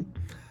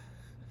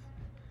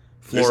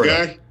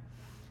 Florida.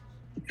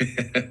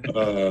 This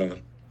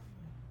guy?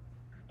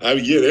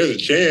 There's a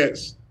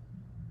chance.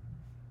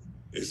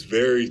 It's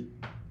very,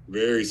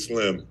 very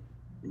slim.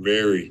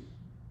 Very.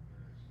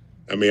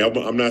 I mean,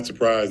 I'm not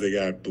surprised they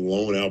got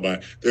blown out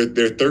by. They're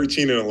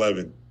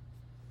 13-11.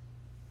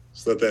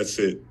 Just let that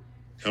sit.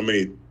 How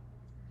many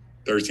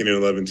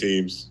 13-11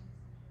 teams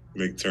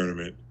make the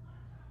tournament?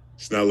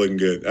 It's not looking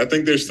good. I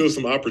think there's still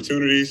some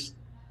opportunities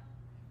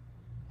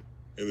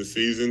in the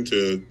season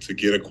to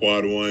get a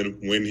quad one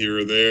win here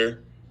or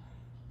there.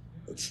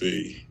 Let's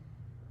see.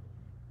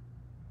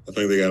 I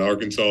think they got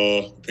Arkansas.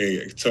 I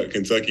think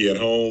Kentucky at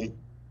home.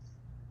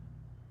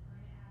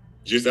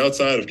 Just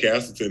outside of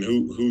Castleton,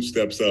 who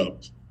steps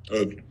up?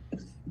 Let's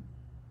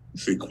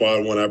see,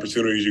 quad one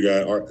opportunities. You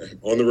got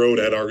on the road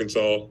at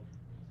Arkansas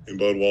in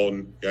Bud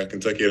Walton. Got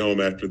Kentucky at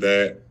home after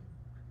that.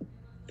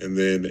 And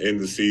then in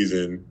the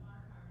season,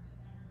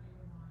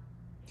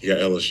 you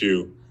got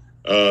LSU.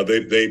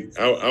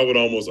 I would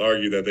almost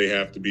argue that they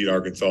have to beat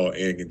Arkansas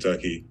and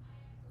Kentucky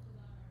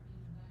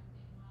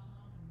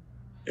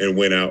and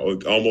win out.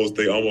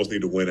 They almost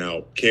need to win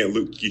out.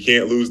 You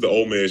can't lose to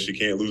Ole Miss. You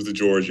can't lose to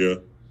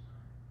Georgia.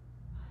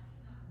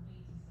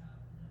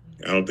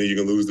 I don't think you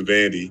can lose to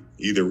Vandy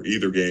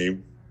either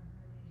game.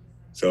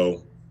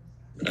 So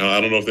I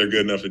don't know if they're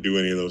good enough to do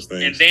any of those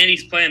things. And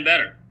Vandy's playing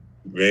better.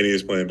 Vandy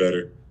is playing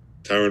better.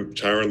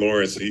 Tyron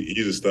Lawrence,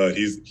 he's a stud.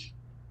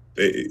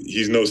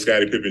 He's no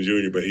Scottie Pippen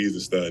Jr., but he's a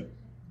stud.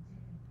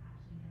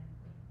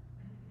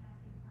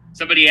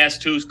 Somebody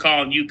asked who's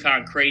calling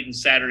UConn Creighton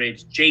Saturday.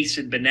 It's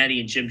Jason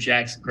Benetti and Jim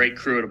Jackson. Great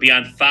crew. It'll be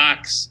on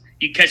Fox.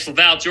 You can catch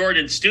LaVall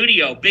Jordan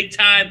studio. Big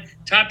time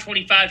top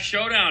 25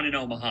 showdown in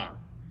Omaha.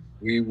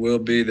 We will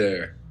be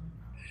there.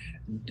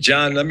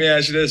 John, let me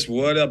ask you this.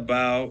 What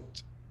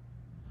about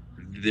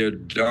their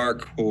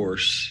dark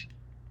horse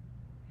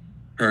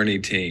tourney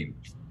team,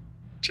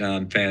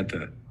 John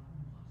Panther?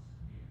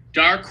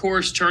 Dark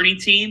horse tourney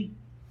team?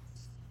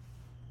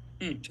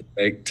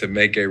 To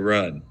make a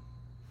run.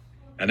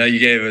 I know you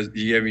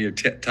gave me your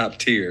top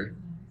tier.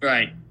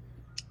 Right.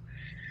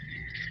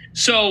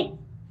 So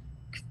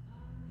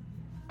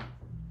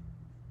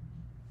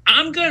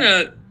I'm going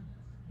to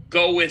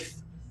go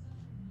with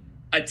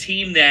a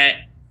team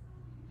that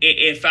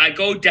if I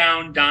go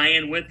down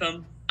dying with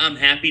them, I'm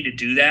happy to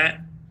do that.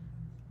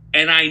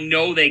 And I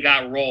know they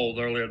got rolled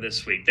earlier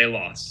this week. They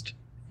lost.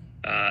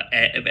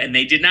 And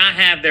they did not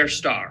have their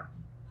star.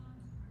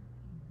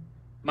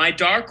 My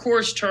dark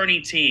horse tourney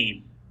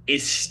team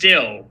is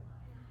still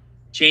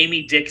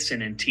Jamie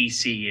Dixon and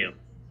TCU.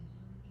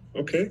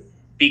 Okay.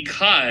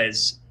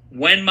 Because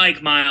when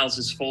Mike Miles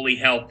is fully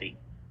healthy,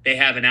 they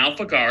have an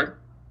alpha guard.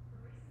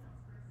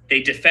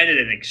 They defended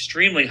at an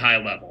extremely high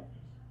level.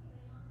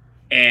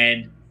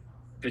 And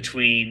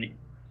between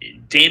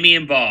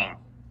Damian Baugh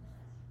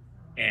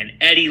and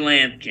Eddie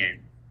Lampkin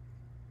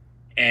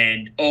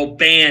and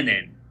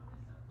O'Bannon,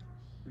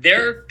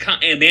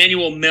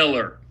 Emmanuel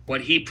Miller,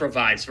 what he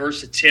provides,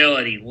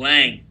 versatility,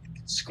 length,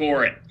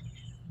 score it.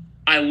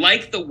 I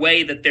like the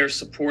way that their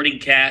supporting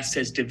cast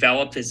has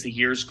developed as the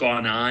year's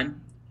gone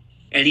on.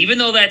 And even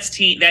though that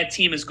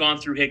team has gone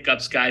through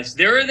hiccups, guys,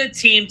 they're the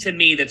team to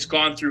me that's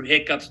gone through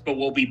hiccups but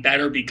will be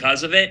better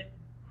because of it.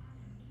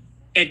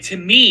 And to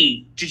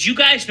me, did you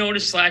guys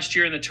notice last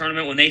year in the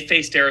tournament when they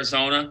faced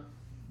Arizona?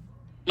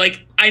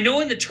 Like, I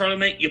know in the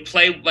tournament you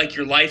play like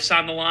your life's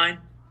on the line,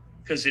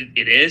 because it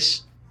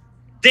is.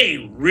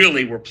 They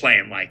really were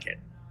playing like it.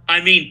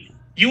 I mean,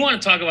 you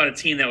want to talk about a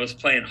team that was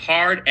playing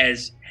hard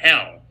as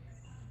hell.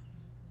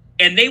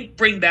 And they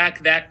bring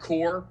back that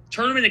core.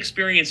 Tournament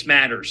experience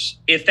matters.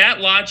 If that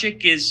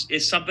logic is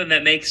something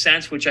that makes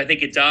sense, which I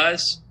think it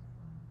does,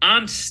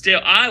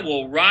 I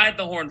will ride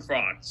the Horned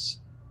Frogs.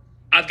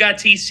 I've got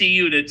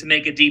TCU to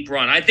make a deep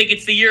run. I think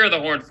it's the year of the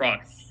Horned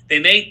Frog. They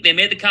made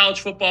the college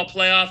football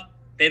playoff.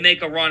 They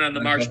make a run on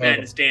the March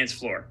Madness dance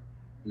floor.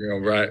 You're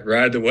gonna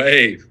ride the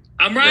wave.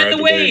 I'm riding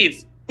the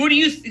wave. Who do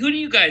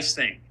you guys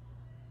think?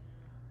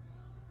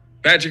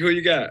 Patrick, who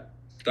you got?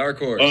 Dark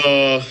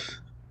horse.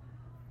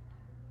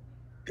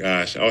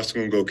 Gosh, I was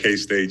going to go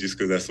K-State just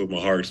because that's what my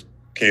heart's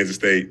Kansas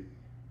State.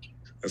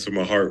 That's what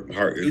my heart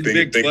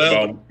think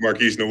about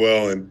Marquise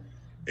Noel and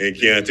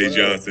Keontae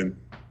Johnson.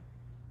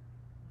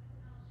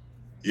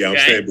 Yeah, I'm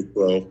saying Big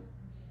 12.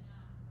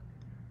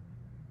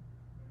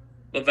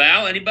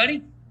 LaVall,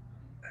 anybody?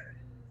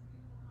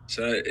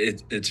 So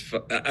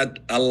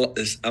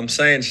I'm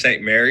saying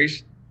St.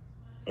 Mary's.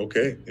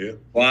 Okay, yeah.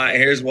 Why?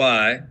 Here's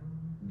why.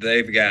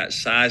 They've got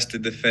size to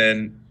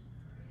defend,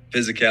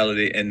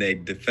 physicality, and a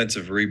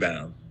defensive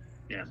rebound.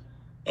 Yeah.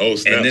 Oh,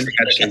 snap.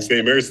 And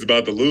St. Mary's is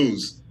about to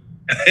lose.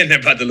 And they're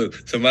about to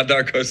lose. So my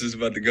dark horse is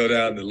about to go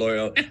down. The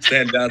loyal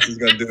Stan Johnson's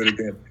going to do it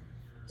again.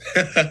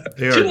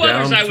 They are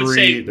down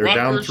three. They're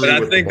down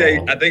three.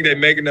 But I think they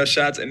make enough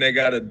shots, and they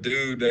got a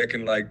dude that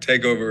can like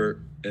take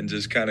over and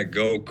just kind of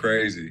go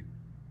crazy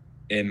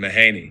in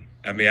Mahaney.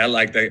 I mean, I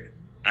like that.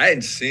 I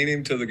hadn't seen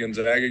him till the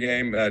Gonzaga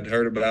game. I'd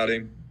heard about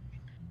him,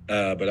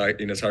 but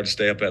it's hard to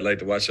stay up that late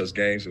to watch those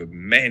games. But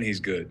man, he's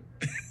good.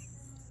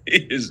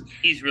 He's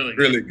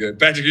really good.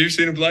 Patrick, have you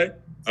seen him play?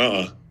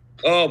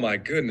 Oh my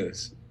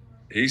goodness,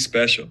 he's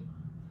special.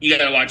 You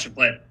got to watch him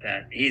play,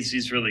 Pat.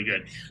 He's really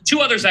good. Two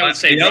others I would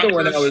say. The other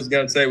one I was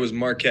gonna say was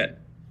Marquette.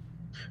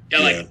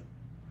 Yeah,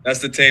 that's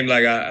the team.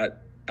 Like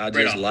I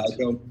just like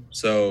them.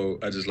 So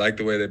I just like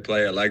the way they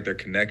play. I like their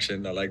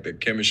connection. I like their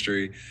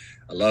chemistry.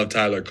 I love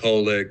Tyler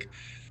Kolek.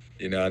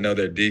 I know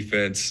their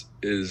defense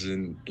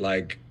isn't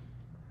like,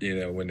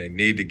 when they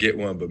need to get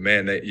one, but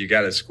man, you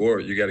got to score.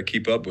 You got to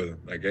keep up with them.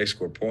 Like they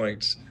score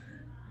points.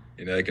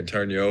 They can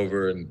turn you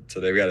over, and so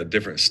they've got a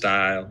different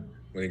style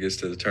when it gets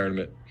to the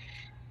tournament.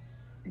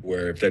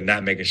 Where if they're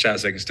not making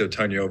shots, they can still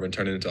turn you over and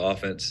turn it into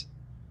offense.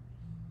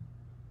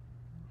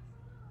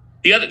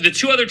 The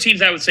two other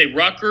teams I would say,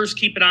 Rutgers,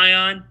 keep an eye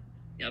on.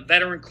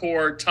 Veteran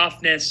core,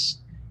 toughness,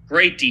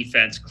 great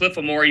defense. Cliff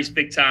Amory's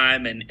big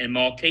time, and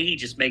Mulcahy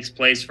just makes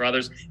plays for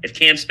others. If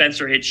Cam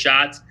Spencer hits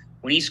shots,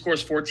 when he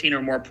scores 14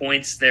 or more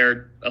points,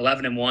 they're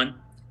 11-1.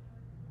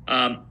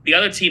 The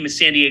other team is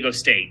San Diego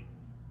State.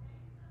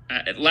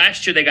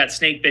 Last year, they got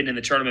snake bitten in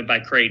the tournament by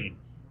Creighton.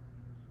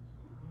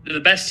 They're the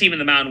best team in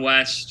the Mountain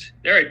West.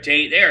 They're a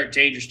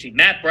dangerous team.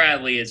 Matt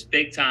Bradley is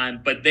big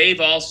time, but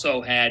they've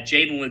also had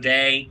Jaden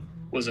Leday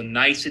was a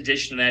nice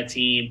addition to that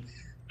team.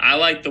 I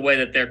like the way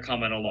that they're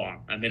coming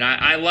along. I mean,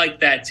 I like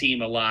that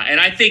team a lot. And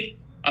I think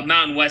a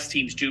Mountain West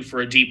team's due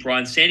for a deep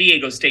run. San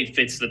Diego State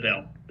fits the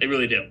bill. They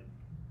really do.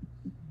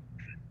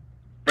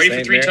 Ready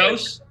for three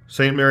toasts?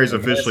 St. Mary's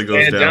officially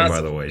goes Stan down,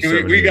 Johnston. by the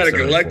way. We got to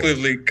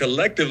 78-74.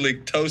 collectively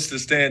toast to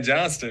Stan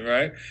Johnston,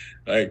 right?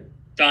 Like,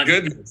 done.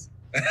 Goodness.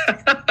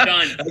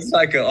 Done. That's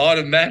like an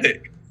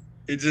automatic.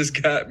 He just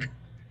got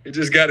it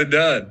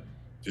done.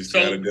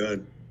 Got it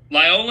done.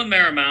 Loyola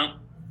Marymount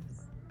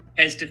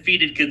has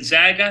defeated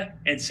Gonzaga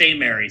and St.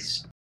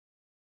 Mary's.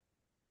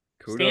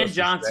 Stan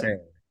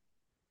Johnson.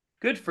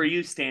 Good for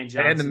you, Stan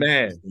Johnson. And the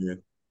man. Yeah.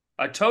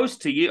 A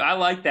toast to you. I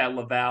like that,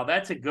 Laval.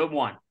 That's a good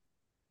one.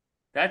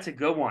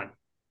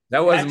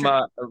 That wasn't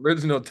my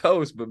original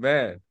toast, but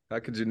man, how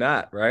could you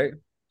not, right?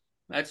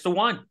 That's the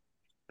one.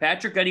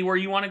 Patrick, anywhere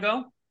you want to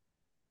go?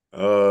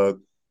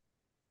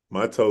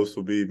 My toast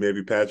will be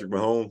maybe Patrick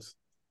Mahomes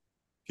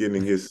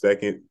getting his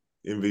second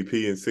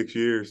MVP in 6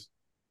 years.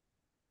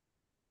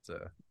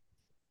 So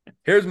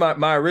here's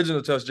my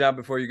original toast, John,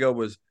 before you go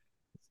was,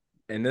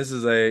 and this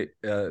is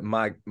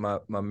my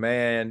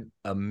man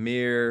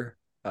Amir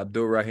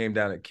Abdul-Rahim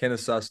down at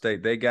Kennesaw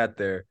State. They got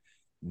their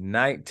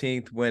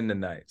 19th win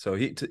tonight. So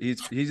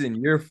he's in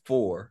year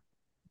 4.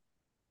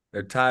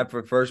 They're tied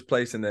for first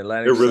place in the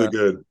Atlantic. They're really Sun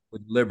good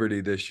with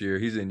Liberty this year.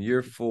 He's in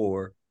year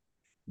 4.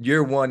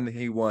 Year 1,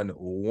 he won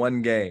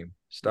one game,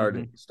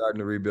 starting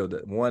to rebuild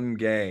it. One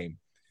game.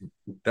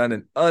 Done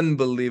an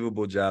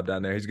unbelievable job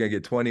down there. He's going to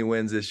get 20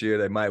 wins this year.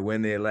 They might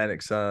win the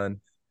Atlantic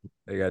Sun.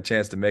 They got a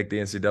chance to make the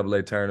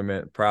NCAA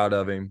tournament. Proud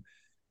of him.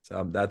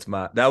 So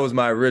that was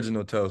my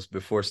original toast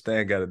before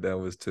Stan got it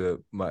done, was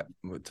to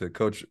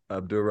Coach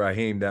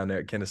Abdul-Rahim down there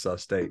at Kennesaw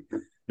State.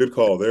 Good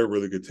call. They're a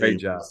really good team. Great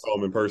job. I saw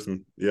them in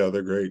person. Yeah,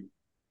 they're great.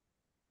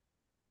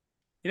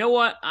 You know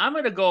what? I'm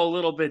going to go a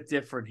little bit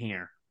different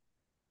here.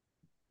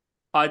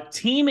 A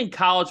team in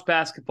college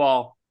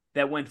basketball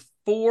that went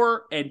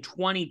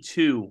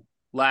 4-22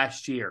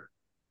 last year.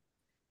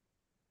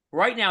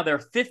 Right now, they're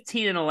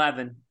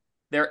 15-11.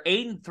 They're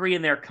 8-3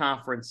 in their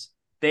conference.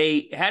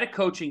 They had a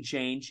coaching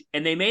change,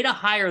 and they made a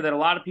hire that a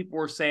lot of people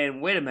were saying,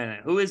 wait a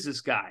minute, who is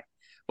this guy?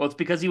 Well, it's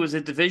because he was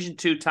at Division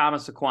II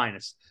Thomas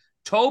Aquinas.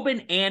 Tobin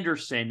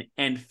Anderson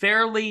and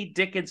Fairleigh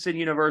Dickinson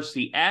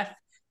University,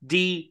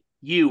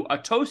 FDU. A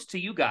toast to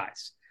you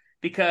guys,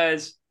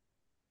 because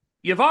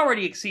you've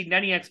already exceeded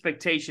any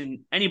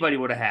expectation anybody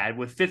would have had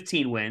with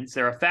 15 wins.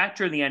 They're a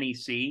factor in the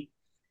NEC.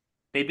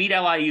 They beat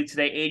LIU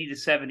today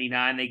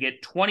 80-79. They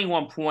get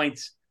 21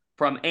 points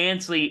from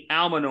Ansley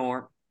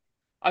Almanor.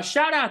 A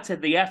shout out to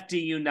the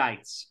FDU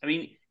Knights. I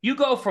mean, you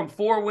go from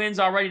 4 wins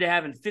already to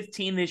having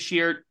 15 this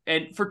year.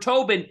 And for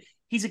Tobin,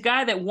 he's a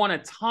guy that won a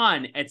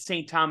ton at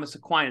St. Thomas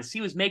Aquinas. He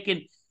was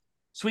making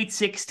Sweet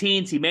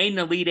 16s. He made an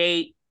Elite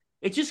 8.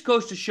 It just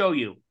goes to show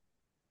you.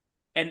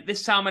 And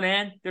this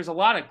Salmonan, there's a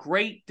lot of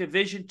great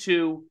Division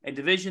II and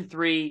Division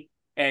III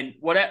and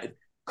whatever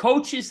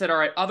coaches that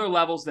are at other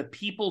levels that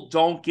people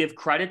don't give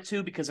credit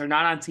to because they're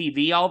not on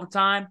TV all the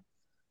time.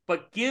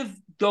 But give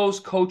those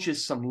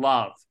coaches some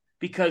love,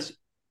 because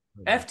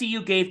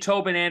FDU gave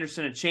Tobin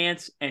Anderson a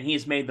chance, and he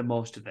has made the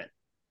most of it.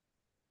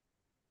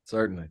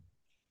 Certainly.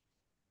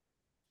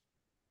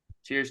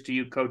 Cheers to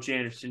you, Coach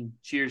Anderson.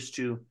 Cheers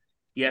to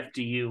the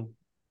FDU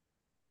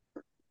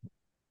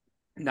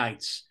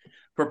Knights.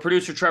 For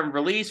producer Trevor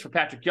Release, for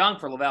Patrick Young,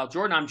 for Laval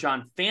Jordan, I'm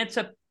John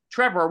Fanta.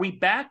 Trevor, are we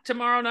back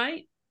tomorrow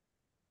night?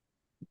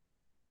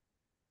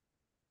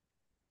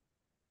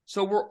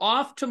 So we're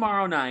off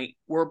tomorrow night.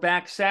 We're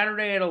back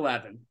Saturday at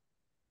 11.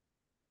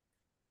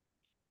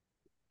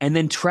 And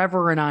then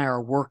Trevor and I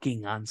are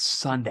working on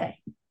Sunday.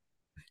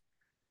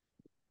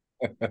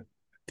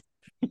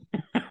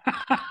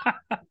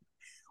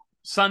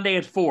 Sunday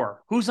at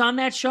 4. Who's on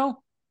that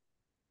show?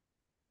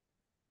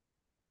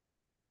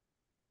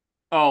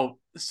 Oh,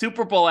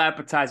 Super Bowl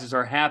appetizers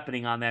are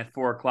happening on that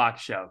 4 o'clock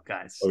show,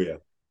 guys. Oh, yeah.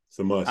 It's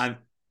a must.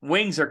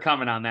 Wings are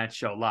coming on that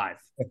show live.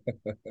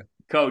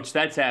 Coach,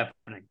 that's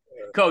happening.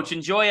 Coach,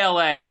 enjoy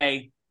LA.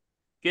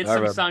 Get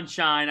some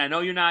sunshine. I know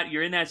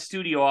you're in that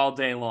studio all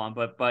day long,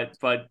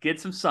 but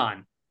get some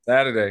sun.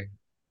 Saturday,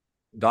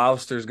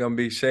 Gloucester's gonna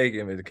be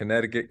shaking with the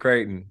Connecticut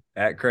Creighton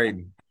at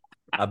Creighton.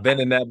 I've been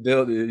in that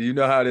building. You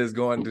know how it is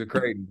going to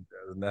Creighton.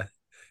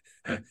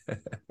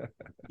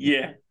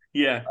 Yeah.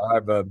 All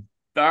right, bud.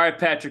 All right,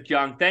 Patrick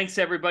Young. Thanks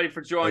everybody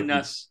for joining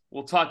us.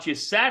 We'll talk to you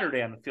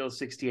Saturday on the Field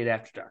 68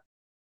 After Dark.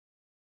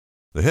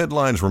 The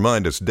headlines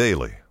remind us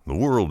daily the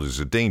world is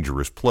a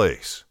dangerous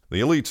place. The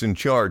elites in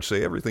charge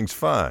say everything's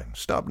fine.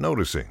 Stop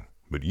noticing.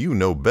 But you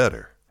know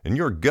better. And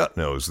your gut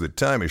knows that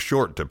time is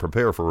short to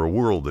prepare for a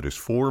world that is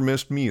 4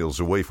 missed meals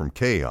away from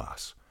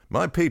chaos.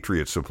 My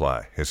Patriot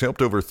Supply has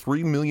helped over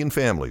 3 million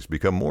families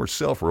become more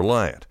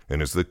self-reliant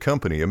and is the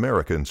company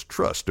Americans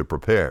trust to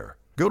prepare.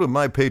 Go to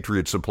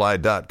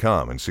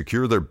MyPatriotSupply.com and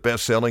secure their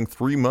best-selling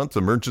 3-month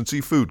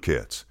emergency food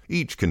kits.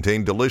 Each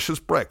contain delicious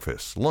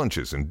breakfasts,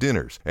 lunches, and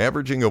dinners,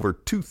 averaging over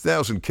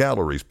 2,000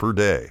 calories per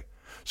day.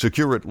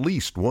 Secure at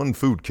least one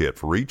food kit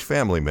for each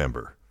family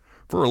member.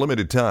 For a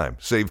limited time,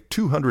 save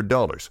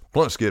 $200,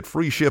 plus get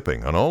free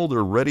shipping on all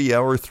their Ready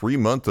Hour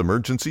 3-month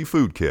emergency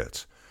food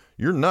kits.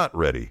 You're not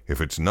ready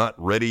if it's not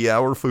Ready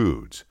Hour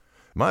Foods.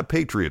 My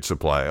Patriot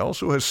Supply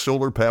also has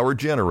solar power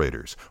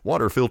generators,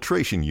 water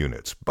filtration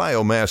units,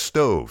 biomass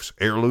stoves,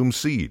 heirloom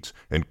seeds,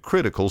 and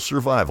critical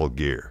survival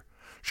gear.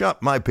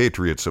 Shop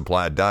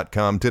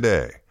MyPatriotSupply.com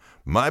today.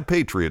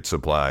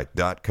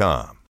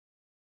 MyPatriotSupply.com.